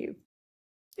two of you.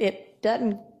 It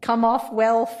doesn't come off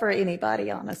well for anybody,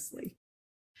 honestly.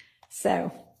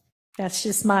 So that's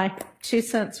just my 2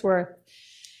 cents worth.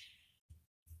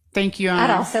 Thank you, Your I'd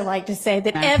Honor. also like to say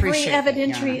that every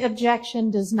evidentiary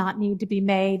objection does not need to be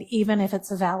made, even if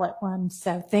it's a valid one.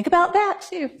 So think about that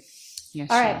too. Yes,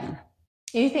 all Your right. Honor.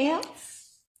 Anything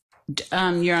else?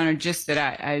 Your Honor, just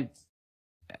that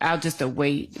I'll just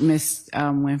await Miss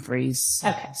Winfrey's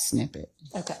snippet.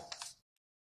 Okay.